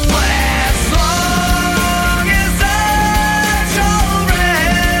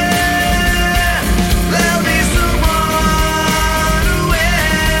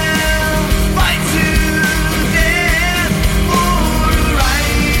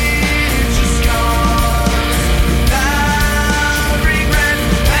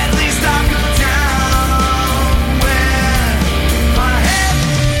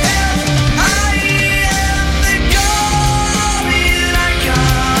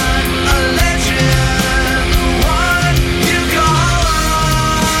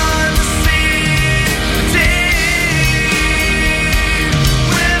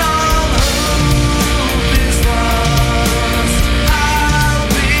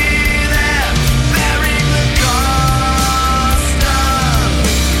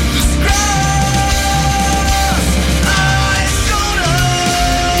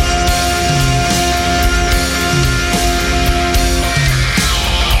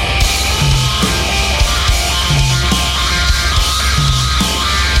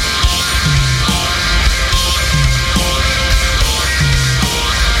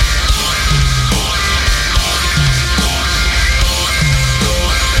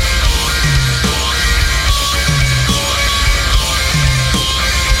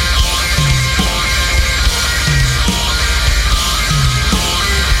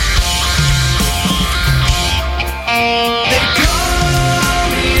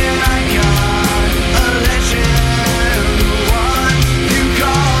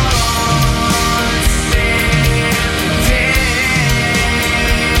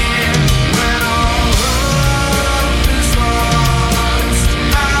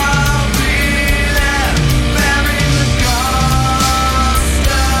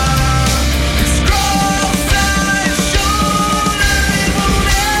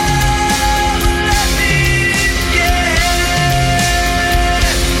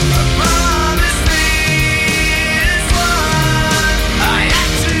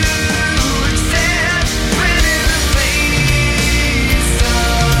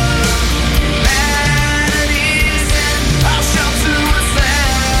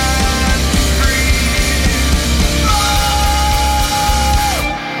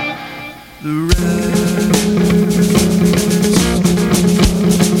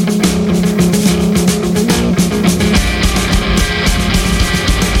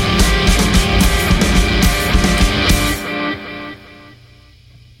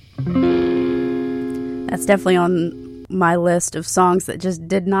 definitely on my list of songs that just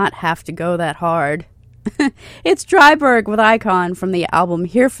did not have to go that hard. It's Dryberg with Icon from the album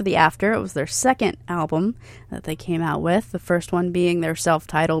Here for the After. It was their second album that they came out with, the first one being their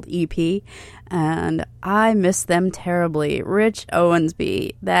self-titled EP, and I miss them terribly. Rich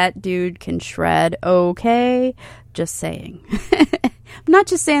Owensby, that dude can shred, okay? Just saying. I'm not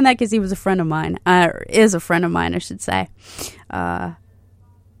just saying that because he was a friend of mine, is a friend of mine, I should say.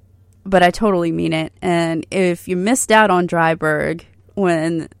 But I totally mean it, and if you missed out on Dryberg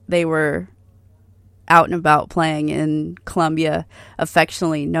when they were out and about playing in Columbia,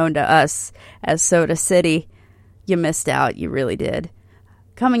 affectionately known to us as Soda City, you missed out. You really did.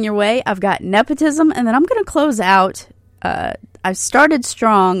 Coming your way, I've got Nepotism, and then I'm going to close out. I've started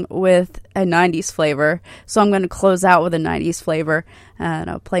strong with a 90s flavor, so I'm going to close out with a 90s flavor,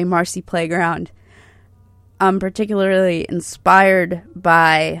 and I'll play Marcy Playground. I'm particularly inspired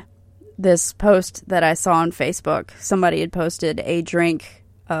by this post that I saw on Facebook. Somebody had posted a drink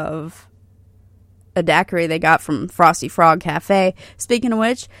of a daiquiri they got from Frosty Frog Cafe. Speaking of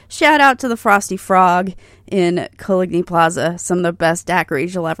which, shout out to the Frosty Frog in Coligny Plaza. Some of the best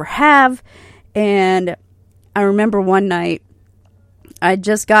daiquiris you'll ever have. And I remember one night, I'd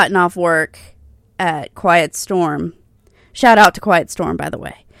just gotten off work at Quiet Storm. Shout out to Quiet Storm, by the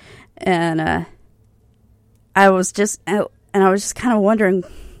way. And I was just kind of wondering,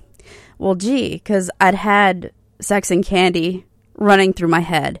 well, gee, because I'd had Sex and Candy running through my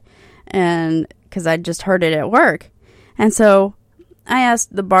head. And because I'd just heard it at work. And so I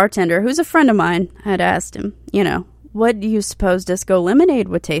asked the bartender, who's a friend of mine, I'd asked him, what do you suppose Disco Lemonade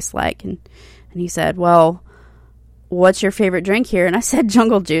would taste like? And he said, well, what's your favorite drink here? And I said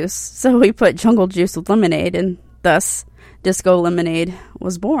Jungle Juice. So we put Jungle Juice with lemonade, and thus Disco Lemonade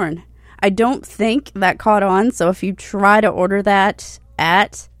was born. I don't think that caught on, so if you try to order that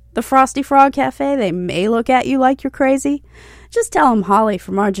at the Frosty Frog Cafe, they may look at you like you're crazy. Just tell them Holly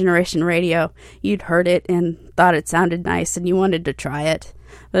from Our Generation Radio, you'd heard it and thought it sounded nice and you wanted to try it.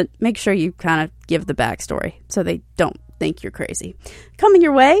 But make sure you kind of give the backstory so they don't think you're crazy. Coming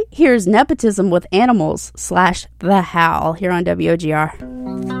your way, here's Nepotism with Animals / The Howl here on WOGR.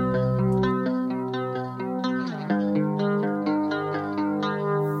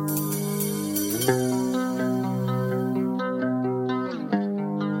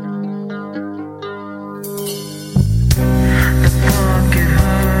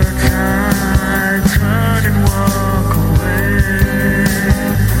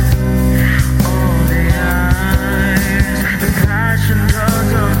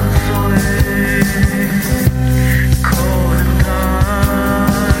 Doesn't sway, cold and dark.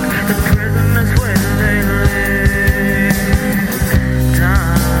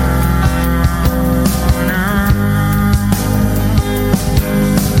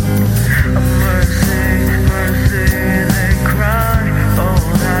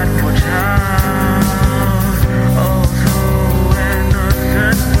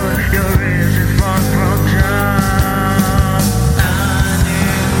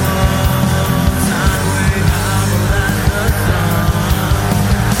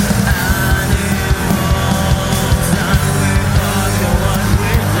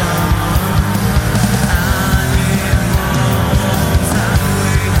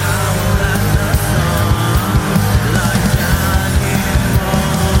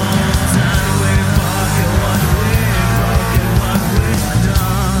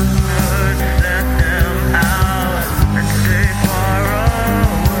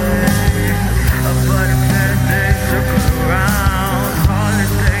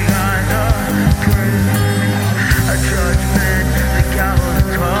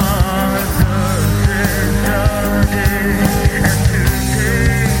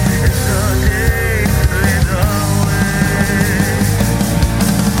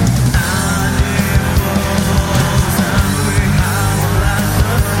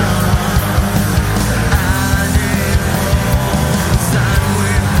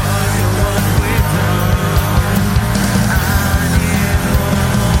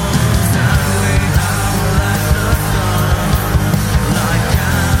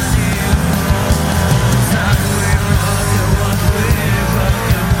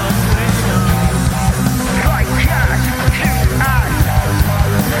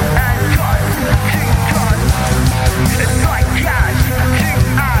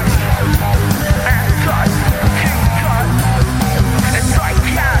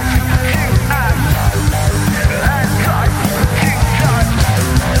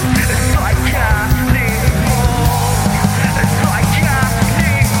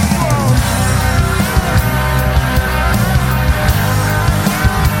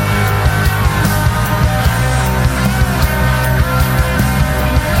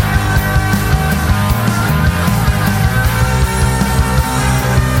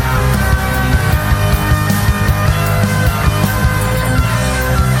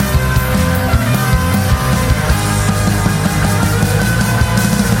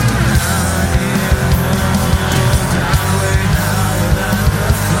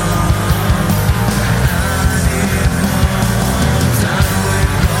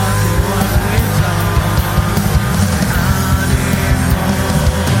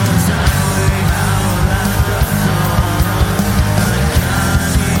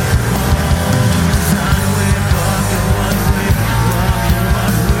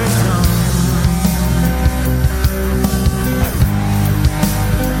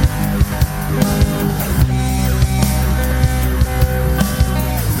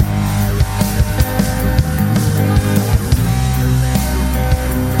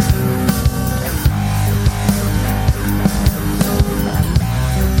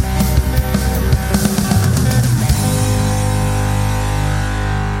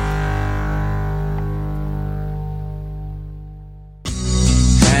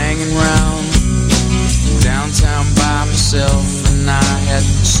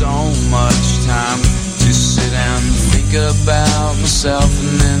 time to sit and think about myself,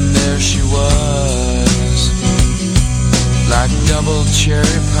 and then there she was, like double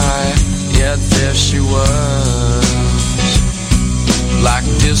cherry pie, yet there she was, like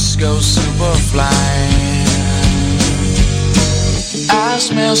disco superfly. I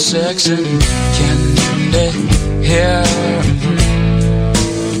smell sex and candy here.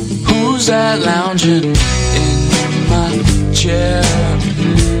 Who's that lounging in my chair?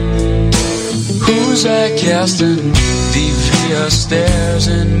 Who's that casting devious stares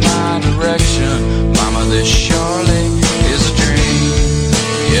in my direction? Mama, this surely is a dream.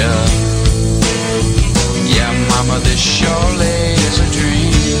 Yeah, yeah, mama, this surely is a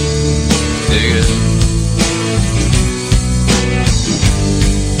dream. Dig it.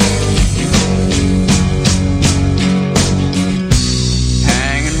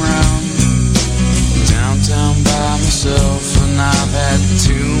 And I've had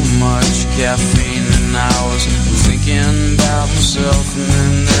too much caffeine, and I was thinking about myself, and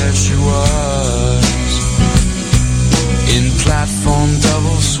then there she was, in platform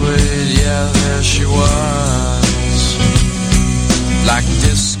double suede, yeah, there she was, like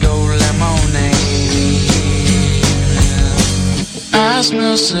disco lemonade. I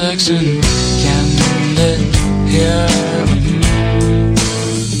smell sex and candy here.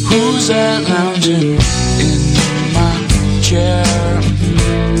 Who's that lounging in chair?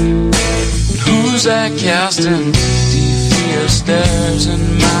 Who's that casting devious stares in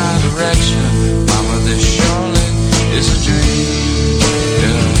my direction? Mama, this surely is a dream.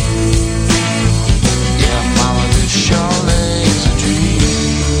 Yeah, yeah, mama, this surely is a dream.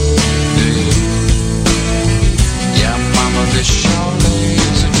 Yeah, mama, this surely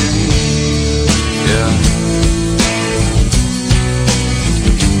is a dream. Yeah.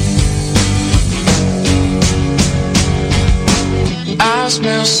 I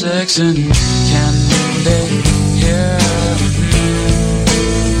smell sex and candy here.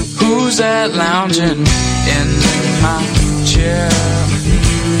 Who's that lounging in my chair?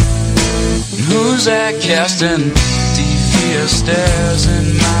 Who's that casting devious stares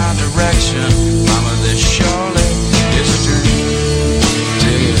in my direction? Mama, this surely is a dream.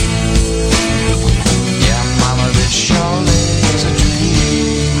 Dig it. Yeah, mama, this surely is a dream.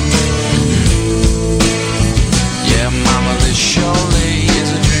 Yeah, mama, this surely is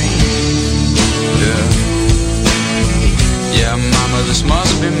a dream. Yeah, yeah, mama, this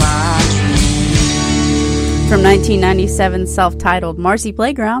must be my dream. From 1997's self-titled Marcy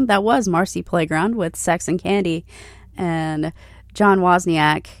Playground, that was Marcy Playground with Sex and Candy. And John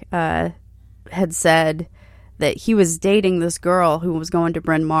Wozniak had said that he was dating this girl who was going to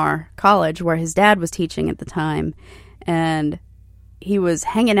Bryn Mawr College, where his dad was teaching at the time. And he was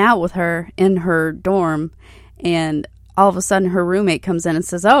hanging out with her in her dorm, and all of a sudden her roommate comes in and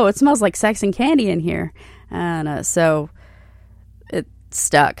says, "Oh, it smells like sex and candy in here." And so it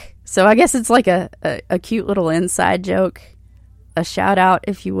stuck. So I guess it's like a cute little inside joke, a shout out,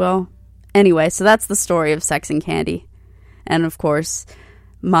 if you will. Anyway, so that's the story of Sex and Candy. And of course,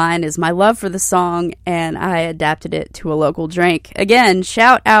 mine is my love for the song, and I adapted it to a local drink. Again,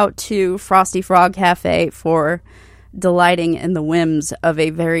 shout out to Frosty Frog Cafe for delighting in the whims of a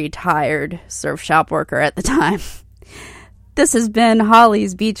very tired surf shop worker at the time. This has been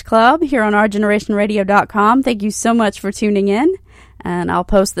Holly's Beach Club here on OurGenerationRadio.com. Thank you so much for tuning in, and I'll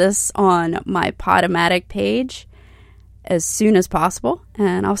post this on my Podomatic page as soon as possible,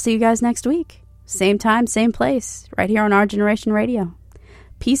 and I'll see you guys next week. Same time, same place, right here on Our Generation Radio.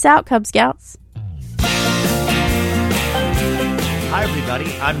 Peace out, Cub Scouts. Hi,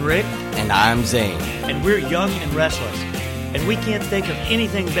 everybody. I'm Rick. And I'm Zane. And we're young and restless. And we can't think of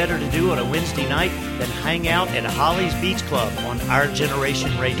anything better to do on a Wednesday night than hang out at Holly's Beach Club on Our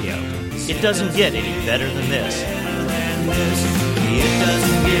Generation Radio. It doesn't get any better than this. It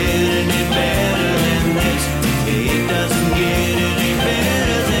doesn't get any better than this. It doesn't get any better.